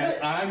said.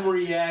 And I'm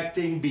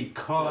reacting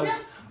because Yeah.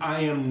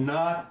 I am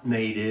not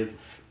native,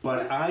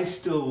 but I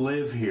still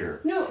live here.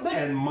 No, but-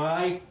 And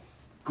my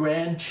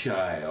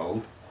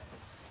grandchild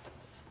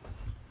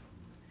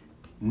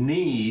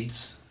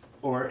needs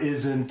or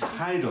is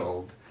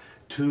entitled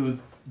to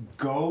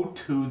go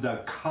to the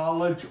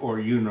college or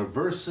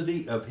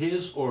university of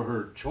his or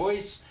her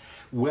choice,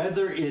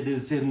 whether it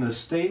is in the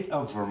state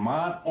of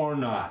Vermont or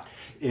not.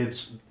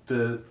 It's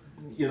to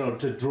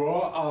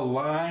draw a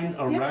line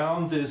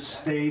around this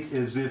state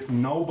as if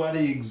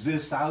nobody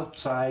exists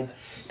outside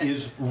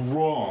is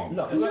wrong.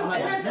 No, No,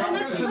 and that's not.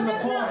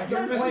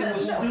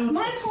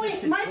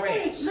 My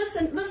point.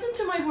 Listen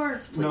to my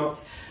words, please. No,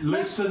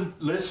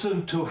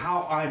 listen to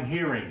how I'm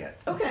hearing it.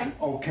 Okay.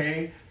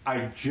 Okay?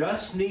 I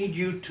just need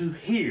you to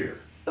hear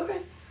Okay.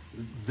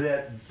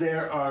 that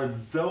there are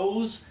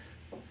those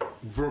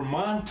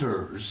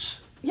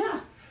Vermonters Yeah.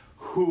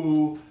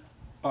 who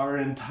are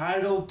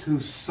entitled to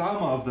some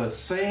of the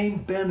same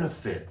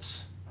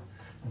benefits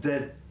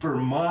that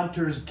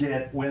Vermonters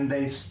get when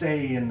they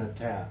stay in the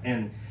town,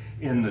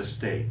 in the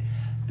state.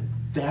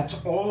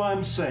 That's all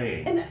I'm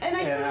saying. And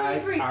I totally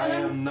agree. I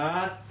And am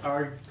not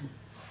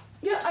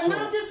Yeah, I'm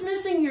not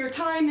dismissing your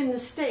time in the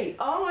state.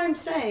 All I'm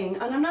saying,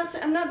 and I'm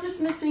not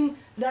dismissing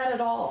that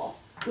at all.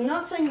 I'm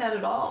not saying that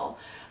at all.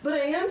 But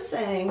I am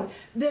saying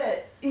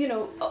that,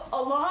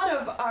 a lot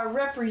of our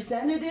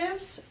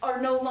representatives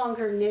are no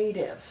longer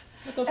native.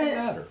 It doesn't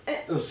matter.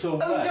 So Oh,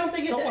 what? you don't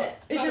think So it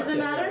what? doesn't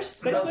matter?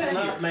 It does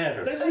not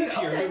matter. They live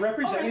here. They're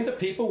representing the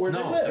people where they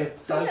No, live.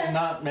 it does Okay.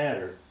 not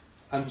matter.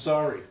 I'm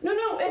sorry. No,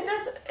 if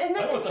that's I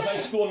that's went to high okay.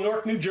 school in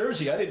Newark, New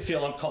Jersey. I didn't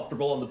feel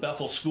uncomfortable on the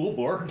Bethel school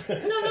board.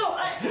 No,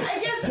 I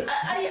guess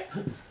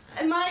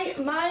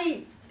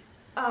my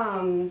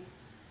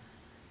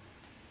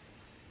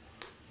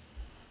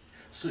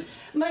So,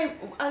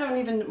 I don't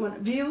even want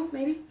view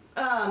maybe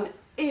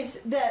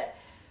is that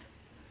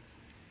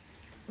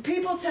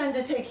people tend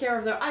to take care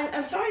of their.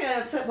 I'm sorry I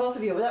upset both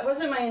of you. That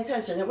wasn't my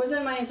intention. It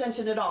wasn't my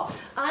intention at all.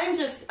 I'm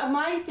just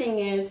my thing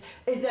is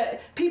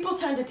that people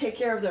tend to take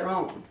care of their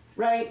own,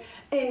 right?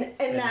 In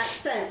that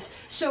sense.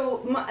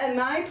 So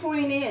my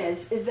point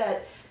is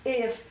that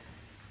if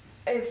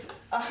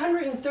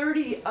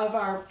 130 of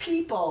our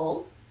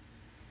people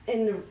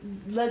in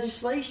the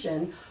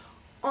legislation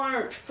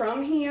aren't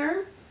from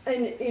here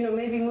and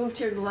maybe moved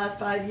here the last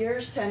 5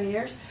 years, 10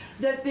 years,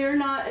 that they're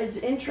not as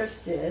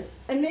interested,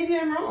 and maybe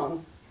I'm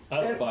wrong.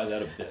 I don't buy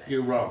that a bit.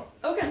 you're wrong.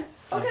 Okay.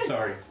 I'm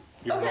sorry.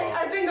 You're Okay, wrong.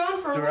 I've been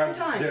gone for a long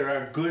time. There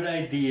are good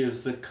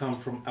ideas that come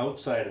from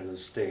outside of the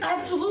state. as well.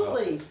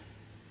 Absolutely.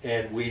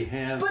 And we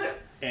have, But-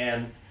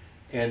 and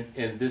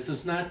this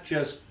is not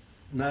just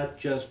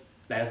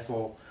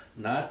Bethel,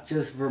 not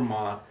just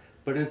Vermont,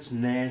 but it's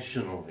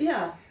nationally.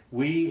 Yeah.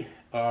 We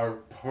are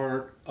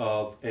part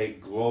of a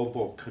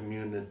global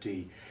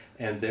community,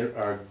 and there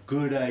are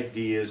good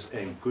ideas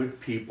and good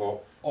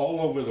people all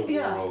over the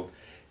Yeah. world,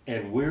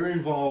 and we're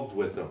involved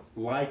with them,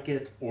 like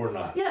it or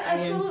not. Yeah,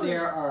 And absolutely.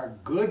 there are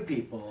good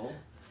people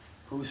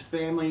whose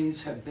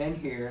families have been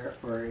here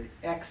for an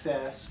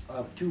excess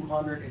of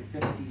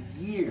 250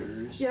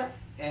 years. Yeah.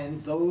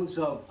 And those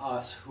of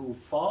us who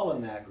fall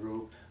in that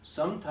group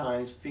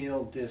sometimes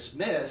feel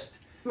dismissed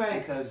Right.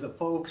 because the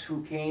folks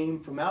who came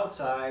from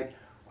outside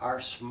are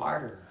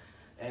smarter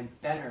and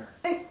better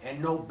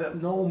and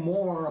know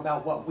more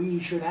about what we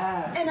should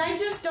have. And I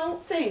just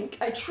don't think,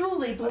 I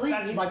truly believe.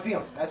 That's my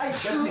feeling. That's I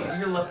just me.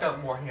 You left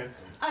out more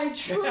Hanson. I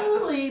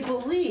truly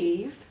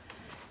believe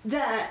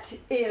that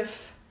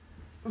if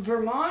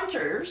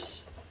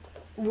Vermonters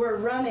were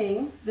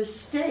running the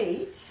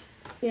state,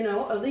 you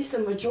know, at least a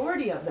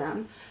majority of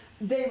them,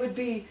 they would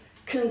be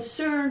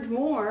concerned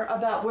more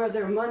about where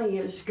their money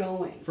is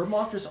going.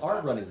 Vermonters are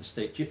running the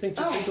state. Do you think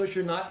just because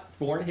you're not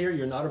born here,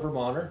 you're not a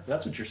Vermonter?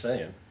 That's what you're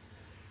saying.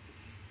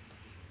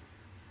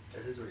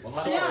 That is what you're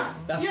Well, saying. Yeah,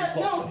 That's yeah,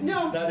 repulsive.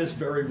 no. That is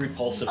very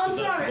repulsive. I'm to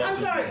this sorry, I'm level.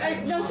 sorry,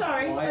 I'm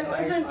sorry.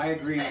 Well, I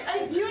agree.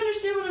 Do you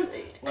understand what I'm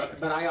saying?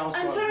 But I also.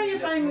 I'm sorry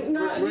if I'm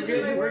not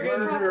using my words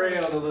getting properly.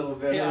 derailed a little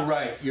bit. You're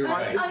right. You're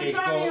right. I'm It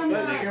sorry, I'm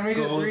not. Can we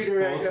just goes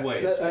redirect both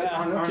ways.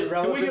 on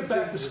Can we get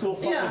back to school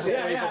funds?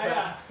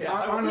 Yeah.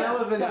 On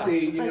relevancy,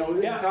 you know,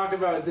 Yeah. we talk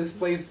about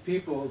displaced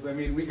peoples. I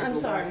mean, we can I'm go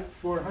sorry. back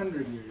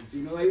 400 years.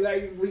 You know,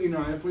 like you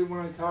know, if we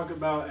want to talk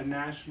about a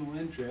national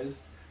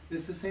interest,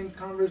 it's the same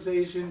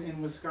conversation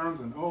in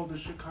Wisconsin. Oh, the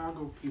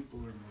Chicago people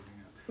are moving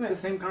up. Right.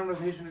 It's the same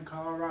conversation in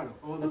Colorado.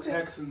 Oh, the Okay.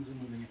 Texans are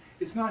moving in.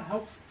 It's not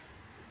helpful.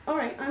 All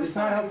right, I'm It's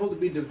sorry. not helpful to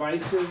be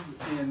divisive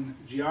in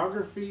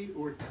geography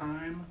or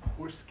time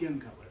or skin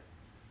color.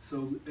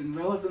 So, in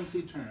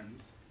relevancy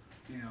terms,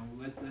 you know,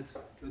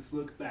 let's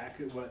look back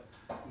at what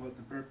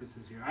the purpose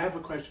is here. I have a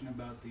question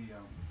about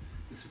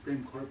the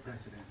Supreme Court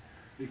precedent,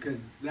 because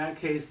that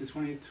case, the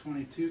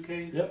 2022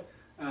 case, Yep.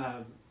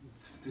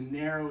 the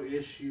narrow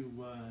issue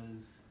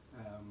was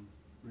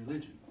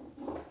religion.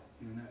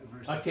 You know,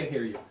 versus I can't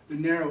hear you. the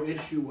narrow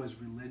issue was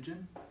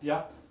religion,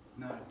 Yeah.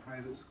 not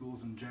private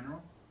schools in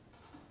general.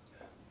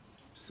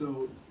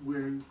 So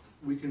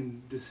we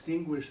can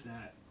distinguish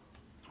that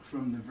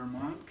from the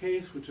Vermont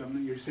case, which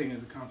you're saying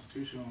is a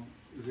constitutional.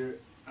 Is there?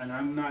 And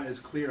I'm not as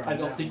clear on that. I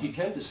don't think one. you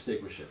can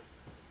distinguish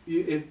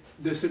it.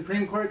 The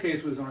Supreme Court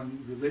case was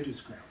on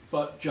religious grounds.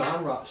 But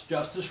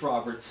Justice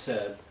Roberts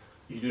said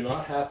you do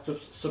not have to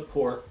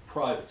support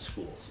private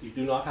schools. You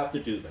do not have to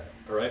do that,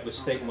 all right, with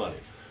state money.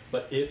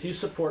 But if you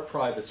support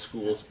private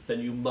schools, then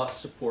you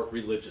must support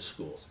religious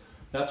schools.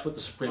 That's what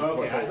the Supreme Court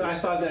Okay, holds. I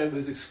thought that it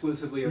was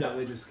exclusively a No,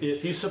 religious case.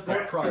 if you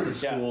support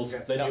private Yeah. schools,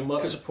 Okay. then No, you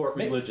must 'cause support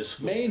religious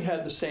schools. Maine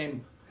had the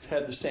same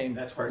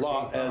That's where it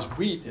law came as from.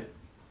 we did.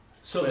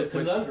 So the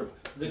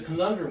With-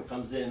 conundrum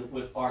comes in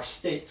with our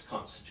state's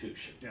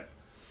constitution, Yeah.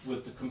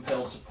 with the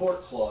compelled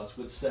support clause,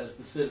 which says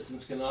the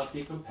citizens cannot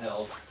be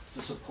compelled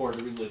to support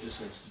a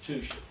religious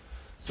institution.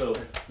 So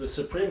the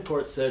Supreme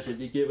Court says if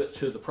you give it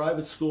to the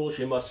private schools,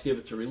 you must give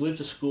it to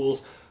religious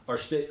schools. Our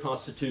state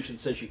constitution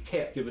says you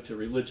can't give it to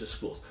religious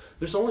schools.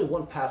 There's only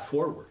one path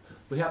forward.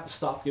 We have to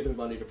stop giving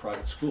money to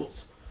private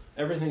schools.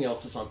 Everything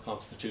else is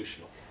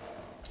unconstitutional.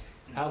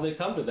 How they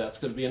come to that's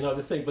going to be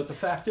another thing. But the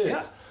fact is,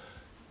 Yeah.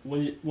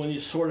 when you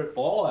sort it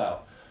all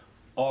out,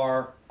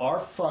 our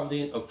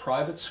funding of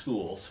private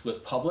schools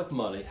with public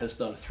money has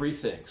done three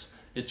things.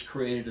 It's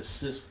created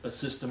a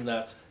system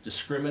that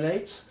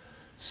discriminates,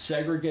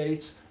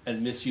 segregates,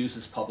 and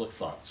misuses public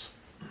funds.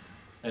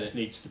 And it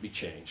needs to be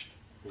changed.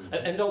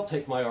 And don't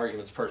take my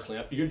arguments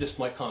personally. You're just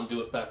my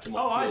conduit back to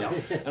Montpelier. I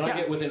know. And I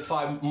get within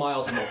 5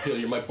 miles of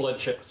Montpelier, my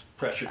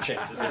pressure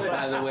changes. And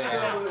by the way,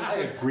 I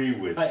agree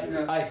with you,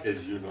 I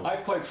as you know. I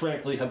quite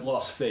frankly have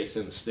lost faith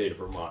in the state of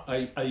Vermont.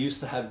 I used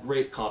to have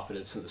great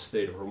confidence in the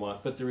state of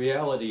Vermont, but the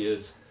reality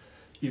is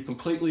you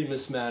completely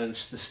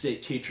mismanaged the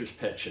state teachers'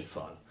 pension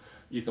fund.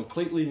 You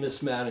completely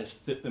mismanaged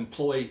the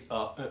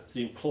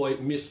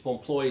municipal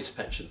employees'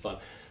 pension fund.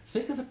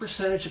 Think of the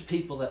percentage of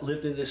people that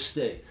lived in this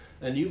state,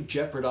 and you've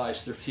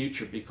jeopardized their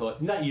future because,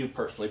 not you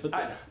personally,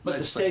 but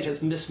the state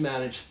has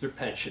mismanaged their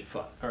pension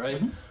fund, all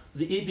right?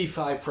 The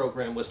EB-5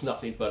 program was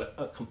nothing but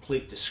a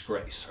complete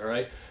disgrace, all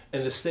right?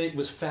 And the state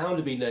was found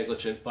to be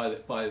negligent by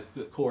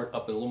the court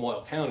up in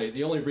Lamoille County.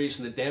 The only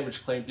reason the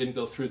damage claim didn't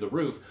go through the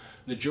roof,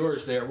 the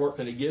jurors there weren't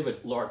going to give a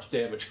large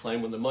damage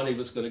claim when the money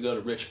was going to go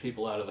to rich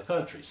people out of the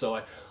country. So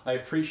I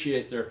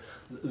appreciate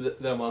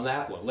them on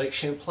that one. Lake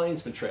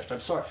Champlain's been trashed. I'm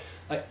sorry.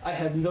 I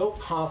have no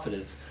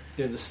confidence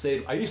in the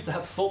state. I used to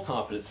have full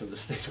confidence in the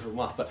state of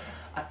Vermont, but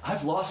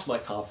I've lost my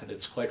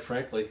confidence, quite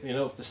frankly. You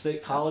know, with the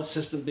state college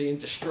system being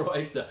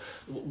destroyed,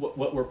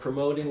 what we're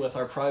promoting with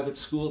our private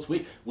schools,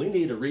 we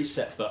need a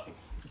reset button,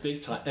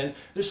 big time. And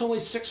there's only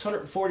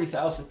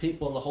 640,000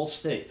 people in the whole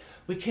state.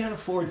 We can't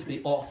afford to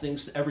be all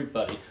things to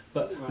everybody,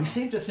 but we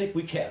seem to think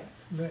we can.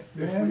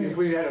 If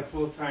we had a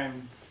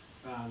full-time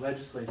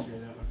legislature, that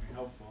would be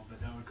helpful, but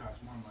that would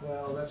cost more money.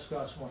 Well, that's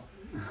cost one.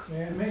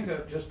 And make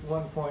just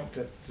one point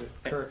that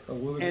Kurt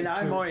alluded to. And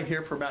I'm only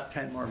here for about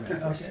 10 more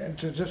minutes. Okay,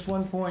 to just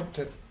one point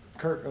that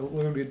Kurt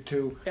alluded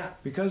to. Yeah.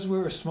 Because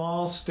we're a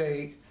small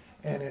state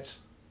and it's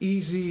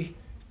easy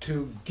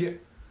to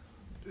get,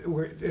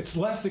 it's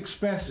less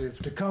expensive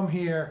to come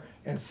here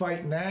and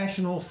fight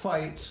national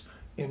fights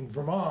in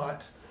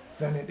Vermont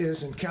than it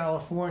is in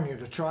California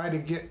to try to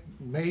get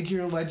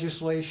major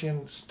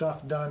legislation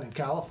stuff done in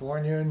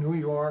California, New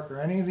York, or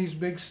any of these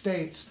big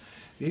states.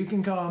 You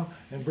can come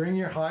and bring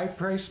your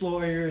high-priced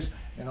lawyers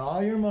and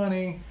all your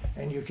money,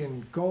 and you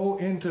can go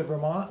into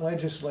Vermont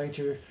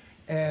legislature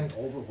and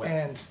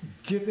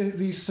get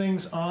these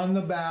things on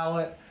the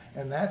ballot,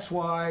 and that's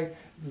why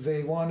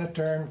they want to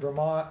turn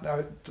Vermont,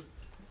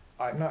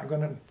 I'm not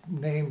going to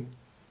name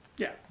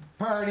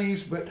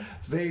parties, but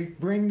they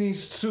bring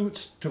these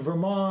suits to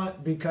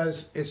Vermont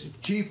because it's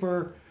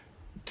cheaper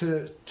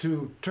to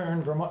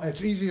turn Vermont,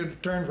 it's easier to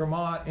turn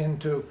Vermont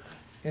into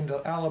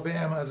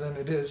Alabama than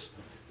it is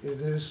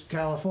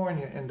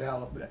California into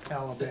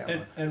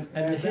Alabama. And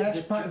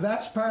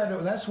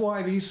that's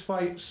why these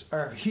fights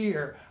are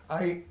here.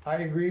 I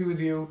agree with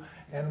you,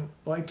 and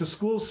like the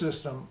school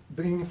system,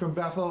 being from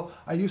Bethel,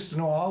 I used to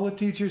know all the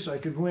teachers. I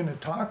could go in and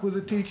talk with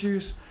the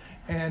teachers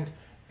and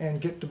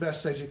get the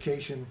best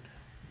education,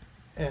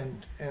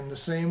 and the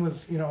same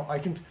with, I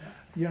can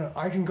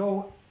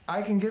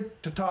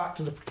get to talk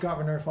to the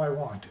governor if I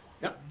want to.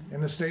 Yep. In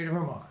the state of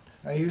Vermont.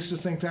 I used to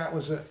think that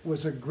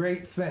was a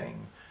great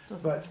thing,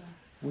 but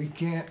we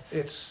can't.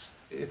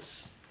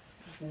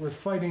 We're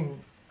fighting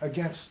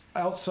against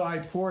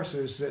outside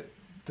forces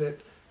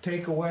that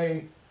take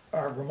away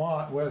our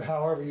Vermont,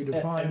 however you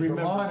define and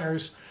remember,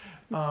 Vermonters'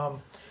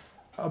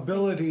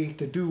 ability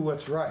to do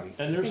what's right.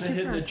 And there's a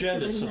hidden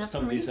agenda to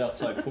some of these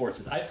outside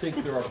forces. I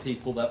think there are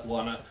people that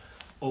want to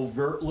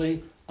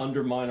overtly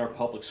undermine our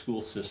public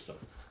school system.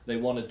 They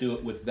want to do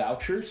it with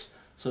vouchers,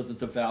 so that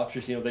the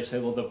vouchers, they say,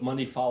 well, the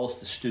money follows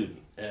the student.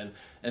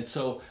 And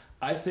so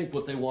I think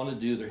what they want to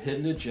do, their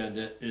hidden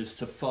agenda, is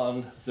to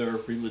fund their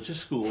religious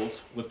schools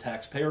with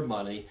taxpayer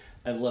money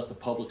and let the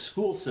public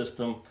school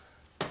system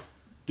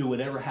do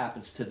whatever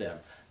happens to them.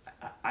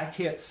 I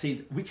can't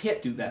see, we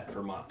can't do that in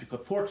Vermont,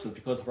 fortunately,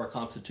 because of our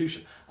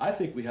Constitution. I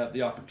think we have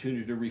the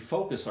opportunity to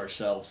refocus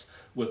ourselves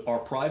with our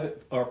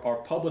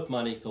public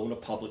money going to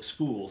public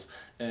schools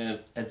and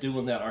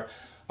doing that.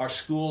 Our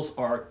schools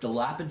are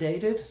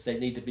dilapidated. They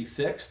need to be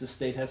fixed. The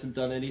state hasn't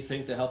done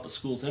anything to help a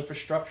school's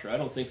infrastructure. I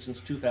don't think since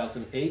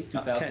 2008,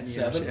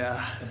 2007,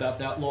 about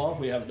that long,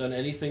 we haven't done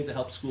anything to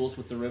help schools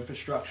with their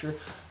infrastructure.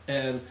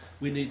 And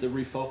we need to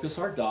refocus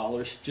our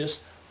dollars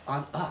just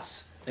on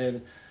us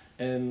and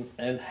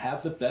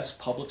have the best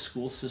public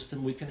school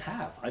system we can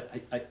have.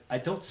 I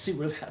don't see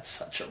where that's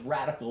such a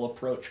radical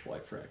approach,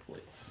 quite frankly.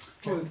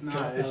 Well, it's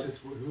not. It's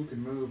just who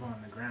can move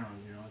on the ground.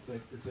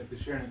 It's like the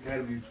Sharon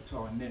Academy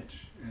saw a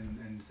niche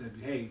and said,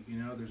 hey,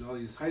 there's all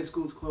these high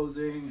schools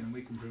closing, and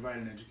we can provide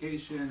an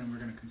education, and we're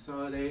going to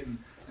consolidate. And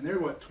they're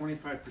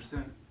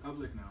 25%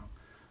 public now.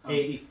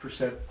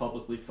 80%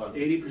 publicly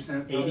funded.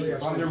 80%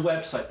 public. On their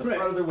website, the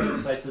front of their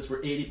website says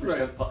we're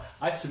 80%.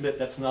 I submit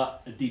that's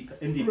not a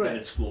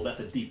independent school. That's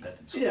a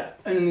dependent school. Yeah,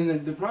 and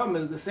then the problem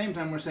is at the same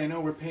time we're saying,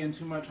 we're paying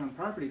too much on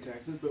property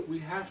taxes, but we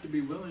have to be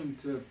willing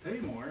to pay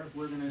more if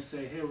we're going to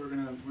say, hey, we're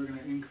going to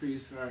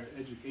increase our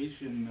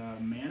education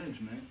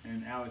management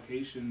and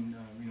allocation,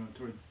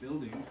 toward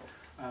buildings.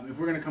 If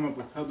we're going to come up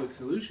with public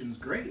solutions,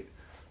 great.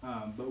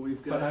 But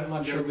we've got. But I'm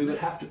not sure we would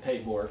have to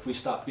pay more if we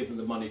stopped giving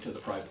the money to the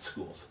private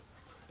schools.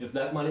 If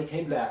that money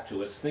came back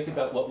to us, think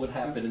about what would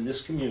happen in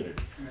this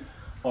community.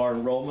 Our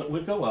enrollment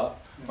would go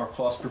up, our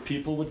cost per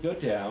pupil would go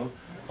down,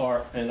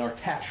 and our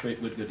tax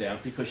rate would go down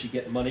because you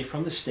get money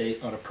from the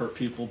state on a per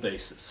pupil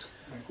basis.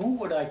 Who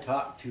would I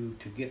talk to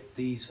get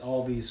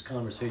all these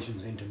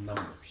conversations into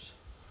numbers?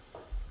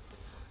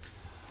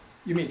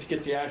 You mean to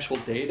get the actual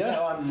data?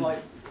 No, I'm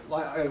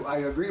I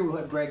agree with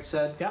what Greg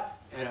said. Yeah.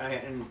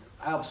 And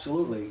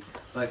absolutely,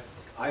 but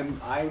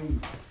I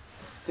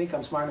think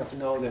I'm smart enough to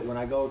know that when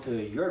I go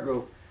to your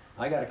group,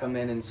 I got to come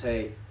in and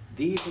say,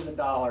 these are the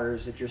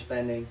dollars that you're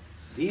spending,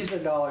 these are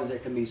the dollars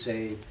that can be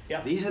saved,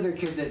 these are the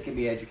kids that can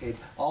be educated.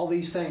 All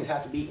these things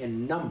have to be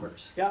in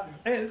numbers. Yeah,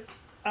 and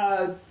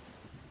I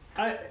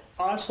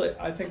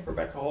think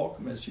Rebecca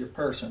Holcomb is your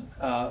person,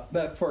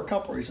 but for a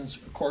couple reasons.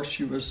 Of course,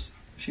 she was.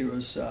 She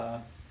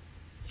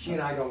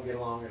and I don't get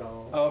along at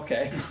all.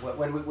 Okay.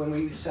 When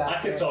we sat,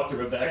 I can talk to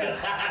Rebecca.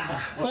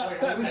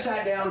 when we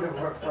sat down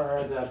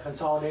for the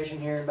consolidation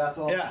here in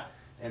Bethel. Yeah.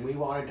 And we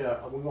wanted to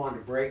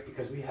break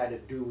because we had to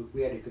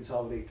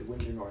consolidate to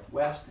Windsor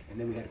Northwest, and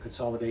then we had to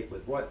consolidate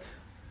with what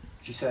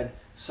she said,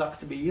 sucks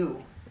to be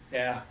you.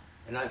 Yeah.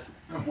 And I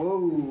thought,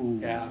 whoa.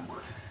 Yeah.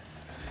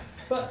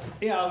 But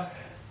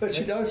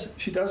she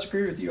does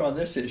agree with you on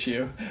this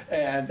issue,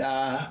 and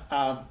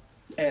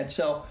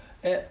so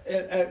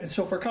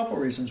for a couple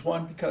of reasons.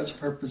 One, because of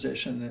her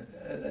position,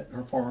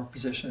 her former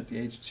position at the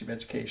Agency of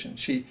Education,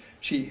 she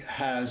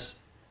has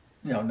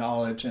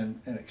knowledge and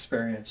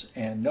experience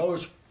and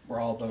knows where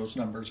all those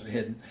numbers are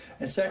hidden.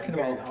 And second of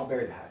all, I'll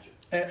bury the hatchet.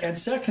 And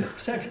second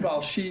of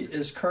all, she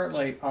is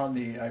currently on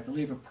the, I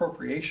believe,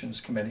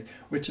 Appropriations Committee,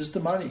 which is the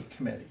Money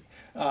Committee.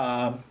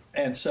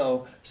 And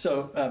so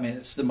I mean,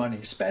 it's the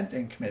Money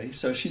Spending Committee.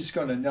 So she's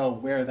going to know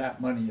where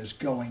that money is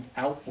going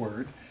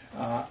outward.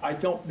 I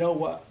don't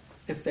know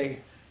if the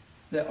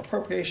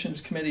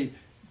Appropriations Committee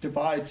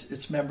divides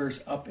its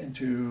members up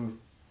into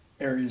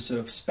areas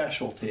of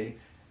specialty.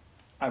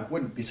 I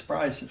wouldn't be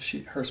surprised if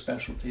her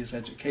specialty is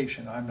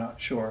education. I'm not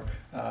sure.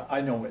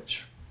 I know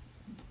which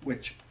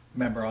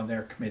member on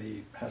their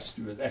committee has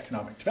to do with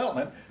economic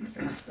development,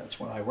 because that's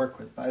what I work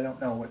with, but I don't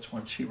know which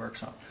one she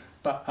works on.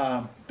 But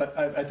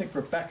I think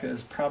Rebecca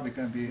is probably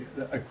going to be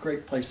a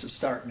great place to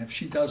start, and if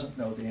she doesn't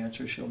know the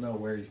answer, she'll know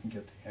where you can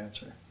get the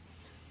answer.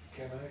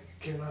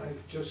 Can I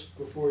just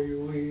before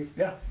you leave?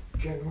 Yeah.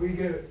 Can we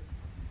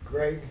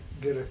Greg,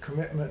 get a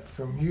commitment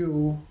from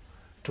you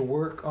to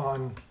work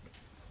on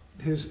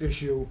his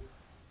issue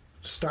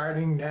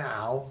starting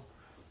now,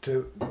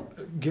 to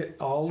get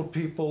all the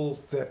people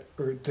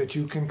that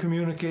you can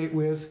communicate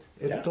with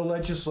at the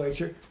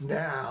legislature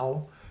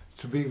now,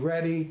 to be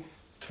ready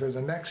for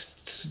the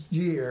next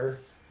year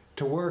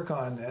to work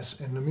on this.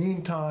 In the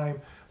meantime,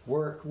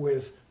 work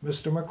with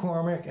Mr.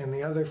 McCormick and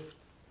the other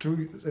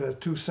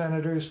two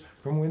senators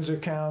from Windsor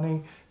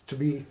County to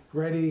be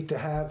ready to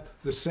have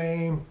the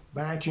same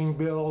matching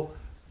bill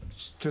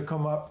to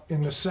come up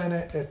in the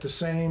Senate at the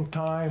same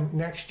time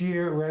next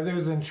year,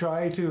 rather than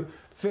try to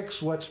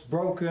fix what's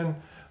broken.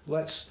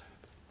 Let's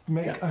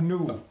make a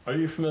new. Are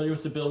you familiar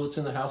with the bill that's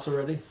in the House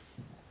already?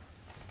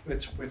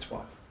 Which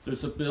one?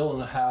 There's a bill in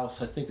the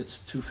House, I think it's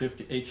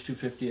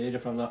H258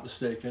 if I'm not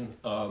mistaken,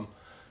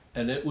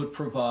 and it would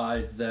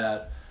provide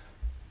that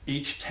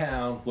each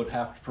town would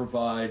have to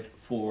provide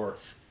for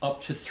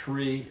up to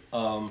 3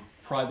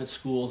 private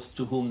schools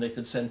to whom they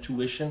could send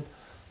tuition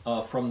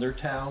from their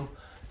town,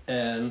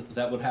 and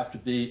that would have to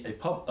be a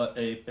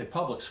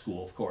public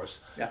school, of course.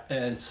 Yeah.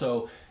 And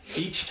so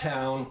each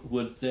town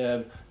would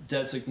then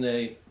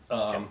designate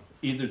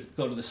either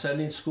go to the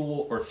sending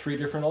school or 3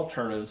 different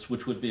alternatives,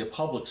 which would be a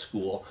public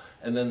school,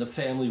 and then the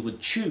family would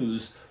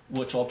choose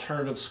which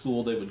alternative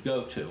school they would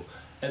go to.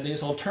 And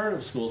these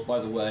alternative schools, by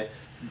the way,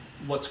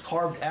 what's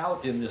carved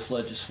out in this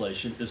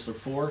legislation is the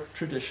 4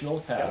 traditional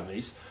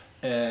academies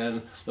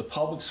and the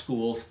public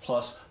schools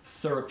plus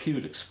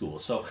therapeutic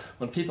schools. So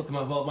when people come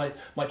up, well,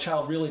 my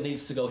child really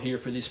needs to go here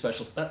for these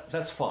specials,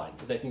 that's fine,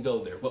 they can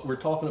go there. What we're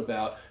talking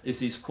about is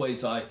these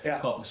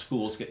quasi-public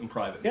schools getting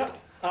private money.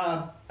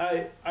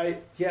 I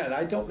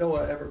don't know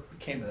what ever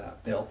became of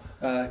that bill,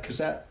 because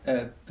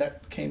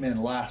that came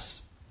in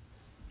last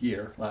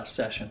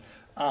session,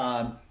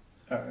 but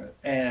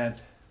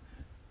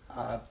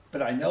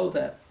I know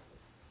that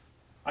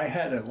I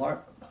had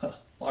a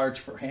large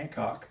for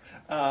Hancock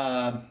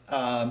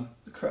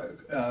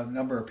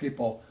number of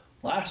people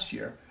last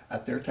year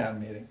at their town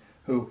meeting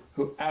who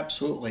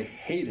absolutely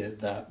hated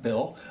that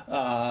bill,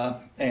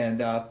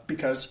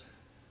 because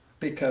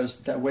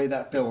the way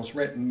that bill is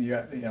written,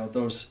 you know,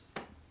 those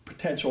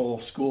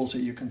potential schools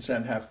that you can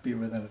send have to be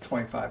within a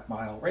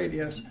 25-mile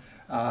radius,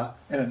 and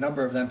a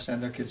number of them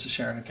send their kids to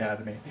Sharon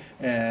Academy,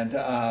 and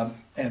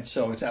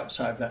so it's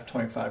outside that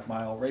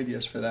 25-mile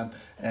radius for them,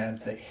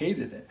 and they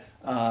hated it.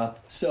 Yeah,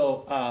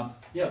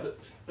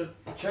 but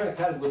Sharon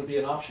Academy wouldn't be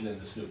an option in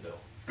this new bill.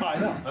 I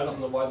know. I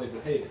don't know why they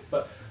would hate it,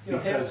 but you know,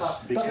 because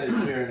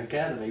Sharon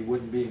Academy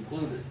wouldn't be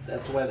included.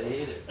 That's why they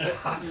hate it.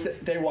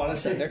 They want to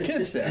send their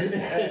kids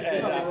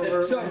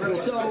there.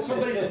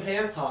 Somebody from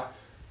Hancock,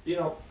 you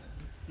know,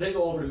 they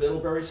go over to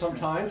Middlebury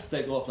sometimes.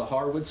 They go up to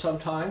Harwood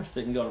sometimes.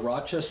 They can go to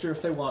Rochester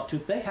if they want to.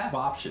 They have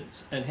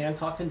options, and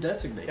Hancock can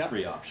designate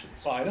 3 options.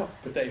 Well, I know,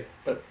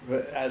 but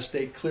as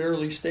they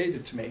clearly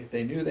stated to me,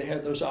 they knew they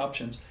had those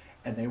options,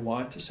 and they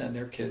wanted to send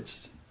their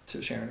kids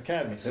to Sharon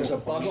Academy. There's a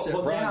bus that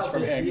runs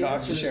from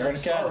Hancock to Sharon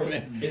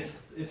Academy.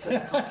 It's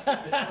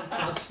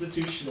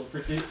unconstitutional.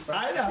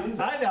 I know.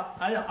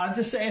 I'm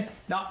just saying,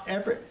 not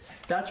every.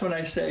 That's when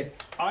I say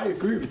I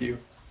agree with you,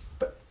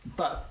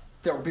 but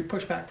there will be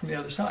pushback from the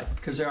other side,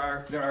 because there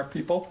are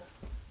people,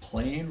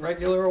 plain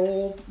regular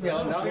old, you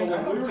know. I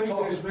don't think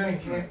there's many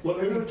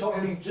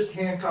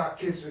Hancock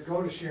kids that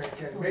go to Sharon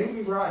Academy.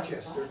 Maybe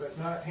Rochester, but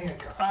not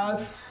Hancock.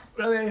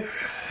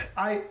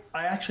 I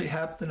actually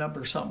have the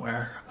number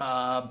somewhere,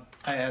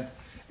 and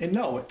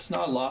no, it's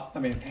not a lot. I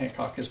mean,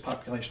 Hancock is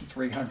population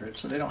 300,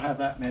 so they don't have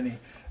that many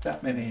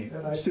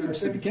students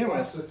to begin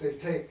with. That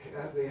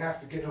they have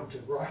to get them to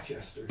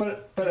Rochester.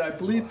 But I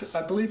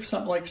believe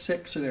something like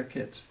 6 of their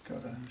kids go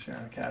to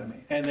Sharon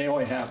Academy, and they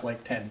only have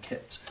like 10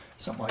 kids,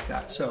 something like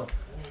that. So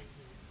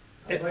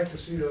I'd like to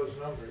see those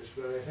numbers,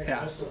 but I think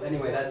most of them.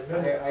 Anyway, I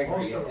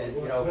agree, and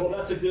you know. Well,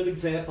 that's a good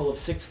example of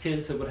 6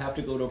 kids that would have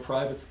to go to a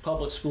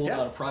public school,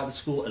 not a private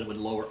school, and it would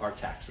lower our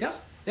taxes.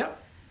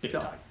 Big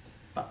time.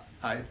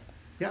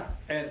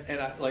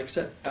 And I, like I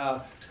said,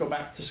 to go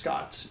back to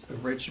Scott's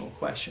original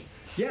question,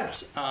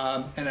 yes,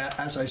 and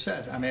as I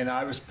said, I mean,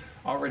 I was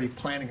already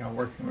planning on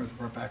working with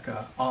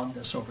Rebecca on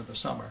this over the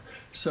summer,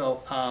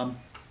 so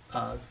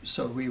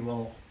we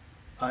will,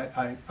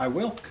 I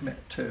will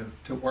commit to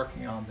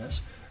working on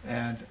this,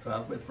 and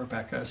with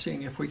Rebecca,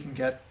 seeing if we can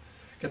get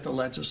the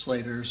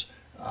legislators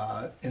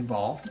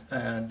involved,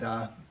 and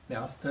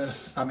not the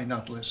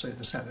legislators,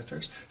 the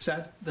senators.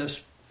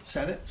 The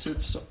Senate's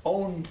its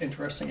own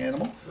interesting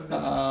animal,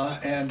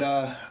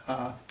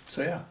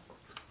 so yeah.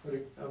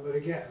 But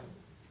again,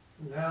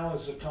 now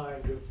is the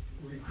time to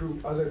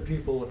recruit other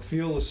people that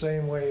feel the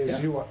same way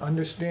as you are,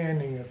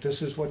 understanding that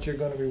this is what you're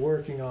going to be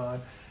working on,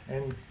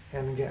 and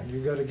again, you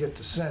got to get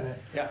the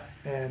Senate.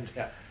 And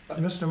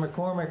Mr.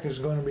 McCormick is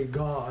going to be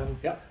gone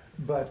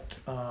but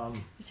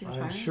Is he I'm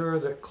retiring? sure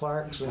that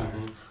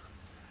Clarkson,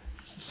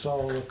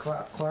 so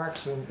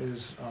Clarkson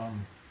is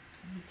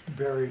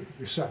very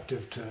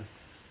receptive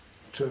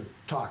to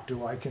talk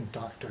to. I can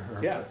talk to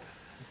her. Yeah,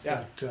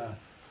 yeah. But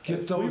get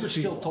If those we were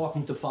still people.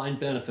 talking defined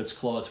benefits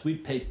clause,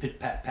 we'd pay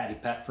patty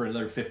pat for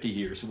another 50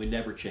 years and we'd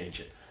never change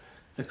it.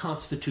 The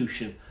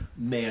Constitution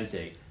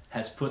mandate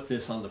has put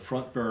this on the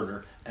front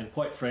burner, and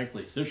quite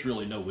frankly, there's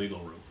really no wiggle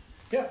room.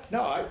 Yeah,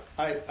 no,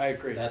 I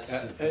agree. That's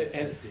and it,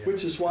 yeah.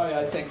 which is why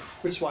I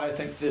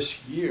think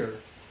this year,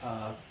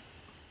 I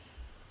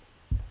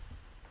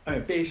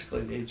mean,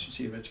 basically the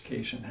Agency of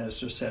Education has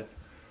just said,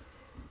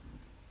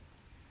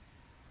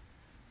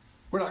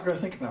 we're not going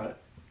to think about it,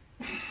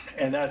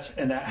 and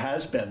that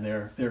has been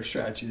their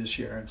strategy this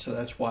year, and so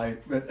that's why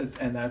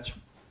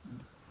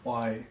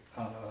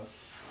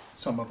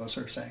some of us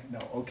are saying, no,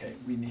 okay,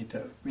 we need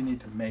to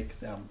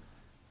make them,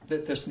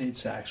 that this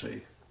needs to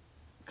actually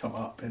come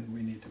up, and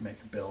we need to make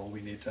a bill.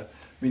 We need to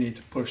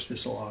push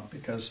this along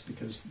because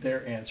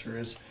their answer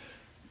is,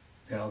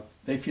 you know,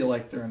 they feel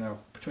like they're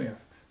between a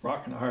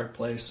rock and a hard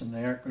place, and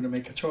they aren't going to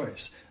make a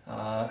choice.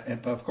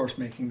 But of course,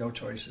 making no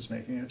choice is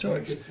making a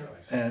choice.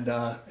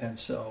 And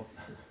so.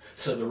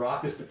 So the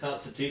rock is the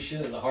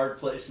Constitution, and the hard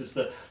place is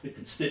the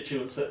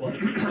constituents that want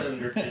to keep sending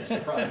their kids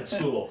to private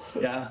school.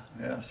 Yeah,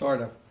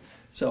 sort of.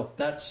 So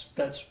that's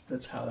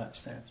how that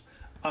stands.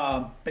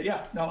 But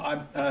yeah, no,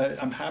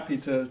 I'm happy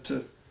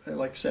to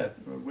like I said,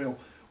 we'll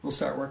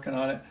start working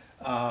on it.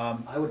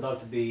 I would love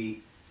to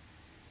be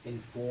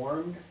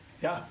informed.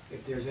 Yeah.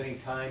 If there's any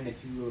time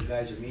that you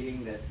guys are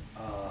meeting that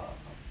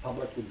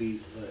public would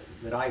be,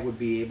 that I would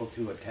be able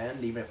to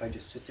attend, even if I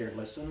just sit there and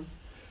listen.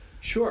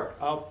 Sure,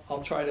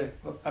 I'll try to.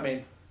 I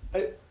mean,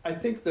 I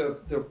think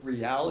the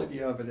reality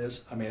of it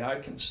is, I mean, I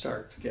can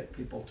start to get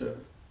people to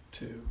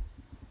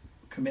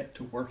commit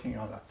to working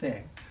on a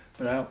thing,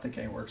 but I don't think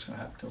any work's going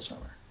to happen till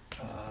summer.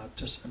 I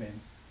mean.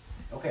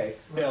 Okay.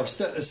 You know,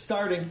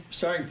 starting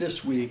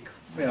this week,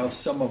 you know,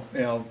 some of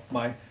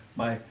my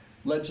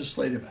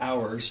legislative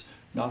hours,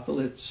 not the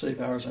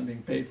legislative hours I'm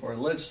being paid for,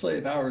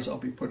 legislative hours I'll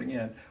be putting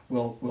in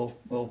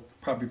will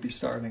probably be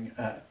starting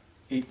at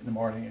 8 in the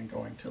morning and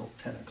going till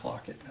 10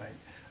 o'clock at night.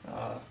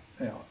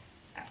 You know,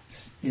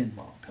 in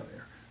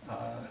Montpelier.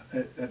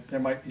 There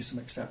might be some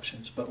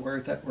exceptions, but we're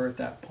at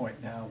that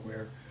point now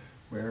where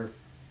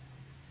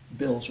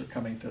bills are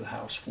coming to the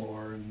House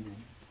floor and.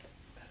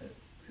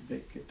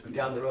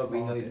 Down the road,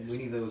 we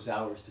need those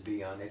hours to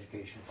be on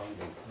education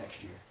funding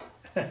next year.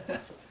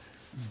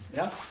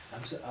 Yeah.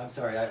 I'm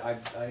sorry. I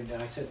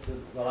said to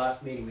the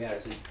last meeting we had, I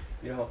said,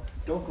 you know,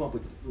 don't come up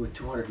with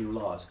 200 new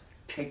laws.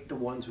 Take the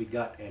ones we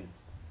got and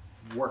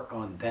work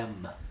on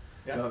them.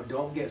 Yeah.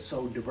 Don't get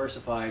so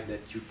diversified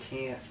that you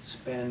can't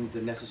spend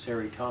the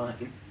necessary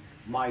time,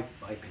 my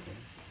opinion,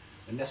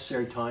 the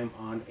necessary time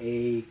on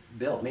a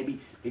bill.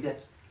 Maybe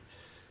that's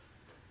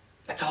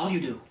all you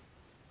do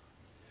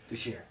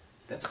this year.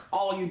 That's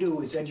all you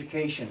do is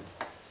education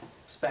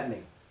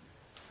spending.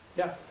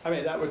 Yeah, I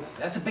mean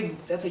That's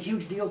a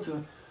huge deal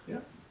to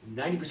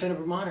 90% of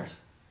Vermonters.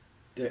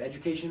 Their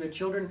education of their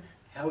children,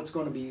 how it's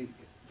going to be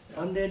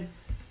funded.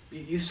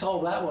 You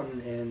solve that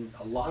one, and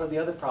a lot of the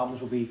other problems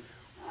will be.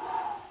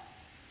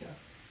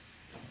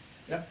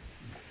 Yeah.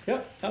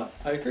 No,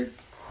 I agree.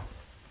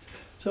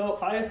 So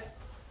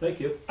Thank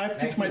you. I have to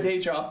get to my day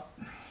job,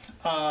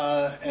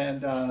 but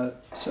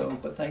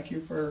thank you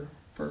for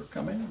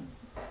coming.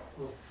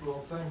 Well,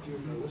 thank you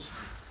for this.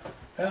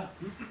 Yeah.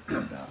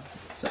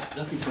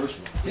 Nothing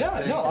personal.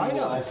 Yeah, no, I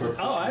know. For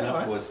Oh, I putting know.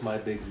 up with my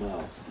big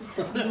mouth.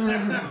 The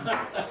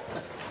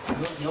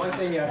only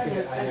thing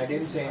I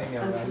didn't say anything,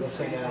 I will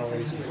say now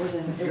is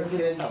your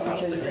kids,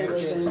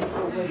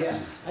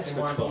 yes, they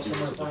want to go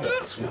somewhere fun.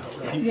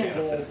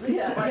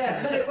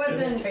 Yeah, but it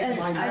wasn't, and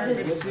I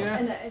just,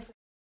 and